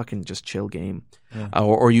 what a fucking just chill game.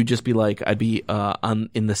 Or you'd just be like, I'd be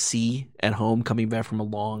in the sea at home, coming back from a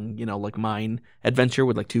long, you know, like mine adventure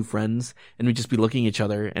with like two friends, and we'd just be looking at each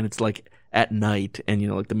other, and it's like at night, and you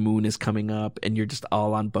know, like the moon is coming up, and you're just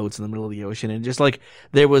all on boats in the middle of the ocean, and just like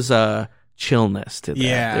there was a chillness to that.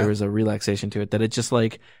 Yeah. There was a relaxation to it that it's just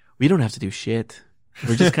like we don't have to do shit.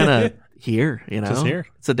 We're just kind of here, you know. Just here.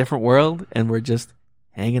 It's a different world, and we're just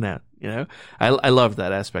hanging out, you know? I love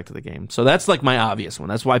that aspect of the game. So that's like my obvious one.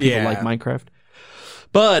 That's why people like Minecraft.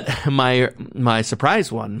 But my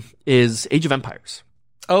surprise one is Age of Empires.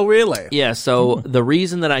 Oh, really? Yeah, so the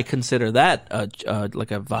reason that I consider that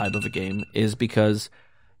like a vibe of a game is because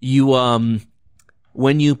you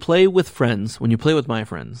when you play with friends, when you play with my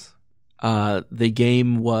friends, the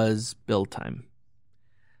game was build time.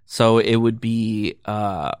 So it would be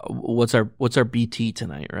what's our BT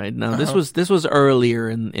tonight, right? Now this was earlier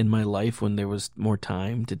in my life when there was more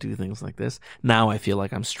time to do things like this. Now I feel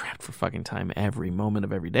like I'm strapped for fucking time every moment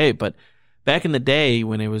of every day. But back in the day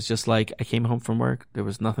when it was just like I came home from work, there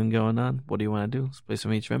was nothing going on. What do you want to do? Let's play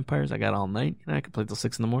some Age of Empires. I got all night. You know, I could play till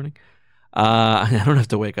 6 a.m. I don't have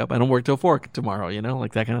to wake up. I don't work till 4 tomorrow. You know,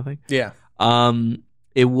 like that kind of thing. Yeah.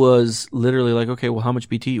 It was literally like, okay, well, how much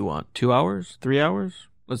BT you want? 2 hours? 3 hours?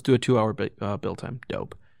 Let's do a 2 hour build time.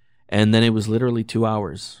 Dope. And then it was literally 2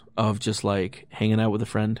 hours of just like hanging out with a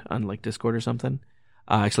friend on like Discord or something.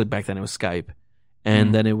 Actually, back then it was Skype.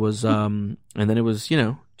 And then it was, you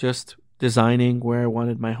know, just designing where I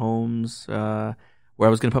wanted my homes, where I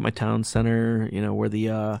was going to put my town center, you know, where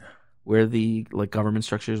the like government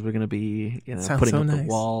structures were going to be, you know, Sounds putting so up nice. the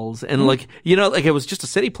walls and like, you know, like it was just a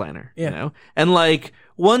city planner, Yeah. you know, and like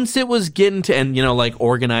once it was getting to, and you know, like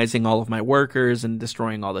organizing all of my workers and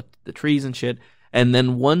destroying all the trees and shit. And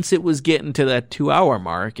then once it was getting to that 2 hour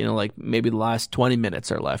mark, you know, like maybe the last 20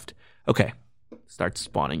 minutes are left. Okay. Start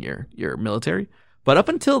spawning your military. But up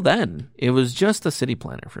until then, it was just a city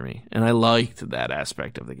planner for me. And I liked that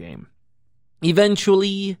aspect of the game.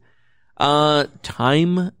 Eventually,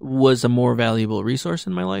 time was a more valuable resource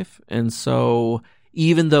in my life. And so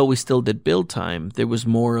even though we still did build time, there was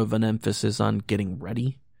more of an emphasis on getting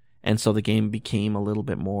ready. And so the game became a little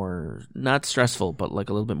bit more, not stressful, but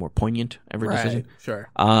like a little bit more poignant every decision. Sure.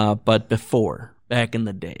 But before, back in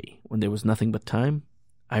the day, when there was nothing but time,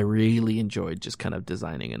 I really enjoyed just kind of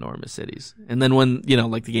designing enormous cities. And then when, you know,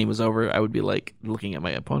 like the game was over, I would be like looking at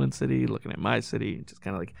my opponent's city, looking at my city, just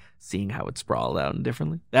kind of like seeing how it sprawled out and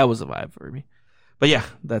differently. That was a vibe for me. But yeah,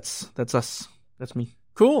 that's us. That's me.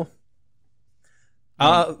 Cool.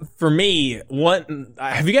 For me,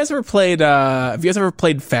 have you guys ever played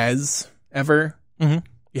Fez ever? Mm-hmm.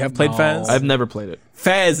 You have played No. Fez? I've never played it.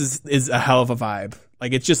 Fez is a hell of a vibe.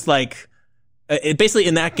 Like it's just like it basically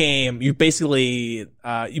in that game you basically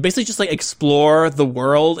just like explore the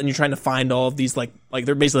world and you're trying to find all of these like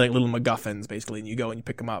they're basically like little MacGuffins basically, and you go and you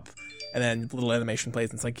pick them up and then little animation plays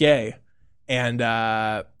and it's like yay. And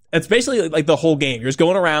it's basically like the whole game. You're just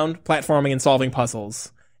going around platforming and solving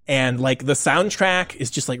puzzles. And like the soundtrack is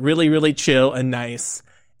just like really, really chill and nice.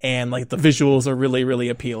 And like the visuals are really, really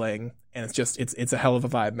appealing. And it's just, it's a hell of a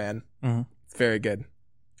vibe, man. Mhm. It's very good.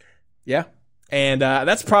 Yeah. And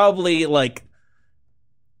that's probably like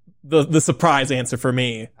the surprise answer for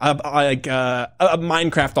me.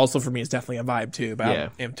 Minecraft also for me is definitely a vibe too. But Yeah.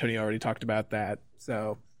 Antonio already talked about that.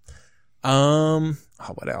 So,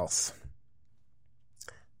 what else?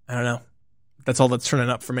 I don't know. That's all that's turning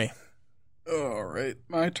up for me. All right,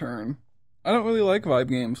 my turn. I don't really like vibe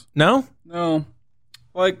games. No? No.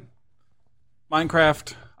 Like,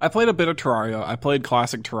 Minecraft. I played a bit of Terraria. I played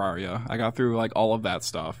classic Terraria. I got through, like, all of that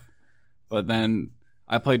stuff. But then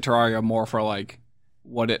I played Terraria more for, like,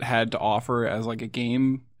 what it had to offer as, like, a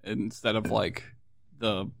game instead of, like,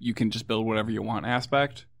 the you can just build whatever you want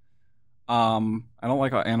aspect. I don't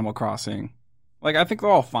like Animal Crossing. Like, I think they're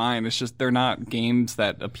all fine. It's just they're not games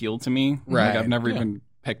that appeal to me. Right. Like, I've never even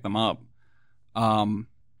picked them up.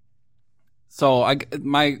 So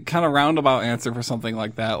my kind of roundabout answer for something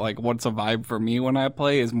like that, like what's a vibe for me when I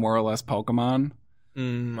play, is more or less Pokemon.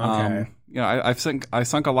 Okay. I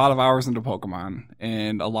sunk a lot of hours into Pokemon,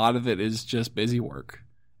 and a lot of it is just busy work,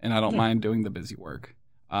 and I don't mind doing the busy work.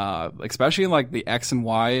 Especially in like the X and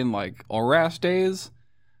Y and like ORAS days,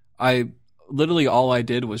 literally all I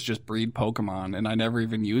did was just breed Pokemon, and I never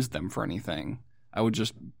even used them for anything. I would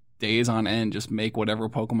just days on end just make whatever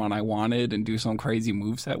Pokemon I wanted and do some crazy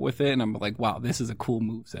moveset with it, and I'm like, wow, this is a cool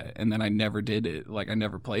moveset, and then I never did it. Like, I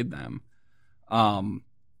never played them.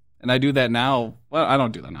 And I do that now. Well, I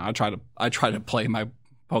don't do that now. I try to play my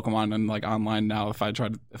Pokemon in like online now if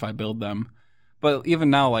I build them. But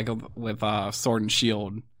even now, like with Sword and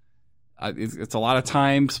Shield, it's a lot of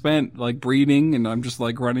time spent like breeding, and I'm just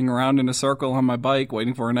like running around in a circle on my bike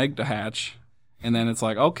waiting for an egg to hatch. And then it's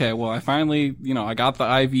like, okay, well, I finally, I got the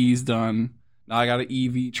IVs done. Now I got to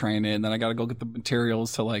EV train it, and then I got to go get the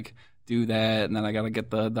materials to like do that, and then I got to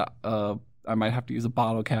get I might have to use a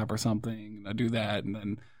bottle cap or something, and I do that, and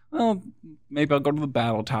then, well, maybe I'll go to the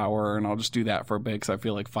battle tower, and I'll just do that for a bit because I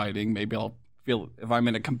feel like fighting. Maybe if I'm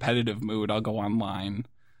in a competitive mood, I'll go online.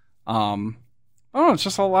 I don't know, it's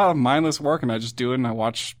just a lot of mindless work, and I just do it, and I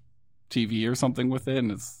watch TV or something with it,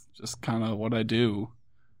 and it's just kind of what I do.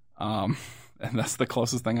 And that's the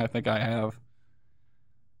closest thing I think I have.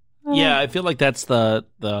 Yeah, I feel like that's the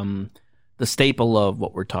staple of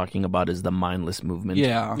what we're talking about is the mindless movement.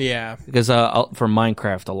 Yeah. Because for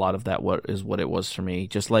Minecraft, a lot of that is what it was for me.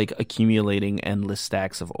 Just like accumulating endless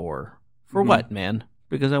stacks of ore. For what, man?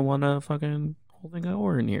 Because I want to fucking holding an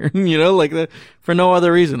ore in here. For no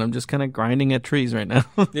other reason. I'm just kind of grinding at trees right now.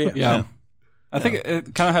 Yeah. I think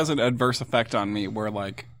it kind of has an adverse effect on me where,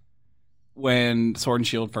 like, when Sword and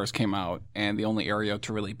Shield first came out, and the only area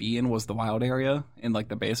to really be in was the wild area in like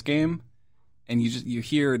the base game, and you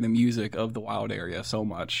hear the music of the wild area so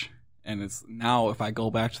much, and it's now if I go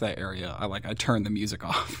back to that area, I turn the music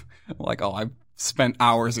off. Like, oh, I've spent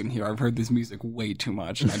hours in here. I've heard this music way too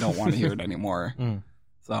much, and I don't want to hear it anymore.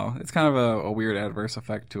 So it's kind of a weird adverse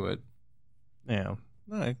effect to it. Yeah,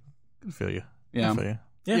 I can feel you. Yeah,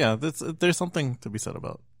 yeah. There's something to be said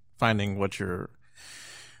about finding what your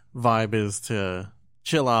vibe is to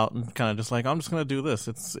chill out and kind of just like, I'm just gonna do this.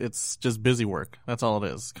 It's just busy work. That's all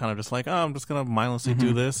it is. Kind of just like, oh, I'm just gonna mindlessly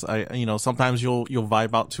do this. Sometimes you'll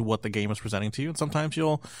vibe out to what the game is presenting to you, and sometimes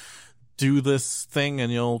you'll do this thing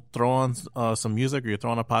and you'll throw on some music, or you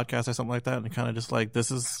throw on a podcast or something like that, and kind of just like,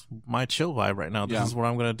 this is my chill vibe right now. This is what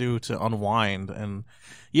I'm gonna do to unwind. And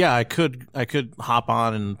yeah, I could hop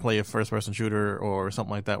on and play a first person shooter or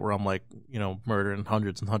something like that where I'm like, murdering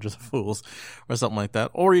hundreds and hundreds of fools or something like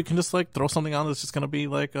that. Or you can just like throw something on that's just gonna be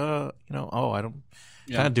like, kind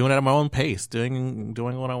of doing it at my own pace, doing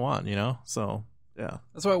what I want, So yeah,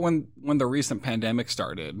 that's why when the recent pandemic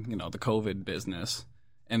started, the COVID business.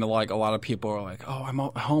 And like a lot of people are like, oh, I'm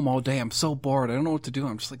at home all day. I'm so bored. I don't know what to do.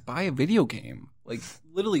 I'm just like, buy a video game. Like,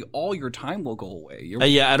 literally all your time will go away.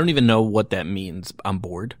 I don't even know what that means. I'm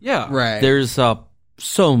bored. Yeah. Right. There's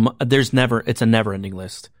it's a never ending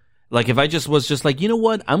list. Like, if I just was just like, you know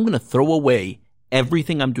what? I'm going to throw away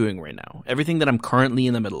everything I'm doing right now. Everything that I'm currently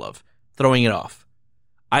in the middle of. Throwing it off.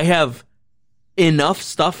 I have enough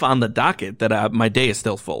stuff on the docket that my day is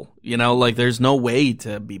still full. There's no way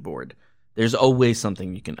to be bored. There's always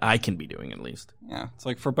something I can be doing at least. Yeah, it's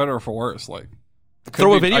like for better or for worse. Like,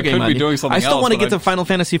 throw a video game on you. Doing something I still want to get to to Final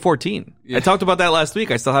Fantasy 14. Yeah. I talked about that last week.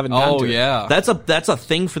 I still haven't gotten to it. Yeah. That's a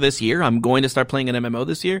thing for this year. I'm going to start playing an MMO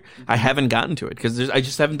this year. I haven't gotten to it because I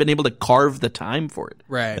just haven't been able to carve the time for it.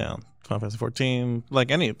 Right. Yeah. Final Fantasy 14,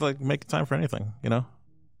 make time for anything,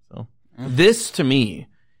 So this to me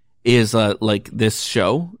is this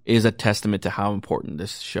show is a testament to how important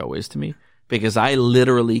this show is to me. Because I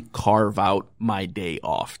literally carve out my day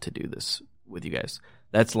off to do this with you guys.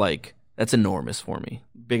 That's enormous for me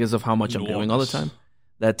because of how much I'm doing all the time.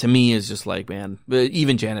 That to me is just like, man.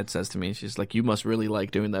 Even Janet says to me, she's like, "You must really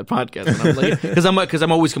like doing that podcast." And I'm like, because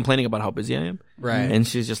I'm always complaining about how busy I am. Right. And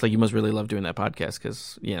she's just like, "You must really love doing that podcast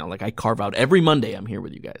because I carve out every Monday. I'm here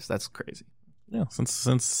with you guys. That's crazy." Yeah.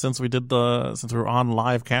 Since we were on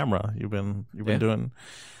live camera, you've been doing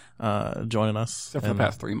joining us. Except for the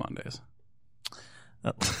past 3 Mondays.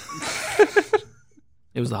 It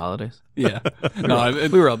was the holidays. Yeah. No,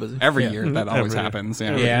 we were all busy. Every year that always happens.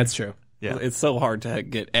 Yeah. Yeah, that's true. Yeah. It's so hard to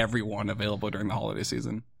get everyone available during the holiday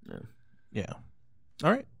season. Yeah. All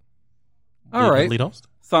right. All right. Lead host.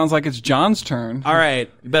 Sounds like it's John's turn. All right.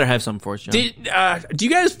 You better have something for us, John. Do you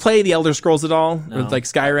guys play the Elder Scrolls at all? No. Or like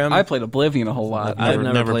Skyrim? I played Oblivion a whole lot. I've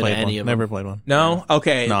never played played any one. of them. Never played one. No?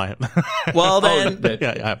 Okay. No, I Well, then.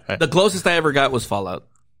 The closest I ever got was Fallout.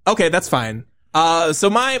 Okay, that's fine. So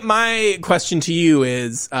my question to you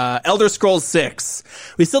is, Elder Scrolls 6.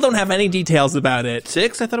 We still don't have any details about it.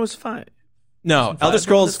 6? I thought it was 5. No, Elder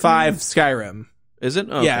Scrolls 5 Skyrim. Is it?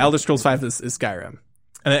 Oh, Yeah, okay. Elder Scrolls 5 is Skyrim.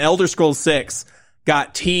 And then Elder Scrolls 6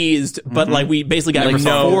 got teased, but like we basically got Like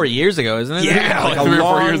no 4 years ago, isn't it? Yeah, like 3 or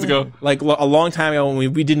 4 years ago. Like a long time ago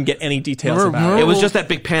when we didn't get any details about It it. was just that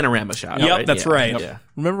big panorama shot. Yep, right? that's Yeah. right. Yeah.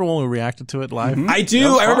 Remember when we reacted to it live? I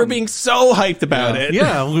do. I remember being so hyped about it.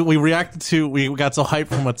 Yeah, we reacted to. We got so hyped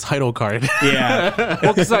from a title card. Yeah.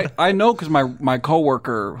 Well, because I know because my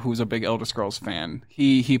coworker who's a big Elder Scrolls fan,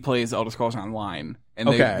 he plays Elder Scrolls Online, and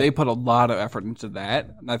Okay. they put a lot of effort into that.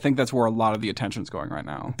 And I think that's where a lot of the attention's going right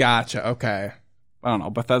now. Gotcha. Okay. I don't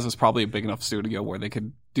know. Bethesda's probably a big enough studio where they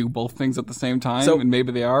could do both things at the same time, So- and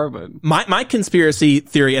maybe they are, but My conspiracy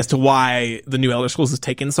theory as to why the new Elder Scrolls has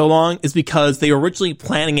taken so long is because they were originally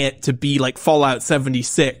planning it to be like Fallout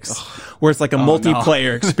 76, where it's like a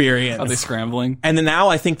multiplayer experience. are they scrambling? And then now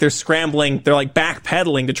I think they're scrambling, they're like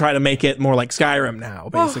backpedaling to try to make it more like Skyrim now,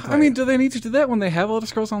 basically. Well, I mean, do they need to do that when they have Elder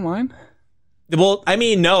Scrolls Online? well, I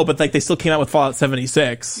mean, no, but like they still came out with Fallout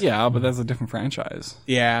 76. Yeah, but that's a different franchise.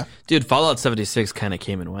 Yeah, Dude, Fallout 76 kind of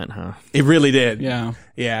came and went, huh? it really did. Yeah.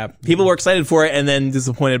 Yeah. People were excited for it and then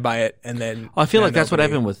disappointed by it. And then Well, I feel like yeah, that's what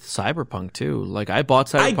nobody- happened with Cyberpunk too. Like I bought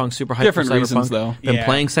Cyberpunk super hyped different for Cyberpunk, reasons, though. Been Yeah.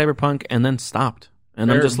 playing Cyberpunk and then stopped. And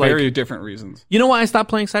I'm Very, just like, very different reasons. you know why I stopped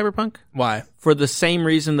playing Cyberpunk? Why? For the same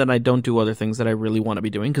reason that I don't do other things that I really want to be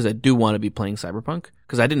doing, because I do want to be playing Cyberpunk,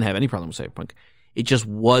 because I didn't have any problem with Cyberpunk. It just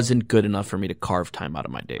wasn't good enough for me to carve time out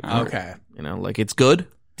of my day. for it. Okay. You know, like it's good,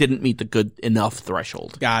 didn't meet the good enough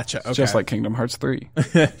threshold. Gotcha. Okay. Just like Kingdom Hearts 3.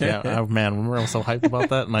 Yeah, man, remember I was so hyped about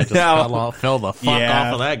that, and I just fell the fuck Yeah.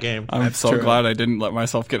 off of that game. I'm so true. glad I didn't let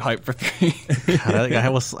myself get hyped for 3. God,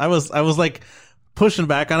 I was like pushing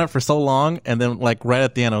back on it for so long, and then like right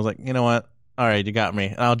at the end, I was like, you know what? All right, you got me.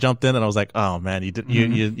 And I jumped in, and I was like, oh man, you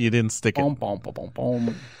didn't stick it. Boom, boom, boom, boom,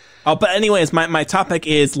 boom. Oh, but anyways, my topic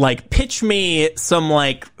is like pitch me some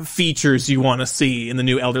like features you want to see in the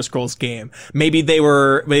new Elder Scrolls game. Maybe they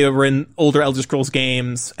were in older Elder Scrolls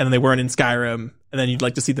games and then they weren't in Skyrim and then you'd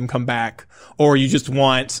like to see them come back, or you just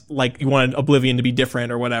want you wanted Oblivion to be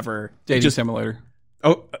different or whatever. Dating Just Simulator.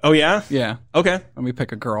 oh yeah? Yeah. Okay. Let me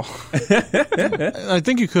pick a girl. I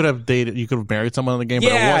think you could have married someone in the game,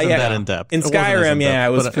 but it Yeah, wasn't yeah. that in depth. In It wasn't as Skyrim, in-depth, yeah,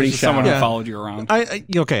 it was but pretty Just someone shallow. who followed you around.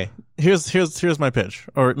 Okay. Here's my pitch,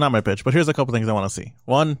 or not my pitch, but here's a couple things I want to see.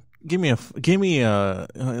 One,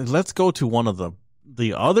 let's go to one of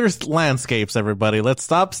the other landscapes, everybody. Let's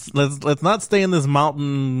not stay in this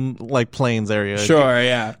mountain like plains area. Sure,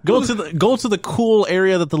 yeah. Go to the cool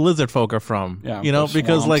area that the lizard folk are from. Yeah, you know, the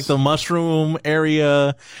because like swamps. the mushroom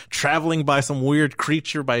area, traveling by some weird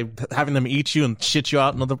creature by having them eat you and shit you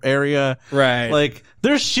out in another area. Right. Like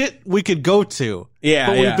there's shit we could go to. Yeah,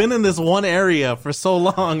 But yeah. we've been in this one area for so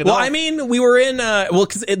long. Well, I mean, we were in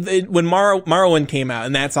because when Morrowind came out,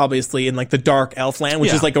 and that's obviously in like the Dark Elfland, which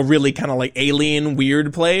Yeah. is like a really kind of like alien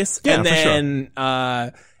weird place. Yeah, and for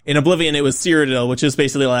then in Oblivion, it was Cyrodiil, which is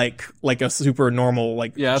basically like a super normal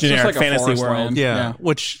like Yeah, it's generic just like a fantasy forest world. land. yeah, Yeah.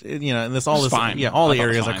 which and this all It's this fine. all I the thought it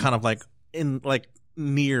was areas are fine. kind of like in like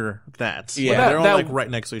near that. Yeah. Like, That- they're all that- like right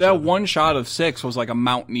next to each That other. one shot of 6 was like a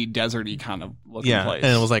mountainy, deserty kind of looking Yeah, place.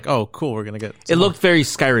 and it was like, oh, cool, we're gonna get. It looked very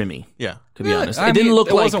Skyrim-y, yeah. to be honest. I It didn't mean, look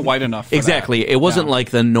it like wasn't white enough for exactly. that. It wasn't Yeah. like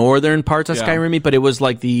the northern parts of Yeah. Skyrim-y, but it was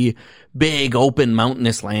like the big open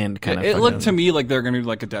mountainous land kind of. It looked to me like they're going to do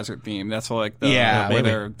like a desert theme. That's what, like Yeah, where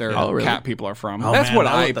maybe. their Oh, really? cat people are from. Oh, That's man, what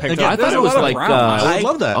I I would- picked again, up. I thought There's it a was lot of like, brown. I would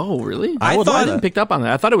love that. Oh, really? I would I love didn't that. pick up on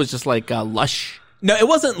that. I thought it was just like lush. No, it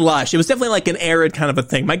wasn't lush. It was definitely like an arid kind of a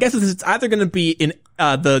thing. My guess is it's either going to be in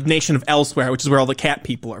the nation of Elsewhere, which is where all the cat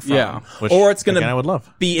people are from, Yeah. Which, or it's going again, I would love.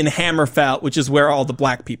 be in Hammerfell, which is where all the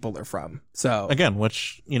black people are from. So Again,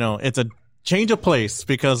 which it's a change of place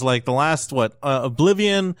because like the last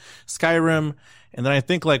Oblivion, Skyrim, and then I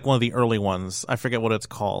think like one of the early ones. I forget what it's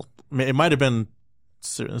called. It might have been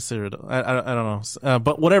Cyrodiil. I don't know.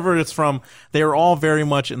 But whatever it's from, they are all very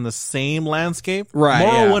much in the same landscape. Right,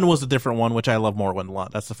 Morrowind yeah. was a different one, which I love Morrowind a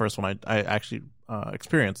lot. That's the first one I actually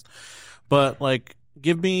experienced. But like,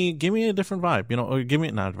 give me a different vibe, or give me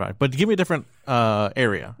not a vibe, but give me a different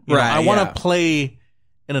area. You know, Right, I want yeah. to play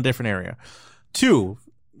in a different area. 2,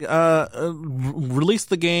 release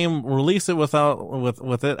the game, release it with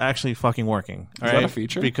it actually fucking working. Is that a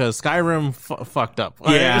feature? Because Skyrim fucked up.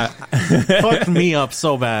 Yeah. Fucked me up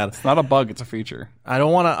so bad. It's not a bug, it's a feature. I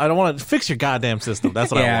don't want to fix your goddamn system.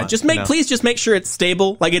 That's what I want. Please just make sure it's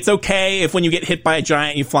stable. Like, it's okay if when you get hit by a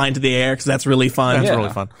giant, you fly into the air, because that's really fun. That's really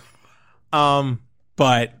fun.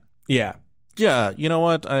 But yeah. Yeah, you know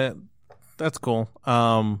what? That's cool.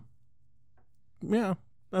 Yeah,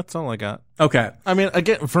 that's all I got. Okay. I mean,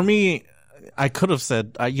 again, for me, I could have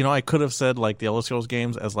said, like the Elder Scrolls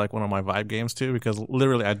games as like one of my vibe games too, because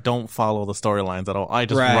literally I don't follow the storylines at all. I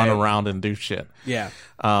just run around and do shit. Yeah.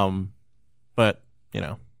 But you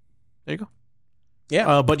know, there you go.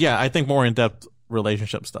 Yeah. But yeah, I think more in-depth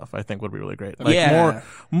relationship stuff I think would be really great. Like more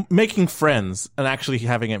making friends and actually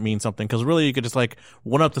having it mean something, because really you could just like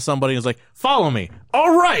went up to somebody and was like, follow me,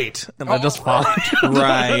 all right, and I just followed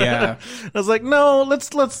Right. Yeah. I was like, no, let's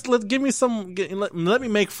give me some, let me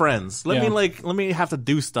make friends, let me have to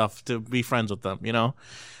do stuff to be friends with them, you know.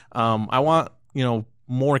 I want, you know,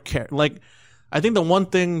 more like I think the one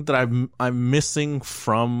thing that I'm missing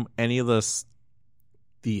from any of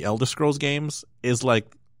the Elder Scrolls games is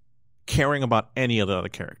like caring about any of the other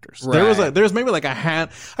characters. Right. There's maybe like a hand.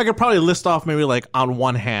 I could probably list off maybe like on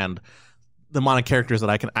one hand the amount of characters that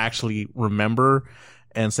I can actually remember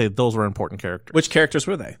and say those were important characters. Which characters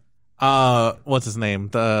were they? What's his name?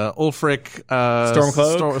 The Ulfric,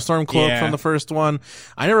 Stormcloak from the first one.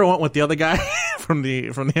 I never went with the other guy from the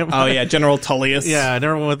Empire. Oh yeah, General Tullius. Yeah, I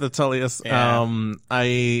never went with the Tullius.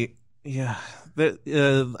 I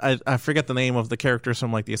forget the name of the characters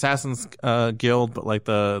from like the Assassin's Guild, but like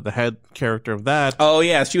the head character of that. Oh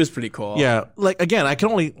yeah, she was pretty cool. Yeah, like again, I can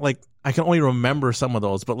only remember some of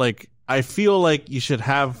those, but like I feel like you should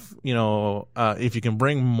have, you know, if you can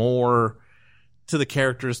bring more to the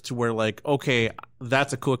characters to where like, okay,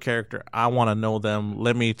 that's a cool character, I want to know them,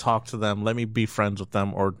 let me talk to them, let me be friends with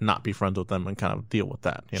them or not be friends with them and kind of deal with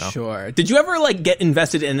that, you know. Sure. Did you ever like get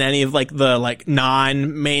invested in any of like the like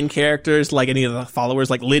non-main characters, like any of the followers,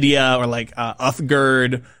 like Lydia or like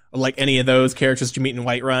Uthgerd, or like any of those characters that you meet in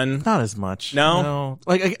Whiterun? Not as much. No?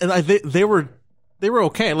 Like they were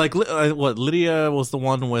okay. Like Lydia was the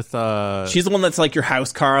one with she's the one that's like your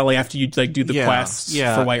house Carl after you like do the quests for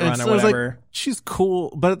Whiterun or whatever. Like, she's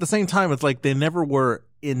cool, but at the same time it's like they never were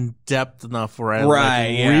in depth enough where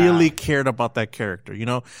I really cared about that character, you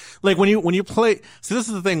know? Like when you play, so this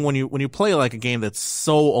is the thing, when you play like a game that's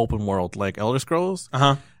so open world like Elder Scrolls,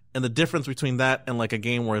 and the difference between that and like a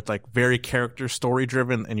game where it's like very character story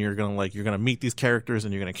driven and you're gonna meet these characters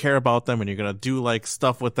and you're gonna care about them and you're gonna do like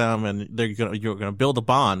stuff with them and you're gonna build a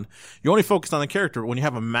bond. You're only focused on the character. When you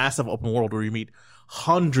have a massive open world where you meet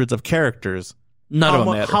hundreds of characters, none of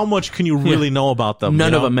them matter. How much can you really know about them?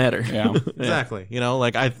 None of them matter. Yeah, exactly. You know,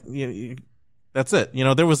 like that's it. You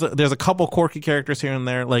know, there's a couple quirky characters here and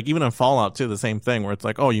there. Like even in Fallout too, the same thing where it's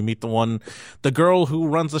like, oh, you meet the girl who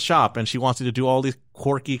runs the shop and she wants you to do all these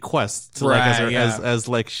quirky quests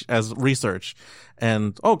as research.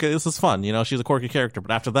 And okay, this is fun. You know, she's a quirky character,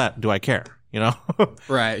 but after that, do I care? You know?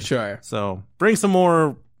 Right. Sure. So bring some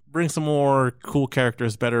more cool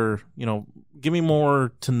characters. Better, you know, give me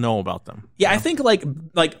more to know about them. Yeah, I think like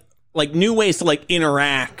new ways to like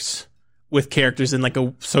interact with characters in like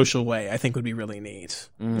a social way, I think would be really neat.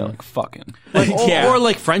 Like fucking. Or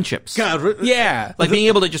like friendships. God, yeah. Like being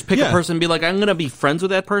able to just pick a person and be like, I'm going to be friends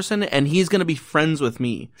with that person and he's going to be friends with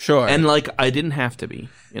me. Sure. And like, I didn't have to be,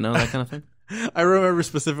 you know, that kind of thing. I remember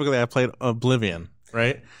specifically I played Oblivion,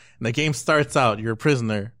 right? And the game starts out, you're a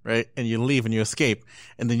prisoner, right? And you leave and you escape.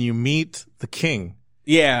 And then you meet the king.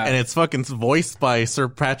 Yeah. And it's fucking voiced by Sir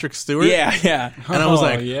Patrick Stewart. Yeah, yeah. And I was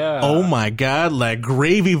like, oh my God, like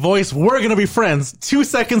gravy voice, we're going to be friends. 2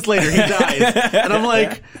 seconds later, he dies. And I'm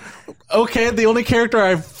like, okay, the only character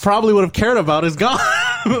I probably would have cared about is gone.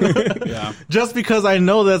 Yeah. Just because I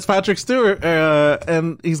know that's Patrick Stewart,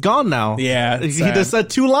 and he's gone now. Yeah. He just said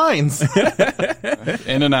 2 lines.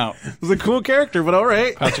 In and out. It was a cool character, but all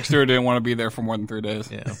right. Patrick Stewart didn't want to be there for more than 3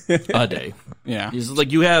 days. Yeah. A day. Yeah. He's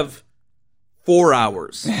like, you have 4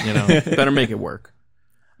 hours, you know, better make it work.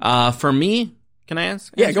 For me, can I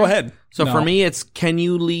ask? Yeah, go ahead. So for me, it's, can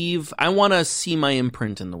you leave? I want to see my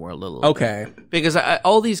imprint in the world a little Okay. bit. Because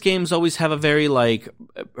all these games always have a very like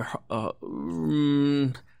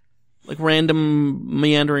random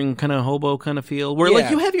meandering kind of hobo kind of feel where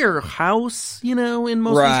like you have your house, you know, in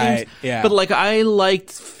most of these games. Yeah. But like I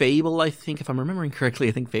liked Fable, I think, if I'm remembering correctly,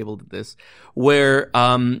 I think Fable did this, where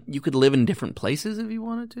you could live in different places if you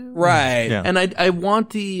wanted to. Right. Yeah. And I want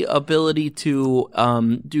the ability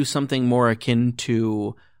to do something more akin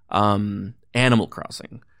to Animal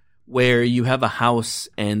Crossing, where you have a house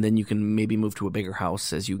and then you can maybe move to a bigger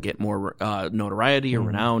house as you get more notoriety or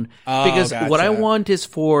renown. Because what I want is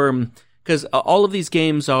because all of these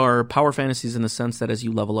games are power fantasies in the sense that as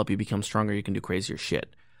you level up, you become stronger, you can do crazier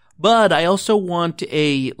shit. But I also want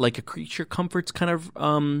a creature comforts kind of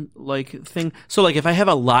thing. So if I have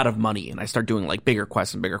a lot of money and I start doing bigger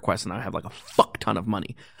quests and I have a fuck ton of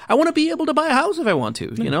money, I want to be able to buy a house if I want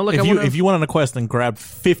to. You know, if you went on a quest and grabbed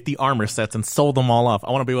 50 armor sets and sold them all off,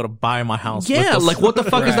 I want to be able to buy my house. Yeah, what the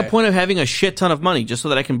fuck is the point of having a shit ton of money just so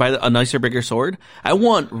that I can buy a nicer, bigger sword? I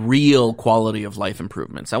want real quality of life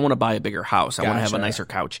improvements. I want to buy a bigger house. I want to have a nicer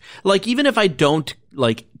couch. Even if I don't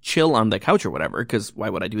chill on the couch or whatever, because why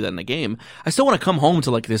would I do that in a game? I still want to come home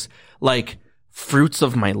to this fruits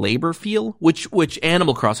of my labor feel, which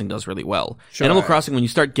Animal Crossing does really well. Sure. Animal Crossing, when you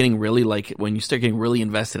start getting really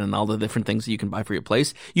invested in all the different things that you can buy for your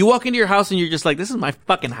place, you walk into your house and you're just this is my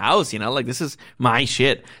fucking house, this is my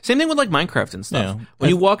shit. Same thing with Minecraft and stuff. Yeah. When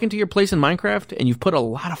you walk into your place in Minecraft and you've put a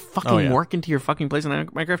lot of fucking work into your fucking place in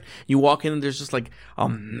Minecraft, you walk in and there's just a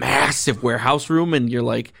massive warehouse room and you're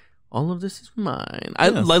all of this is mine. I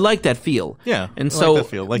like that feel. Yeah. And so like that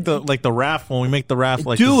feel. Like the raft, when we make the raft,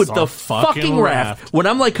 dude, the fucking raft. When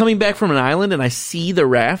I'm coming back from an island and I see the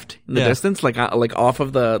raft in the distance, off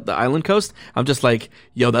of the island coast, I'm just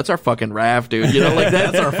yo, that's our fucking raft, dude.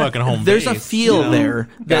 That's our fucking home There's base, a feel there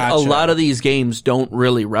that a lot of these games don't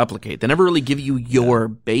really replicate. They never really give you your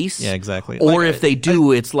base. Yeah, exactly. Or if they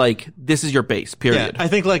do, it's this is your base, period. Yeah, I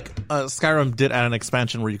think Skyrim did add an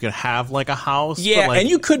expansion where you could have a house. Yeah, and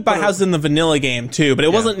you could buy houses in the vanilla game too, but it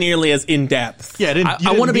wasn't nearly as in depth. Yeah,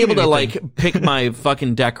 I want to be able to pick my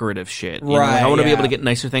fucking decorative shit. I want to be able to get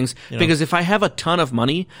nicer things because if I have a ton of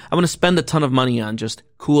money, I'm going to spend a ton of money on just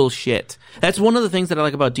cool shit. That's one of the things that I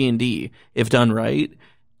like about D&D. If done right,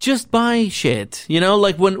 just buy shit.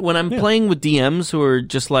 When I'm playing with DMs who are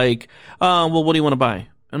just well, what do you want to buy?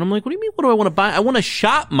 And I'm what do you mean, what do I want to buy? I want to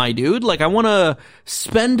shop, my dude. I want to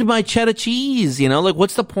spend my cheddar cheese,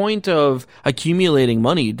 what's the point of accumulating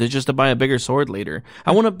money just to buy a bigger sword later?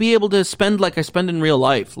 I want to be able to spend like I spend in real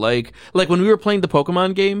life. Like when we were playing the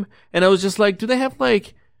Pokemon game, and I was just do they have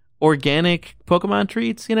organic Pokemon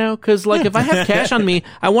treats, Cause if I have cash on me,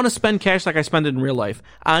 I want to spend cash like I spend it in real life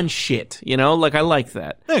on shit, I like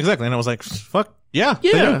that. Yeah, exactly. And I was fuck. Yeah.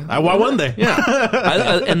 Why wouldn't they?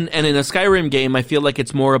 Yeah. And in a Skyrim game, I feel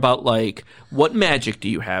it's more about what magic do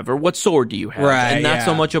you have or what sword do you have, and not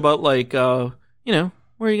so much about where are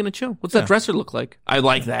you gonna chill? What's that dresser look like? I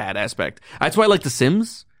like that aspect. That's why I like The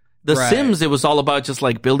Sims. The Sims, it was all about just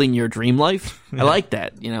building your dream life. I like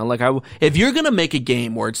that. If you're gonna make a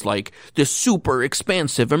game where it's this super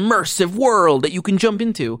expansive, immersive world that you can jump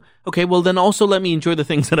into, okay, well then also let me enjoy the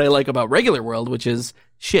things that I like about regular world, which is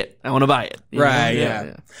shit. I want to buy it.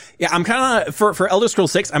 Yeah. I'm kind of for Elder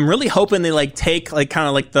Scrolls 6. I'm really hoping they take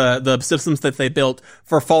the systems that they built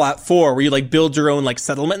for Fallout 4, where you build your own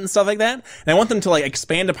settlement and stuff like that. And I want them to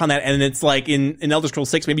expand upon that. And it's in Elder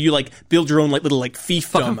Scrolls 6, maybe you build your own little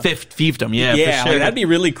fiefdom. Fiefdom, yeah. Yeah, for sure. That'd be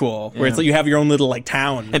really cool. Where it's you have your own little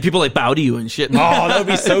town, and people bow to you and shit. Oh, that would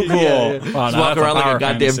be so cool. Just walk around like a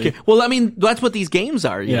goddamn kid. Well, I mean, that's what these games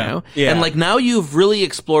are, you know. Yeah. And now you've really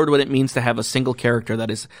explored what it means to have a single character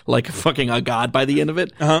that is fucking a god by the end of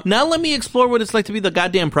it. Uh-huh. Now let me explore what it's like to be the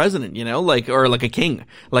goddamn president, or a king.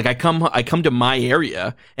 I come to my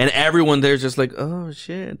area and everyone there's just oh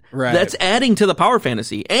shit. Right. That's adding to the power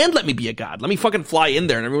fantasy. And let me be a god. Let me fucking fly in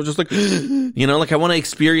there and everyone's just I want to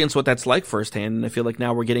experience what that's like firsthand. And I feel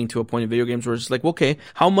now we're getting to a point in video games where it's okay,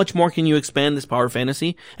 how much more can you expand this power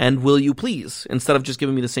fantasy? And will you please? Instead of just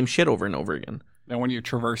giving me the same shit over and over again. And when you're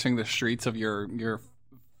traversing the streets of your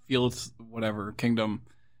fields, whatever kingdom,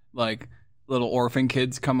 little orphan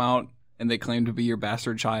kids come out and they claim to be your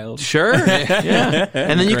bastard child. Sure. Yeah.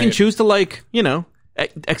 And then you can choose to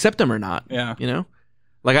accept them or not. Yeah.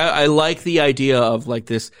 I like the idea of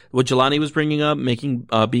this, what Jelani was bringing up,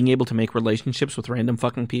 being able to make relationships with random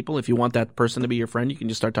fucking people. If you want that person to be your friend, you can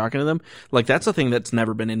just start talking to them. That's a thing that's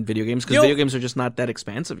never been in video games because video games are just not that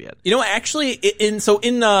expansive yet. Actually, in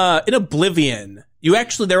Oblivion,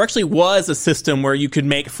 there actually was a system where you could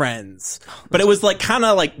make friends, but it was kind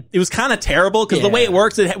of terrible because the way it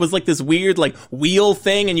works, it was this weird wheel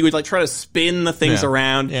thing, and you would try to spin the things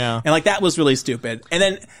around, and that was really stupid. And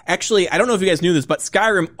then actually, I don't know if you guys knew this, but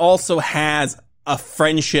Skyrim also has a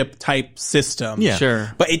friendship type system. Yeah,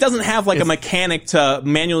 sure. But it doesn't have a mechanic to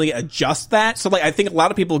manually adjust that. So I think a lot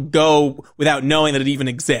of people go without knowing that it even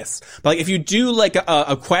exists. But if you do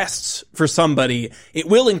a quest for somebody, it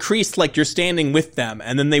will increase your standing with them,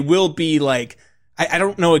 and then they will be I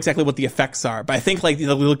don't know exactly what the effects are, but I think like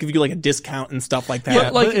they'll give you like a discount and stuff like that. Yeah,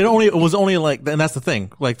 like it was only like, and that's the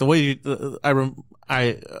thing. Like the way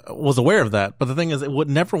I was aware of that, but the thing is, it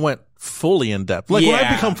never went fully in depth. Like when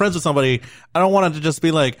I become friends with somebody, I don't want it to just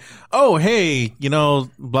be like, oh, hey,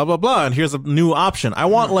 blah blah blah, and here's a new option. I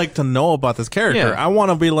want like to know about this character. Yeah. I want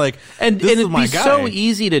to be like, and this is it'd my be guy. so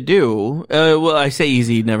easy to do. Well, I say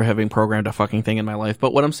easy, never having programmed a fucking thing in my life.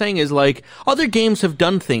 But what I'm saying is, like, other games have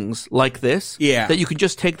done things like this. Yeah. That you could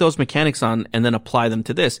just take those mechanics on and then apply them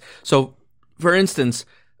to this. So, for instance,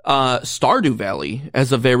 Stardew Valley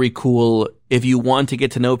has a very cool, if you want to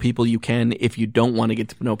get to know people, you can. If you don't want to get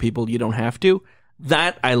to know people, you don't have to.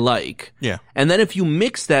 That I like. Yeah. And then if you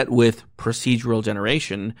mix that with procedural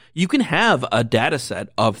generation, you can have a data set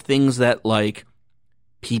of things that, like,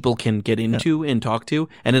 people can get into and talk to,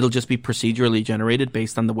 and it'll just be procedurally generated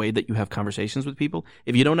based on the way that you have conversations with people.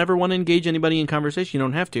 If you don't ever want to engage anybody in conversation, you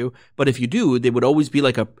don't have to. But if you do, they would always be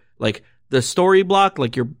like the story block,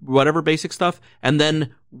 like your whatever basic stuff, and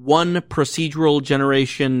then one procedural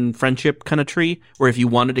generation friendship kind of tree, where if you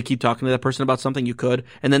wanted to keep talking to that person about something, you could.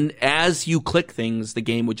 And then as you click things, the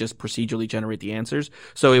game would just procedurally generate the answers.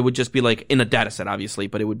 So it would just be like in a data set, obviously,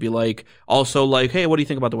 but it would be like also like, hey, what do you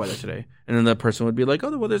think about the weather today? And then the person would be like,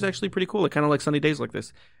 oh, the weather's actually pretty cool. I kind of like sunny days like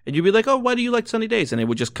this. And you'd be like, oh, why do you like sunny days? And it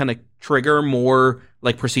would just kind of trigger more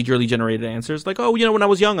like procedurally generated answers. Like, oh, when I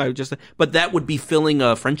was young, I would just, but that would be filling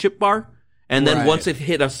a friendship bar. And then once it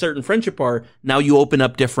hit a certain friendship bar, now you open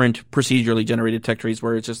up different procedurally generated tech trees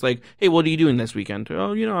where it's just like, hey, what are you doing this weekend?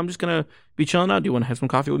 Oh, I'm just going to be chilling out. Do you want to have some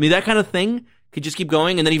coffee with me? That kind of thing could just keep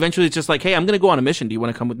going. And then eventually it's just like, hey, I'm going to go on a mission. Do you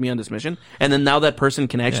want to come with me on this mission? And then now that person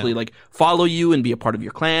can actually like follow you and be a part of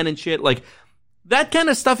your clan and shit. Like, that kind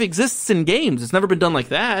of stuff exists in games. It's never been done like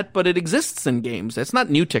that, but it exists in games. It's not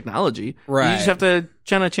new technology. Right. You just have to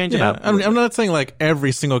kind of change it up. I'm not saying like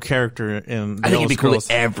every single character in the I think it'd be cool Scrolls,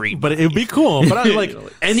 if every, but it'd be cool. But I like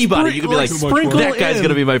anybody. You could be like, sprinkle that guy's in- going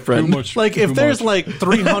to be my friend. like if there's like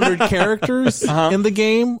 300 characters in the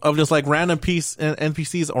game of just like random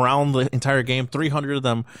NPCs around the entire game, 300 of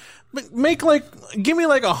them, give me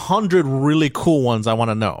like 100 really cool ones I want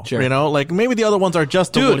to know. Sure. Like maybe the other ones are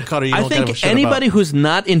just the woodcutter you don't I give a think shit anybody about. who's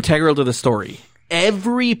not integral to the story,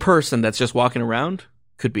 every person that's just walking around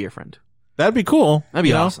could be your friend. That'd be cool. That'd be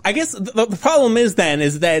you know? awesome. I guess the problem is that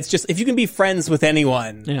it's just, if you can be friends with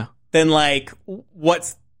anyone, Yeah. then like,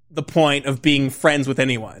 what's the point of being friends with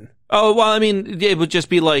anyone? Oh, well, I mean, it would just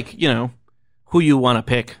be like, who you want to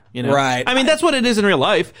pick, Right. I mean, that's what it is in real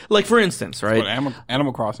life. Like, for instance, right? What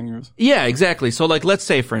Animal Crossing is. Yeah, exactly. So, like, let's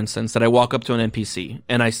say, for instance, that I walk up to an NPC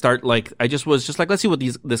and I start, like, I just was just like, let's see what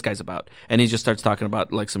this guy's about. And he just starts talking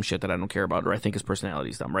about, like, some shit that I don't care about or I think his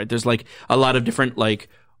personality's dumb, right? There's, like, a lot of different, like,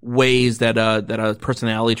 ways that a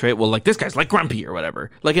personality trait, well, like, this guy's, like, grumpy or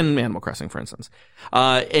whatever. Like in Animal Crossing, for instance.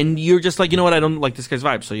 And you're just like, you know what, I don't like this guy's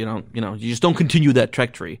vibe, so you don't, you just don't continue that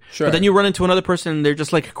trek tree. Sure. But then you run into another person and they're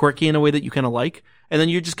just, like, quirky in a way that you kind of like. And then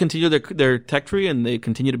you just continue their tech tree and they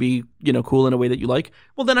continue to be, cool in a way that you like.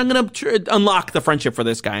 Well, then I'm going to unlock the friendship for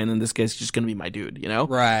this guy. And then this guy's just going to be my dude,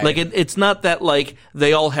 Right. Like it's not that like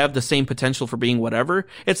they all have the same potential for being whatever.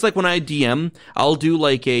 It's like when I DM, I'll do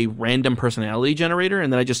like a random personality generator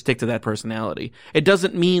and then I just stick to that personality. It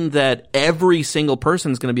doesn't mean that every single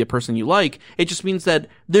person is going to be a person you like. It just means that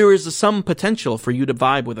there is some potential for you to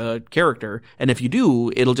vibe with a character. And if you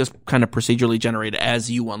do, it'll just kind of procedurally generate as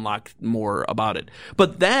you unlock more about it.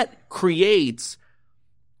 But that creates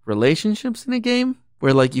relationships in a game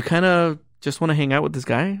where like you kind of just want to hang out with this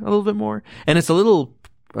guy a little bit more. And it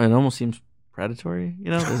almost seems predatory,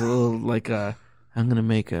 There's a little like, I'm going to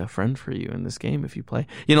make a friend for you in this game if you play.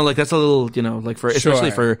 Like that's a little, like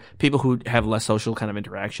especially for people who have less social kind of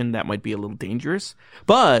interaction, that might be a little dangerous.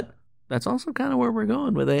 But that's also kind of where we're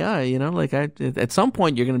going with AI, Like at some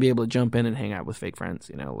point you're going to be able to jump in and hang out with fake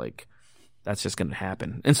friends, like that's just going to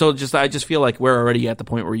happen. And so I just feel like we're already at the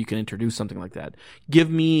point where you can introduce something like that. Give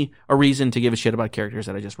me a reason to give a shit about characters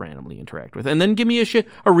that I just randomly interact with. And then give me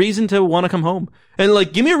a reason to want to come home. And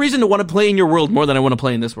like, give me a reason to want to play in your world more than I want to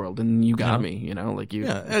play in this world. And you got me, like you.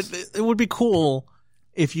 Yeah, it would be cool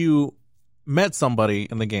if you met somebody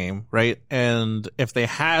in the game, right? And if they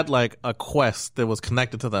had like a quest that was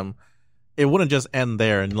connected to them, it wouldn't just end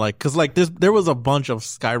there. And like, cause like there was a bunch of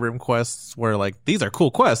Skyrim quests where like, these are cool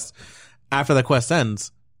quests. After the quest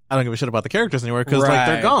ends, I don't give a shit about the characters anymore because like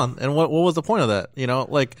they're gone. And what was the point of that?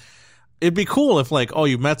 Like it'd be cool if like, oh,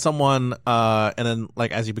 you met someone, and then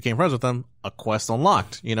like as you became friends with them, a quest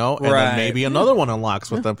unlocked, and then maybe another one unlocks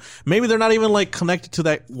with them. Maybe they're not even like connected to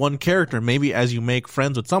that one character. Maybe as you make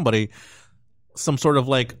friends with somebody, some sort of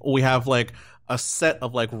like, we have like a set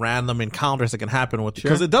of like random encounters that can happen with,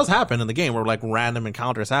 because it does happen in the game where like random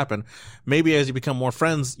encounters happen. Maybe as you become more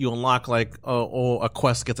friends, you unlock like, a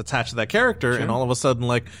quest gets attached to that character, and all of a sudden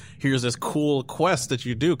like, here's this cool quest that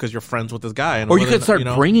you do because you're friends with this guy. And or you could start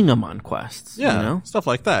bringing them on quests. Yeah, you know? stuff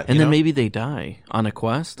like that. And then maybe they die on a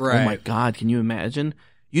quest. Right. Oh my God, can you imagine?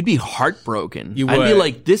 You'd be heartbroken. You I'd be would.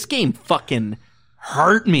 like, this game fucking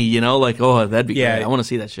hurt me, you know? Like, oh, that'd be great. I want to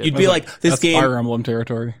see that shit. You'd be like, this That's game. Fire Emblem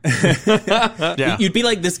territory. yeah. You'd be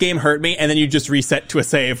like, this game hurt me, and then you just reset to a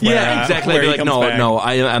save. Where, yeah, exactly. Where I'd be he like, comes no, back. no,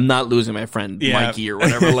 I'm not losing my friend Mikey or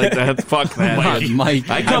whatever like that. Fuck that. Mike.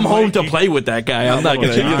 I come home to play with that guy. I'm not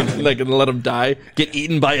gonna let him die, get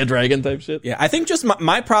eaten by a dragon type shit. Yeah, I think just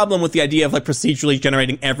my problem with the idea of like procedurally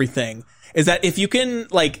generating everything is that if you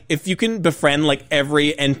can befriend like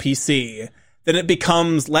every NPC, then it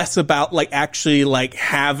becomes less about like actually like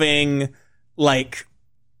having like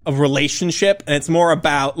a relationship, and it's more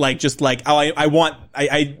about like just like, oh,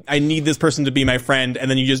 I need this person to be my friend, and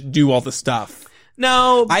then you just do all the stuff.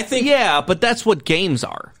 No, I think- yeah, but that's what games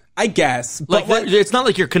are. I guess, Like, but it's not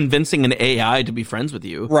like you're convincing an AI to be friends with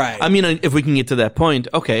you. Right. I mean, if we can get to that point,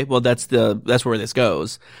 okay, well, that's where this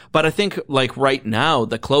goes. But I think, like, right now,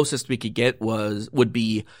 the closest we could get would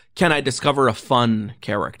be, can I discover a fun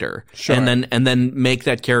character? Sure. And then make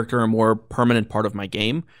that character a more permanent part of my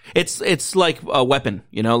game. It's like a weapon,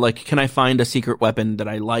 you know, like, can I find a secret weapon that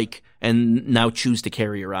I like and now choose to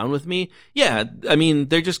carry around with me? Yeah. I mean,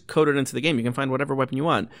 they're just coded into the game. You can find whatever weapon you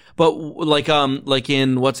want. But like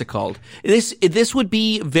in, what's it called? This would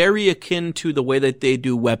be very akin to the way that they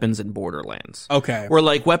do weapons in Borderlands. Okay. Where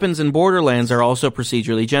like weapons in Borderlands are also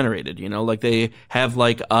procedurally generated, you know, like they have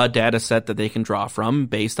like a data set that they can draw from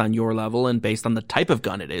based on your level and based on the type of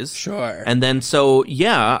gun it is. Sure. And then so,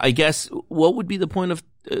 yeah, I guess what would be the point of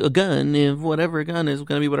a gun if whatever gun is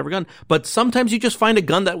going to be whatever gun? But sometimes you just find a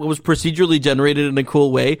gun that was procedurally generated in a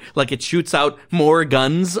cool way, like it shoots out more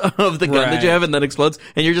guns of the gun that you have and then explodes,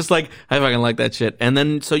 and you're just like, I fucking like that shit. And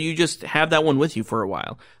then so you just have that one with you for a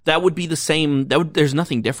while. That would be the same. There's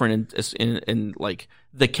nothing different in like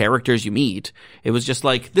the characters you meet. It was just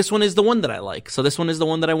like, this one is the one that I like, so this one is the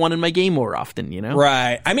one that I want in my game more often, you know?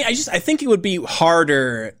 Right. I mean, I think it would be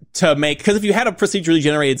harder to make, because if you had a procedurally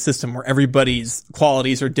generated system where everybody's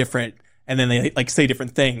qualities are different and then they like say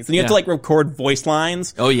different things, and you have to like record voice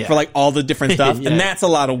lines for like all the different stuff, and that's a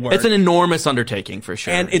lot of work. It's an enormous undertaking for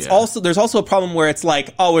sure. And it's also, there's also a problem where it's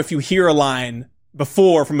like, oh, if you hear a line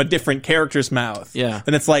before from a different character's mouth, then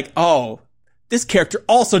it's like, oh, this character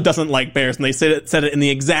also doesn't like bears, and they said it in the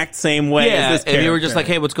exact same way as this character. And you were just like,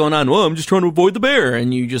 hey, what's going on? Well, I'm just trying to avoid the bear.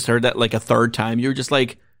 And you just heard that like a third time. You were just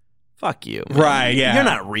like, fuck you, man. Right, yeah. You're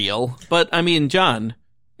not real. But, I mean, John,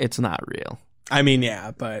 it's not real. I mean,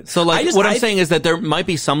 yeah, but... So, like, what I'm saying is that there might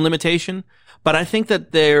be some limitation, but I think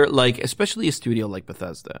that they're, like, especially a studio like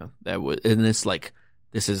Bethesda, and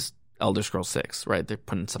this is Elder Scrolls 6, right? They're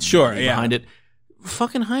putting some money behind it.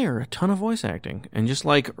 Fucking hire a ton of voice acting and just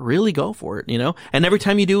like really go for it, you know? And every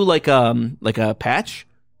time you do like a patch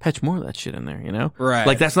more of that shit in there, you know? Right.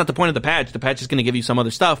 Like that's not the point of the patch. The patch is going to give you some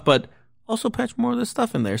other stuff, but also patch more of this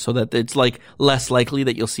stuff in there so that it's like less likely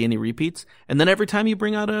that you'll see any repeats. And then every time you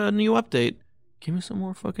bring out a new update, give me some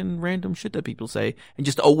more fucking random shit that people say and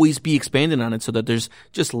just always be expanding on it so that there's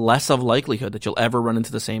just less of likelihood that you'll ever run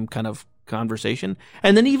into the same kind of conversation.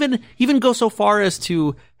 And then even go so far as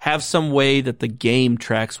to have some way that the game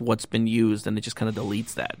tracks what's been used and it just kind of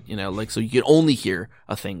deletes that, you know, like so you can only hear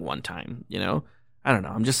a thing one time, you know? I don't know.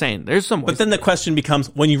 I'm just saying there's some ways. But then the question becomes,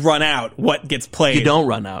 when you run out, what gets played? You don't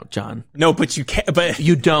run out, John. No, but you can't. But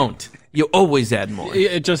you don't. You always add more.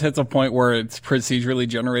 It just hits a point where it's procedurally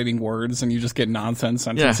generating words and you just get nonsense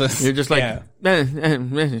sentences. Yeah, you're just like, I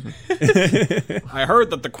heard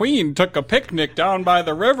that the Queen took a picnic down by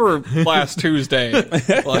the river last Tuesday.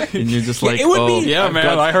 Like, and you're just like, it would be, yeah,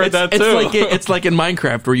 man, I heard that too. It's like in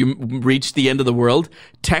Minecraft where you reach the end of the world.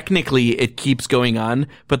 Technically, it keeps going on,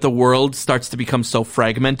 but the world starts to become so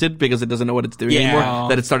fragmented because it doesn't know what it's doing anymore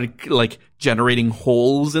that it started like generating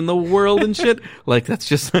holes in the world and shit. Like that's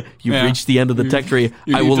just you've reached the end of the tech tree.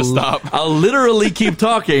 I will stop. I'll literally keep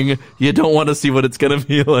talking. You don't want to see what it's gonna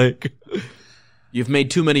be like. You've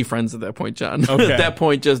made too many friends at that point, John. Okay. At that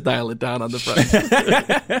point, just dial it down on the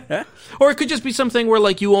friends. Or it could just be something where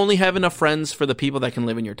like you only have enough friends for the people that can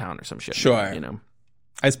live in your town or some shit. Sure. You know.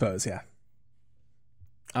 I suppose, yeah.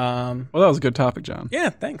 Well, that was a good topic, John. Yeah,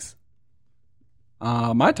 thanks.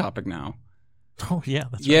 My topic now. Oh yeah,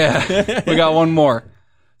 that's right. Yeah, we got one more.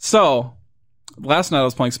 So, last night I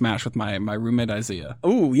was playing Smash with my roommate Isaiah.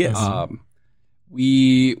 Oh, yes.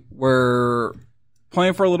 We were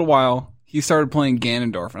playing for a little while. he started playing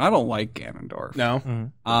Ganondorf, and I don't like Ganondorf.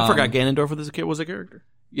 No. I forgot Ganondorf was a character.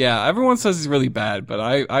 Yeah, everyone says he's really bad, but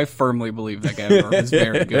I firmly believe that Ganondorf is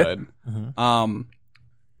very good.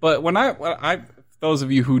 But when I those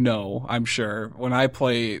of you who know, I'm sure, when I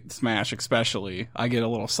play Smash especially, I get a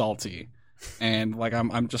little salty. And like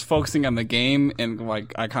I'm just focusing on the game, and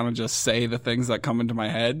like I kind of just say the things that come into my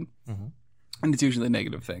head, and it's usually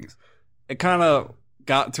negative things. It kind of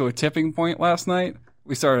got to a tipping point last night.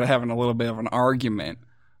 We started having a little bit of an argument.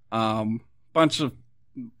 Bunch of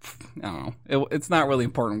I don't know. It's not really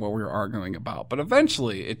important what we were arguing about, but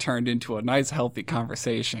eventually it turned into a nice, healthy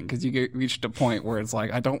conversation because you reached a point where it's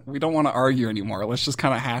like we don't want to argue anymore. Let's just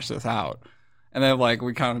kind of hash this out. And then, like,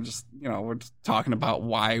 we kind of just, we're just talking about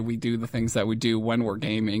why we do the things that we do when we're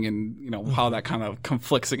gaming and, how that kind of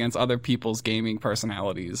conflicts against other people's gaming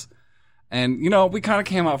personalities. And, we kind of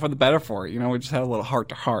came out for the better for it. We just had a little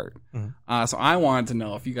heart-to-heart. So I wanted to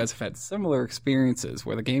know if you guys have had similar experiences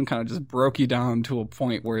where the game kind of just broke you down to a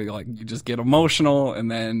point where, you just get emotional and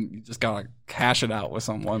then you just got to hash it out with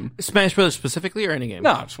someone. Smash Brothers specifically or any game?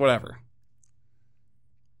 No, just whatever.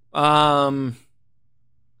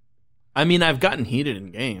 I mean, I've gotten heated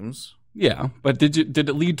in games. Yeah, but did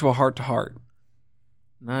it lead to a heart-to-heart?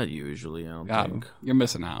 Not usually, I don't think. You're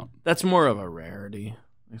missing out. That's more of a rarity,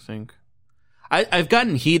 I think. I've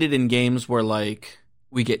gotten heated in games where,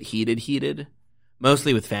 we get heated,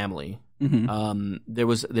 mostly with family.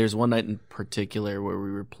 There's one night in particular where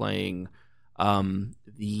we were playing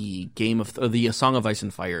the Song of Ice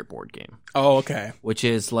and Fire board game. Oh, okay. Which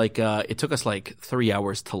is it took us 3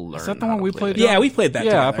 hours to learn. Is that the one we played? Yeah, we played that.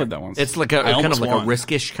 Yeah, I played that once. It's like a kind of like a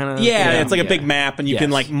Riskish kind of. Yeah, it's like a big map, and you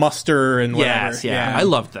can muster and whatever. Yes, yeah. I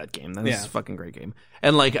loved that game. That was a fucking great game.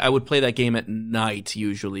 And I would play that game at night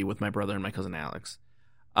usually with my brother and my cousin Alex,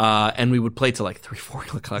 and we would play till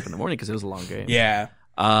 3-4 o'clock in the morning because it was a long game. Yeah.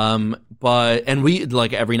 And we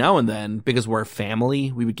every now and then, because we're a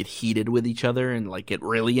family, we would get heated with each other and get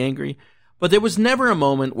really angry. But there was never a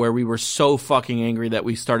moment where we were so fucking angry that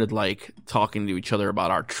we started talking to each other about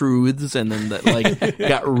our truths, and then that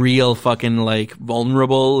got real fucking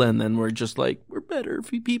vulnerable, and then we're just we're better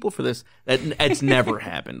people for this. It's never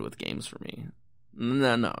happened with games for me.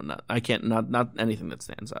 No, I can't. Not anything that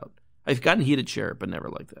stands out. I've gotten heated, sure, but never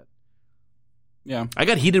like that. Yeah, I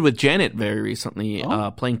got heated with Janet very recently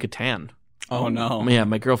playing Catan. Oh no! Yeah,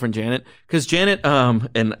 my girlfriend Janet, because Janet,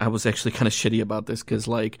 and I was actually kind of shitty about this because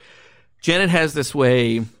Janet has this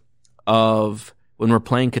way of when we're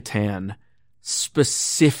playing Catan,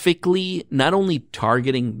 specifically not only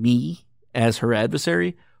targeting me as her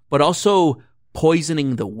adversary, but also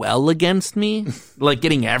poisoning the well against me,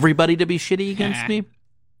 getting everybody to be shitty against me,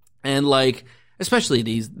 and especially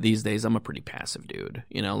these days, I'm a pretty passive dude.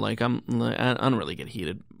 I don't really get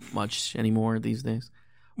heated much anymore these days.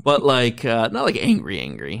 But not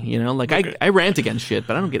angry. I rant against shit,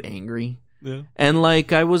 but I don't get angry. Yeah. And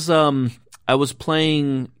I was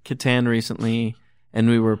playing Catan recently, and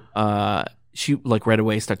we were she right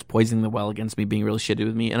away starts poisoning the well against me, being really shitty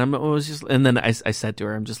with me, and and then I said to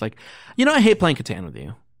her, I'm just I hate playing Catan with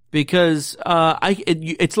you because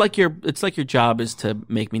it's like your job is to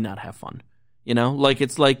make me not have fun. You don't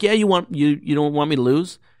want me to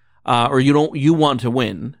lose, or you want to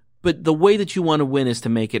win. But the way that you want to win is to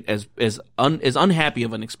make it as unhappy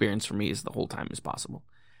of an experience for me as the whole time as possible.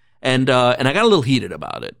 And I got a little heated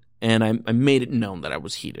about it, and I made it known that I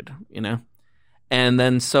was heated, And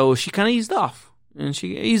then so she kind of eased off, and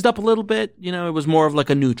she eased up a little bit. It was more of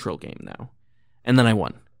a neutral game now. And then I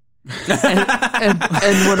won. and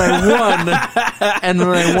when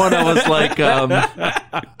I won,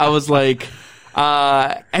 I was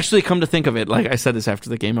actually, come to think of it, I said this after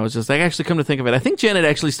the game, I was just actually, come to think of it, I think Janet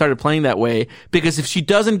actually started playing that way because if she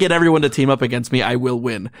doesn't get everyone to team up against me, I will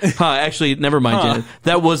win. Actually, never mind, Janet.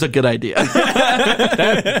 That was a good idea.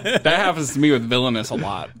 that happens to me with Villainous a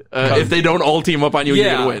lot. If they don't all team up on you,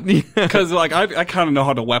 you're gonna win. Because I kind of know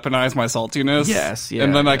how to weaponize my saltiness. Yes, yeah.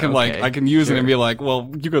 And then I can I can use it and be well,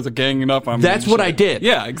 you guys are ganging up on me. That's what I did.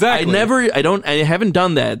 Yeah, exactly. I haven't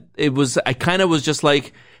done that. I kind of was just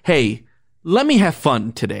hey, let me have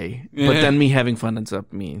fun today. But then me having fun ends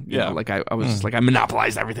up me. I was just I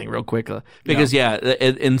monopolized everything real quick. Because,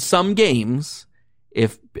 in some games,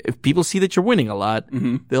 if people see that you're winning a lot,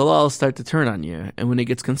 they'll all start to turn on you. And when it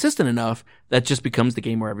gets consistent enough, that just becomes the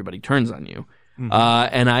game where everybody turns on you.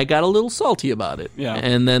 And I got a little salty about it. Yeah.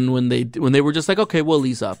 And then when they were just okay, we'll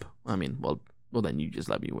ease up. Well, then you just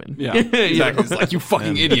let me win. Yeah, exactly. It's you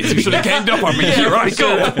fucking idiots. You should have ganged up on me. Here I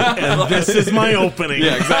go. This is my opening.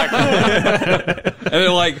 Yeah, exactly. And they're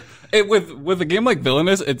with a game like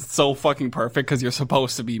Villainous, it's so fucking perfect because you're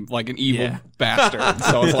supposed to be like an evil bastard.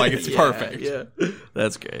 So it's like it's perfect. Yeah,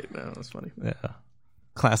 that's great. No, that's funny. Yeah.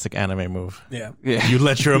 Classic anime move. Yeah. You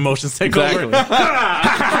let your emotions take over.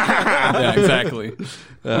 Yeah, exactly.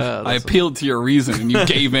 I appealed to your reason and you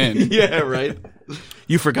gave in. Yeah, right.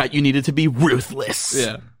 You forgot you needed to be ruthless.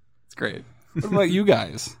 Yeah, it's great. What about you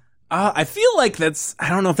guys? I feel like I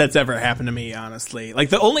don't know if that's ever happened to me, honestly. Like,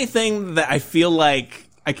 the only thing that I feel like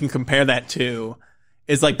I can compare that to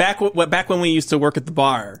is like back when we used to work at the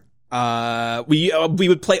bar. We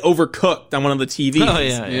would play Overcooked on one of the TVs. Oh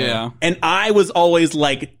yeah. And I was always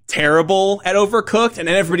like terrible at Overcooked, and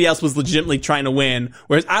then everybody else was legitimately trying to win,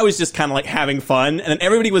 whereas I was just kind of like having fun, and then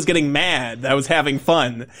everybody was getting mad that I was having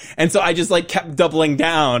fun, and so I just like kept doubling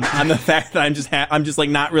down on the fact that I'm just like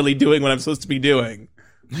not really doing what I'm supposed to be doing.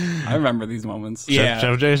 I remember these moments. Yeah.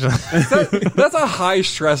 Chef Jason. That's a high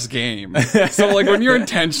stress game. So like when you're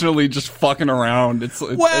intentionally just fucking around, it's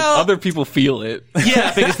other people feel it.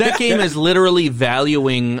 Yeah, because that game is literally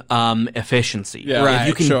valuing efficiency. Yeah. Like,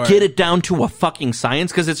 you can get it down to a fucking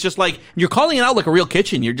science, because it's just like you're calling it out like a real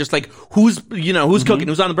kitchen. You're just like, who's cooking,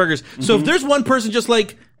 who's on the burgers. So if there's one person just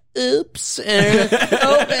like, oops,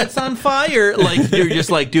 it's on fire, like you're just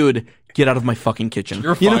like, dude, get out of my fucking kitchen.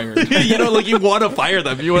 You're fired. Like you want to fire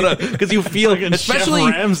them. You want to, because you feel, especially,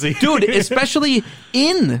 Chef Ramsay. dude, especially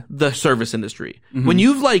in the service industry. When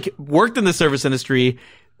you've like worked in the service industry,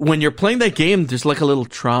 when you're playing that game, there's like a little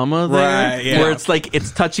trauma there, Right, yeah. where it's like it's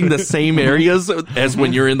touching the same areas as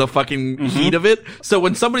when you're in the fucking heat of it. So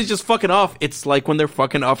when somebody's just fucking off, it's like when they're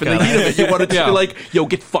fucking off in the heat of it. You want to just be like, yo,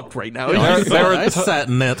 get fucked right now. I sat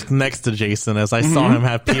next to Jason as I saw him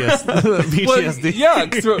have PTSD. Yeah,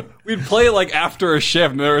 'cause we'd play like after a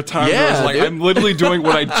shift, and there were times where I was like, dude. I'm literally doing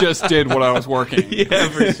what I just did when I was working. Yeah,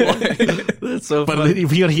 for sure. That's so But funny.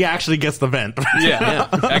 he actually gets the vent. Yeah.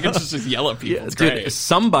 I could just yell at people. It's great. Dude,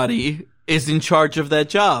 somebody is in charge of that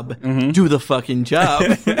job. Do the fucking job.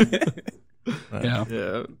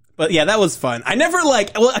 Yeah. But yeah, that was fun. I never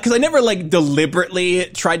because I never deliberately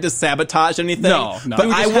tried to sabotage anything. No. But You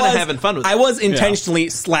were I just was kinda having fun with it. I was intentionally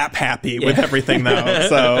slap happy with everything though.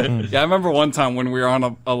 So Yeah, I remember one time when we were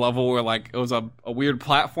on a level where like it was a weird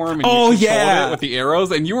platform and Oh, you controlled yeah. it with the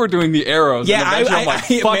arrows, and you were doing the arrows. Yeah, and eventually I'm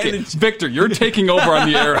like, I fuck managed- it, Victor, you're taking over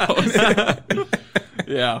on the arrows.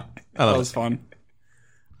 Yeah, that was fun.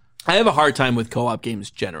 I have a hard time with co-op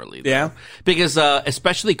games generally. Though. Yeah? Because,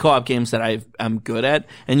 especially co-op games that I'm good at,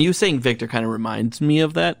 and you saying Victor kind of reminds me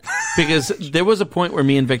of that, because there was a point where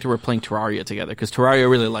me and Victor were playing Terraria together, because Victor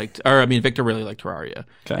really liked Terraria.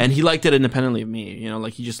 Okay. And he liked it independently of me,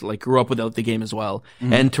 like he just like grew up without the game as well.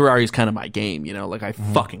 And Terraria is kind of my game, like I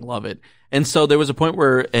fucking love it. And so there was a point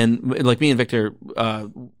where, and like me and Victor,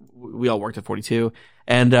 we all worked at 42.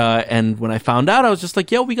 And when I found out, I was just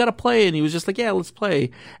like, yo, we gotta play. And he was just like, yeah, let's play.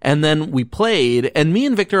 And then we played, and me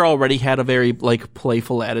and Victor already had a very, like,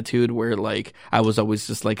 playful attitude where, like, I was always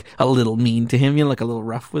just, like, a little mean to him, like a little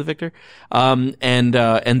rough with Victor. And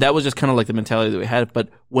that was just kind of like the mentality that we had. But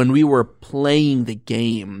when we were playing the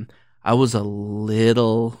game, I was a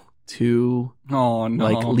little too, Oh no,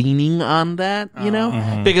 like, leaning on that,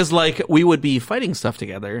 because, like, we would be fighting stuff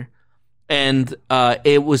together. And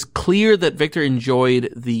it was clear that Victor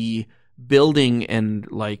enjoyed the building and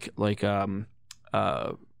like the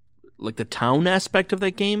town aspect of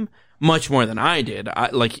that game much more than I did.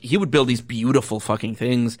 He would build these beautiful fucking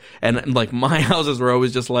things, and like my houses were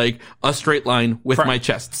always just like a straight line with my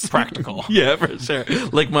chests. practical. Yeah, for sure.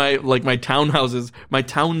 Like my town's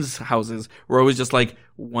houses were always just like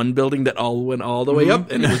one building that all went all the way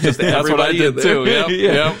up, and it was just That's what I everybody did in too. there.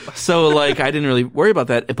 Yep. So like I didn't really worry about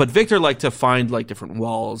that, but Victor liked to find like different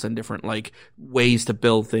walls and different like ways to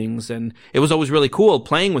build things, and it was always really cool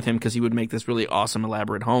playing with him because he would make this really awesome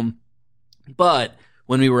elaborate home. But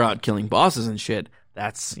when we were out killing bosses and shit,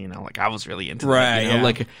 that's like I was really into that, yeah.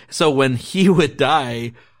 like so when he would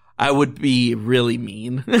die, I would be really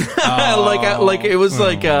mean. It was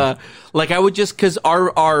like I would just, cause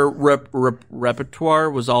our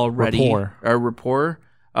repertoire was already, our rapport,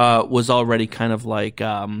 was already kind of like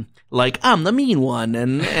I'm the mean one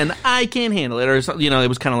and I can't handle it, or something, it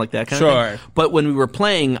was kind of like that kind of thing. But when we were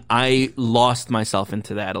playing, I lost myself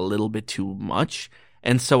into that a little bit too much.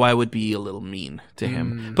 And so I would be a little mean to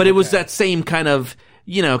him. But it was that same kind of,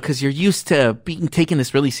 because you're used to taking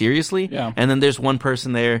this really seriously. Yeah. And then there's one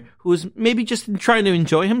person there who's maybe just trying to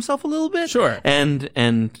enjoy himself a little bit. Sure. And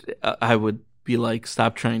I would be like,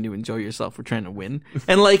 stop trying to enjoy yourself. We're trying to win.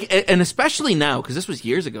 And and especially now, because this was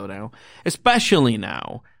years ago now, especially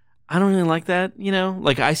now, I don't really like that,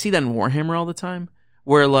 Like I see that in Warhammer all the time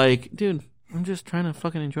where like, dude, I'm just trying to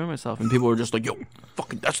fucking enjoy myself. And people were just like, yo,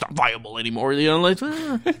 fucking, that's not viable anymore. You know, like,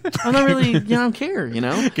 I'm not really, I don't care, you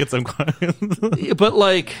know? Get some But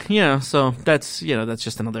like, so that's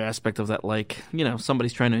just another aspect of that. Like,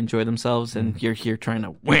 somebody's trying to enjoy themselves and you're here trying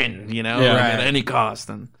to win, at any cost.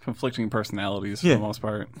 And conflicting personalities for the most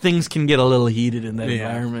part. Things can get a little heated in that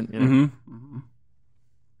environment.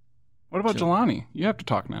 What about Jelani? You have to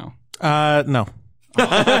talk now. No.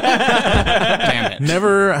 Damn it.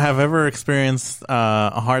 Never have ever experienced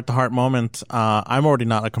a heart-to-heart moment. I'm already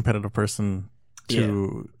not a competitive person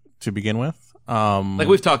to begin with. Like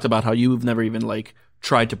we've talked about how you've never even like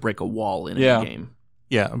tried to break a wall in a game.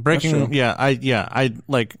 Yeah, breaking. Yeah,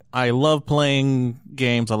 I love playing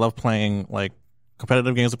games. I love playing like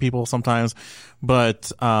competitive games with people sometimes,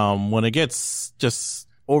 but when it gets just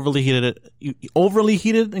overly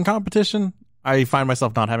heated in competition, I find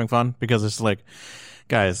myself not having fun because it's like,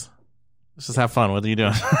 guys, let's just have fun. What are you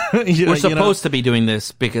doing? We're supposed to be doing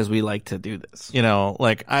this because we like to do this.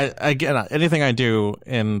 Like I get anything I do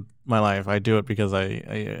in my life, I do it because I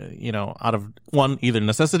out of one, either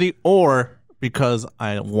necessity or because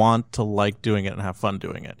I want to like doing it and have fun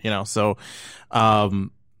doing it. So,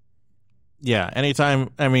 anytime.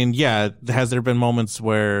 I mean, has there been moments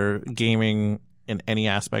where gaming in any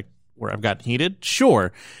aspect where I've gotten heated?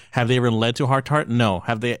 Sure. Have they ever led to heart-to-heart? No.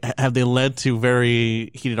 Have they led to very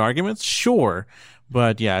heated arguments? Sure.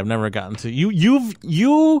 But yeah, I've never gotten to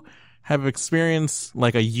you have experienced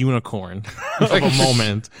like a unicorn of a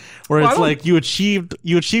moment where it's like you achieved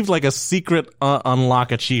like a secret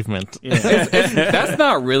unlock achievement. That's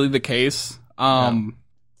not really the case.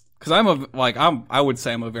 Because I would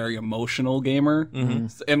say I'm a very emotional gamer,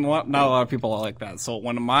 and not a lot of people are like that. So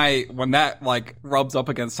when that like rubs up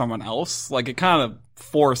against someone else, like it kind of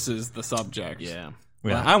forces the subject. Yeah.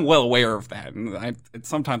 I'm well aware of that, and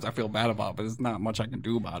sometimes I feel bad about it, but there's not much I can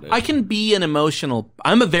do about it.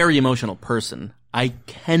 I'm a very emotional person. I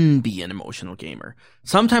can be an emotional gamer.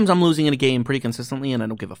 Sometimes I'm losing in a game pretty consistently, and I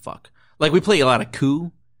don't give a fuck. Like we play a lot of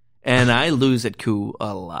Coup, and I lose at Coup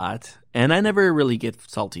a lot. And I never really get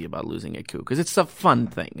salty about losing at Coup because it's a fun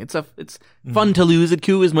thing. It's fun to lose at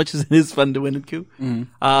Coup as much as it is fun to win at Coup.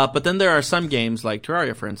 But then there are some games like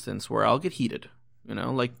Terraria, for instance, where I'll get heated.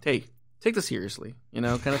 Like, hey, take this seriously, kind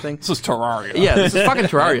of thing. This is Terraria. Yeah, this is fucking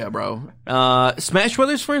Terraria, bro. Smash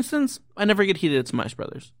Brothers, for instance, I never get heated at Smash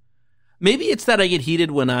Brothers. Maybe it's that I get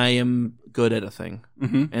heated when I am good at a thing,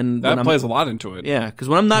 and that plays a lot into it. Yeah, because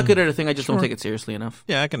when I'm not good at a thing, I just don't take it seriously enough.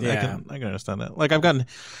 Yeah, I can understand that. Like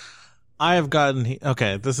I have gotten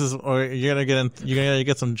okay. This is, or you're gonna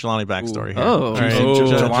get some Jelani backstory here. Oh, right.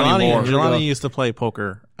 Jelani used to play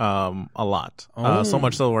poker a lot. Oh. So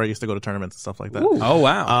much so where I used to go to tournaments and stuff like that. Ooh. Oh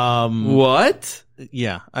wow. What?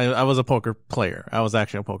 Yeah, I was a poker player. I was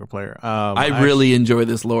actually a poker player. I really enjoy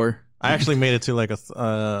this lore. I actually made it to like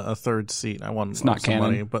a third seat. I won some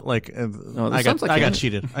money, but like I got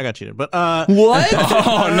cheated. But what?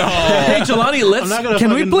 Oh no! Hey Jelani,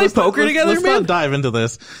 can we play poker together, man? Let's not dive into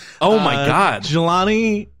this. Oh my god!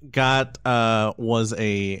 Jelani was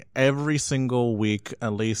every single week,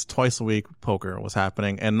 at least twice a week, poker was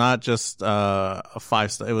happening, and not just a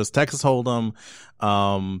 5-star. It was Texas Hold'em,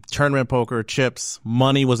 tournament poker, chips.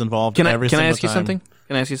 Money was involved. Can I ask you something?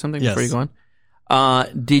 Can I ask you something yes. before you go on?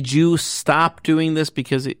 Did you stop doing this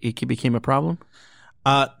because it became a problem?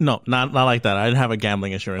 No, not like that. I didn't have a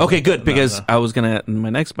gambling insurance. Okay, good, because I was gonna.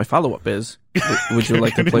 My follow-up is, would you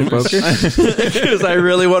like to play poker? Because I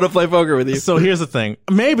really want to play poker with you. So here's the thing.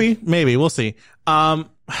 Maybe, we'll see. We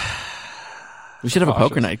should have a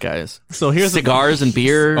poker night, guys. So here's cigars and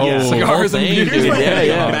beer. Cigars and beer. Dude.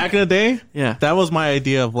 Yeah. Back in the day, that was my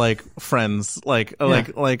idea of like friends. Like,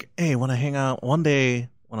 hey, when I hang out one day.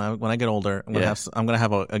 When I get older, I'm gonna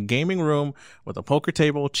have a gaming room with a poker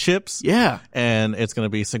table, chips, and it's gonna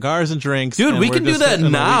be cigars and drinks. Dude, we can do that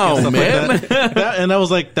now, man. Like that. And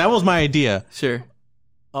that was my idea. Sure.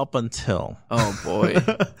 Up until boy.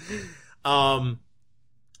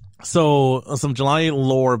 So some Jelani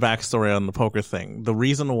lore backstory on the poker thing. The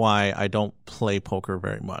reason why I don't play poker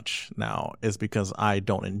very much now is because I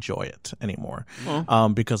don't enjoy it anymore.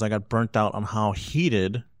 Because I got burnt out on how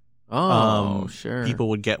heated. Sure.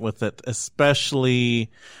 People would get with it, especially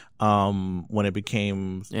when it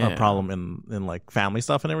became a problem in like family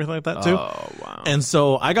stuff and everything like that too. Oh wow! And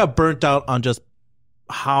so I got burnt out on just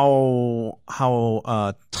how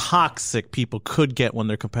toxic people could get when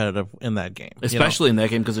they're competitive in that game, especially in that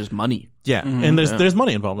game because there's money. Yeah, and there's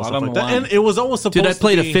money involved and stuff like that. And it was always supposed. Dude, I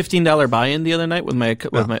played a $15 buy-in the other night with my.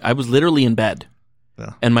 I was literally in bed.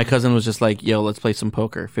 Yeah. And my cousin was just like, "Yo, let's play some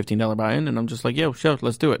poker, $15 buy-in," and I'm just like, "Yo, sure,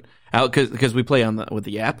 let's do it." Because we play with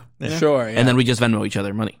the app, Sure. Yeah. and then we just Venmo each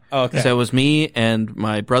other money. Okay. So it was me and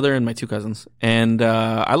my brother and my 2 cousins, and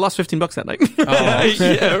I lost $15 that night.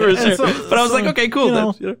 Yeah, for sure. But I was like, okay,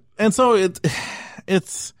 cool. And so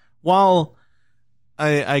it's while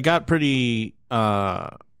I got pretty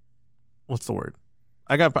what's the word?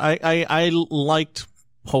 I liked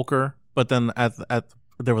poker, but then at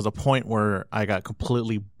there was a point where I got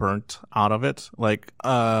completely burnt out of it. Like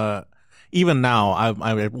even now,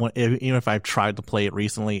 even if I've tried to play it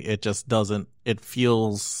recently, it just doesn't. It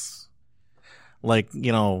feels like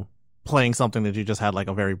playing something that you just had like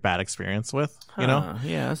a very bad experience with. Yeah.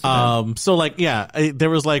 That's So like there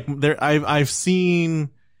was like I've seen.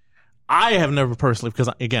 I have never personally, because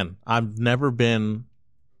again, I've never been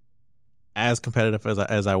as competitive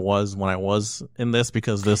as I was when I was in this,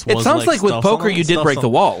 because this was. It sounds like with poker you did break the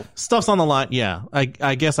wall. Stuff's on the line. Yeah, I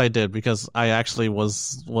guess I did, because I actually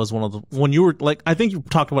was one of the, when you were like, I think you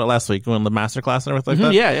talked about it last week when the masterclass and everything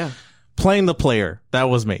like that. Yeah. Playing the player, that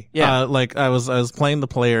was me. Yeah. Like I was playing the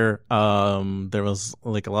player. There was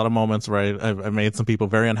like a lot of moments where I made some people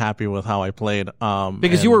very unhappy with how I played.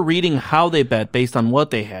 Because you were reading how they bet based on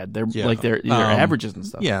what they had. Their averages and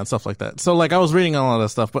stuff. Yeah, and stuff like that. So like I was reading a lot of that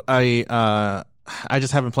stuff, but I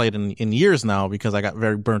just haven't played in years now, because I got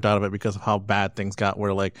very burnt out of it because of how bad things got.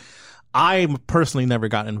 Where like I personally never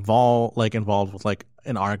got involved with like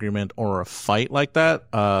an argument or a fight like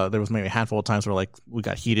that. There was maybe a handful of times where like we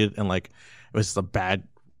got heated and like it was just a bad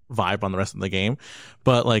vibe on the rest of the game.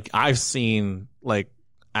 But like I've seen like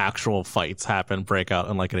actual fights break out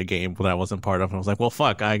in like in a game that I wasn't part of, and I was like, well,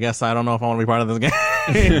 fuck, I guess I don't know if I want to be part of this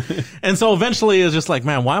game. And so eventually it's just like,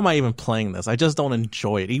 man, why am I even playing this? I just don't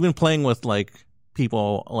enjoy it. Even playing with like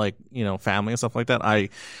people, like family and stuff like that, I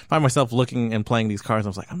find myself looking and playing these cards. I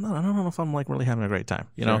was like, I don't know if I'm like really having a great time,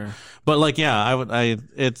 know. But like, yeah,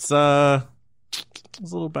 it's a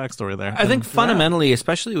little backstory there. I think fundamentally,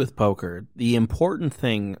 especially with poker, the important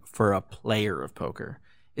thing for a player of poker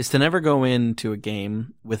is to never go into a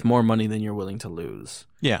game with more money than you're willing to lose.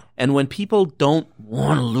 Yeah. And when people don't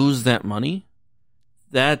want to lose that money,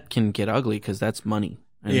 that can get ugly, because that's money.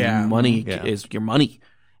 And money is your money.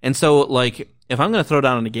 And so, like, if I'm going to throw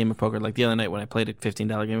down on a game of poker, like the other night when I played a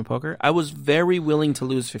 $15 game of poker, I was very willing to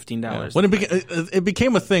lose $15. Yeah. When it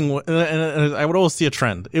became a thing, and I would always see a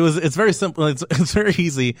trend. It's very simple. It's very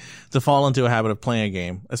easy to fall into a habit of playing a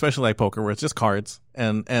game, especially like poker, where it's just cards,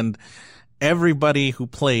 and everybody who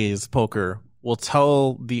plays poker will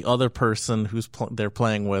tell the other person who's they're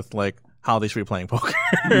playing with, like, how they should be playing poker.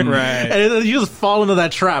 Right. And you just fall into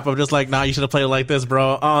that trap of just like, nah, you should have played it like this,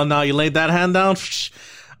 bro. Oh, no, you laid that hand down.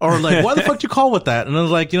 Or like, why the fuck did you call with that? And it's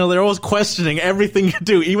like, they're always questioning everything you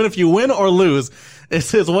do, even if you win or lose.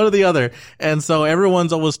 It's one or the other. And so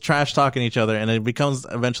everyone's always trash talking each other, and it becomes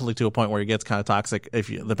eventually to a point where it gets kind of toxic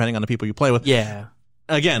depending on the people you play with. Yeah.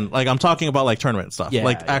 Again, like I'm talking about like tournament stuff,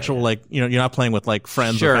 like actual like you're not playing with like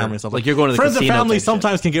friends or family and stuff. Like you're going to the friends and casino family type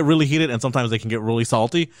sometimes shit. can get really heated, and sometimes they can get really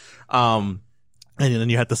salty. And then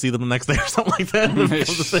you have to see them the next day or something like that. And be able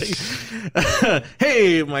to say,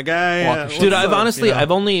 "Hey, my guy, dude." I've honestly,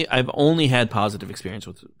 I've only had positive experience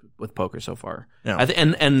with poker so far. Yeah.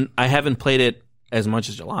 And I haven't played it as much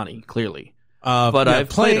as Jelani, clearly. But I've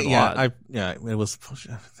played it a lot. It was.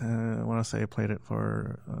 I want to say I played it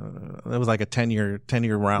for. It was like a 10-year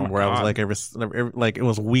round where I was like every like it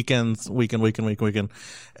was weekend,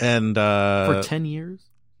 and for 10 years.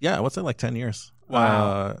 Yeah, I would say like 10 years.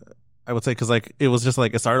 Wow. I would say, because like it was just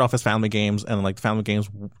like it started off as family games, and like the family games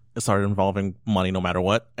started involving money no matter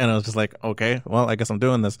what, and I was just like, okay, well, I guess I'm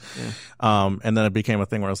doing this. And then it became a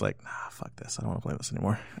thing where I was like, nah, fuck this, I don't want to play this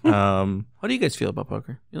anymore. How do you guys feel about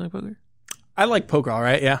poker? You like poker? I like poker, all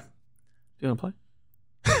right. Yeah. Do you want to play?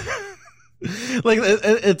 Like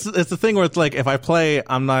it's the thing where it's like, if I play,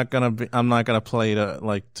 I'm not gonna play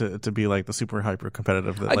to be like the super hyper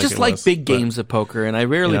competitive. I just like big games of poker, and I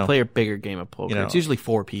rarely play a bigger game of poker. It's usually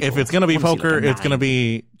 4 people. If it's gonna be poker, it's gonna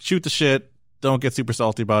be shoot the shit. Don't get super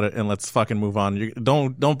salty about it, and let's fucking move on.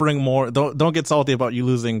 Don't bring more. Don't get salty about you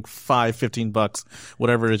losing $15,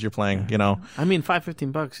 whatever it is you're playing. I mean,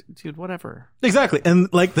 $15, dude. Whatever. Exactly,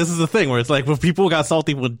 and like this is the thing where it's like, when people got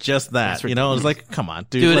salty with just that, it's like, come on,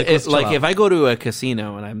 dude. Dude, it's like if I go to a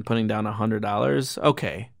casino and I'm putting down $100,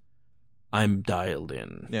 okay, I'm dialed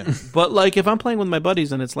in. Yeah. But like if I'm playing with my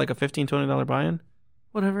buddies and it's like a $15, $20 buy-in,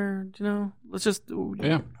 whatever, let's just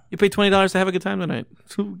You pay $20 to have a good time tonight.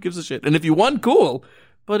 Who gives a shit? And if you won, cool.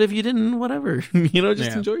 But if you didn't, whatever.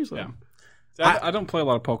 Just enjoy yourself. Yeah. I don't play a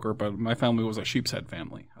lot of poker, but my family was a sheep's head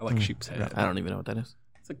family. I like sheep's head. I don't even know what that is.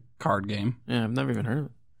 It's a card game. Yeah, I've never even heard of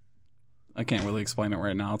it. I can't really explain it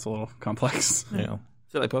right now. It's a little complex. Yeah.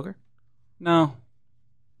 Is it like poker? No.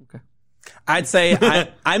 I'd say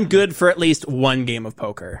I'm good for at least one game of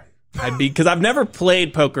poker. Because I've never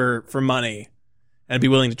played poker for money, and I'd be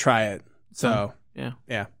willing to try it. So Yeah.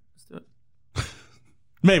 yeah. Let's do it.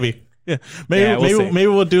 Maybe. Yeah. Maybe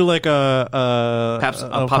we'll do like a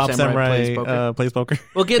Pop Samurai plays poker.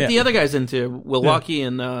 We'll get the other guys into Milwaukee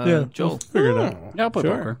and Joel. We'll figure it out. Yeah, I'll play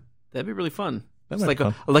poker. That'd be really fun. That It's might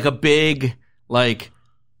like be a big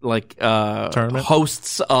Tournament?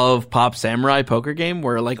 hosts of Pop Samurai poker game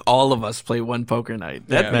where like all of us play one poker night.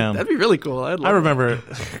 That'd be really cool. I remember.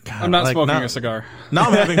 God, I'm not smoking a cigar. Now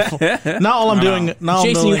I'm having. Now all I'm doing. Now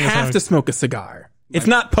Jason, I'm you doing have to smoke a cigar. It's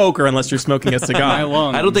not poker unless you're smoking a My cigar.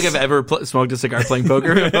 lungs. I don't think I've ever smoked a cigar playing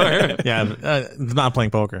poker before. Yeah, not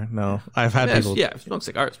playing poker. No, I've had people. Yeah, I've smoked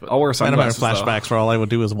cigars, but I'll wear And I'm having sunglasses. flashbacks where all I would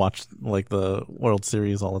do is watch like the World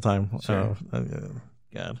Series all the time. Sure.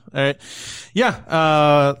 God. All right.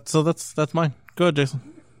 Yeah. So that's mine. Go ahead, Jason.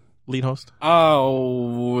 Lead host.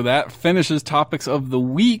 Oh, that finishes topics of the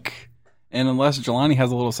week. And unless Jelani has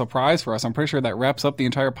a little surprise for us, I'm pretty sure that wraps up the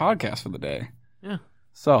entire podcast for the day. Yeah.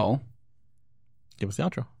 So, Give us the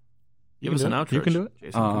outro. give us an outro. You can do it.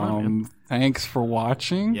 Jason, come on, man. thanks for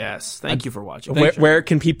watching. Yes, thank you for watching. Where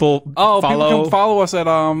can people Oh, follow? people can follow us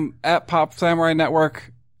at Pop Samurai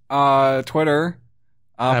Network, Twitter,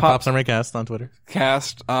 At Pop Samurai Cast on Twitter.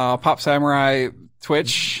 Cast, Pop Samurai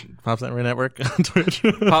Twitch, Pop Samurai Network on Twitch.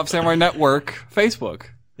 Pop Samurai Network Facebook.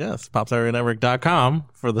 Yes, PopSamuraiNetwork.com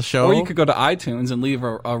for the show. Or you could go to iTunes and leave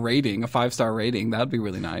a rating, a 5-star rating. That'd be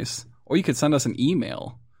really nice. Or you could send us an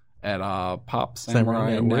email at Pop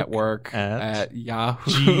Samurai Network at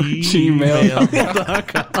Yahoo Gmail.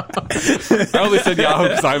 I only said Yahoo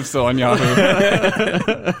because I'm still on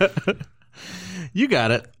Yahoo. You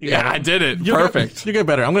got it. I did it. You Perfect. You get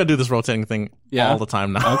better. I'm going to do this rotating thing Yeah? all the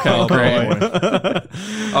time now. Okay, great.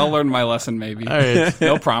 I'll learn my lesson maybe. All right.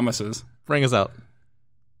 No promises. Bring us out.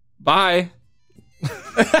 Bye.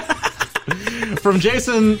 From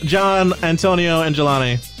Jason, John, Antonio, and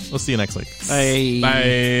Jelani, we'll see you next week. Bye.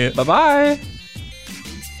 Bye. Bye-bye.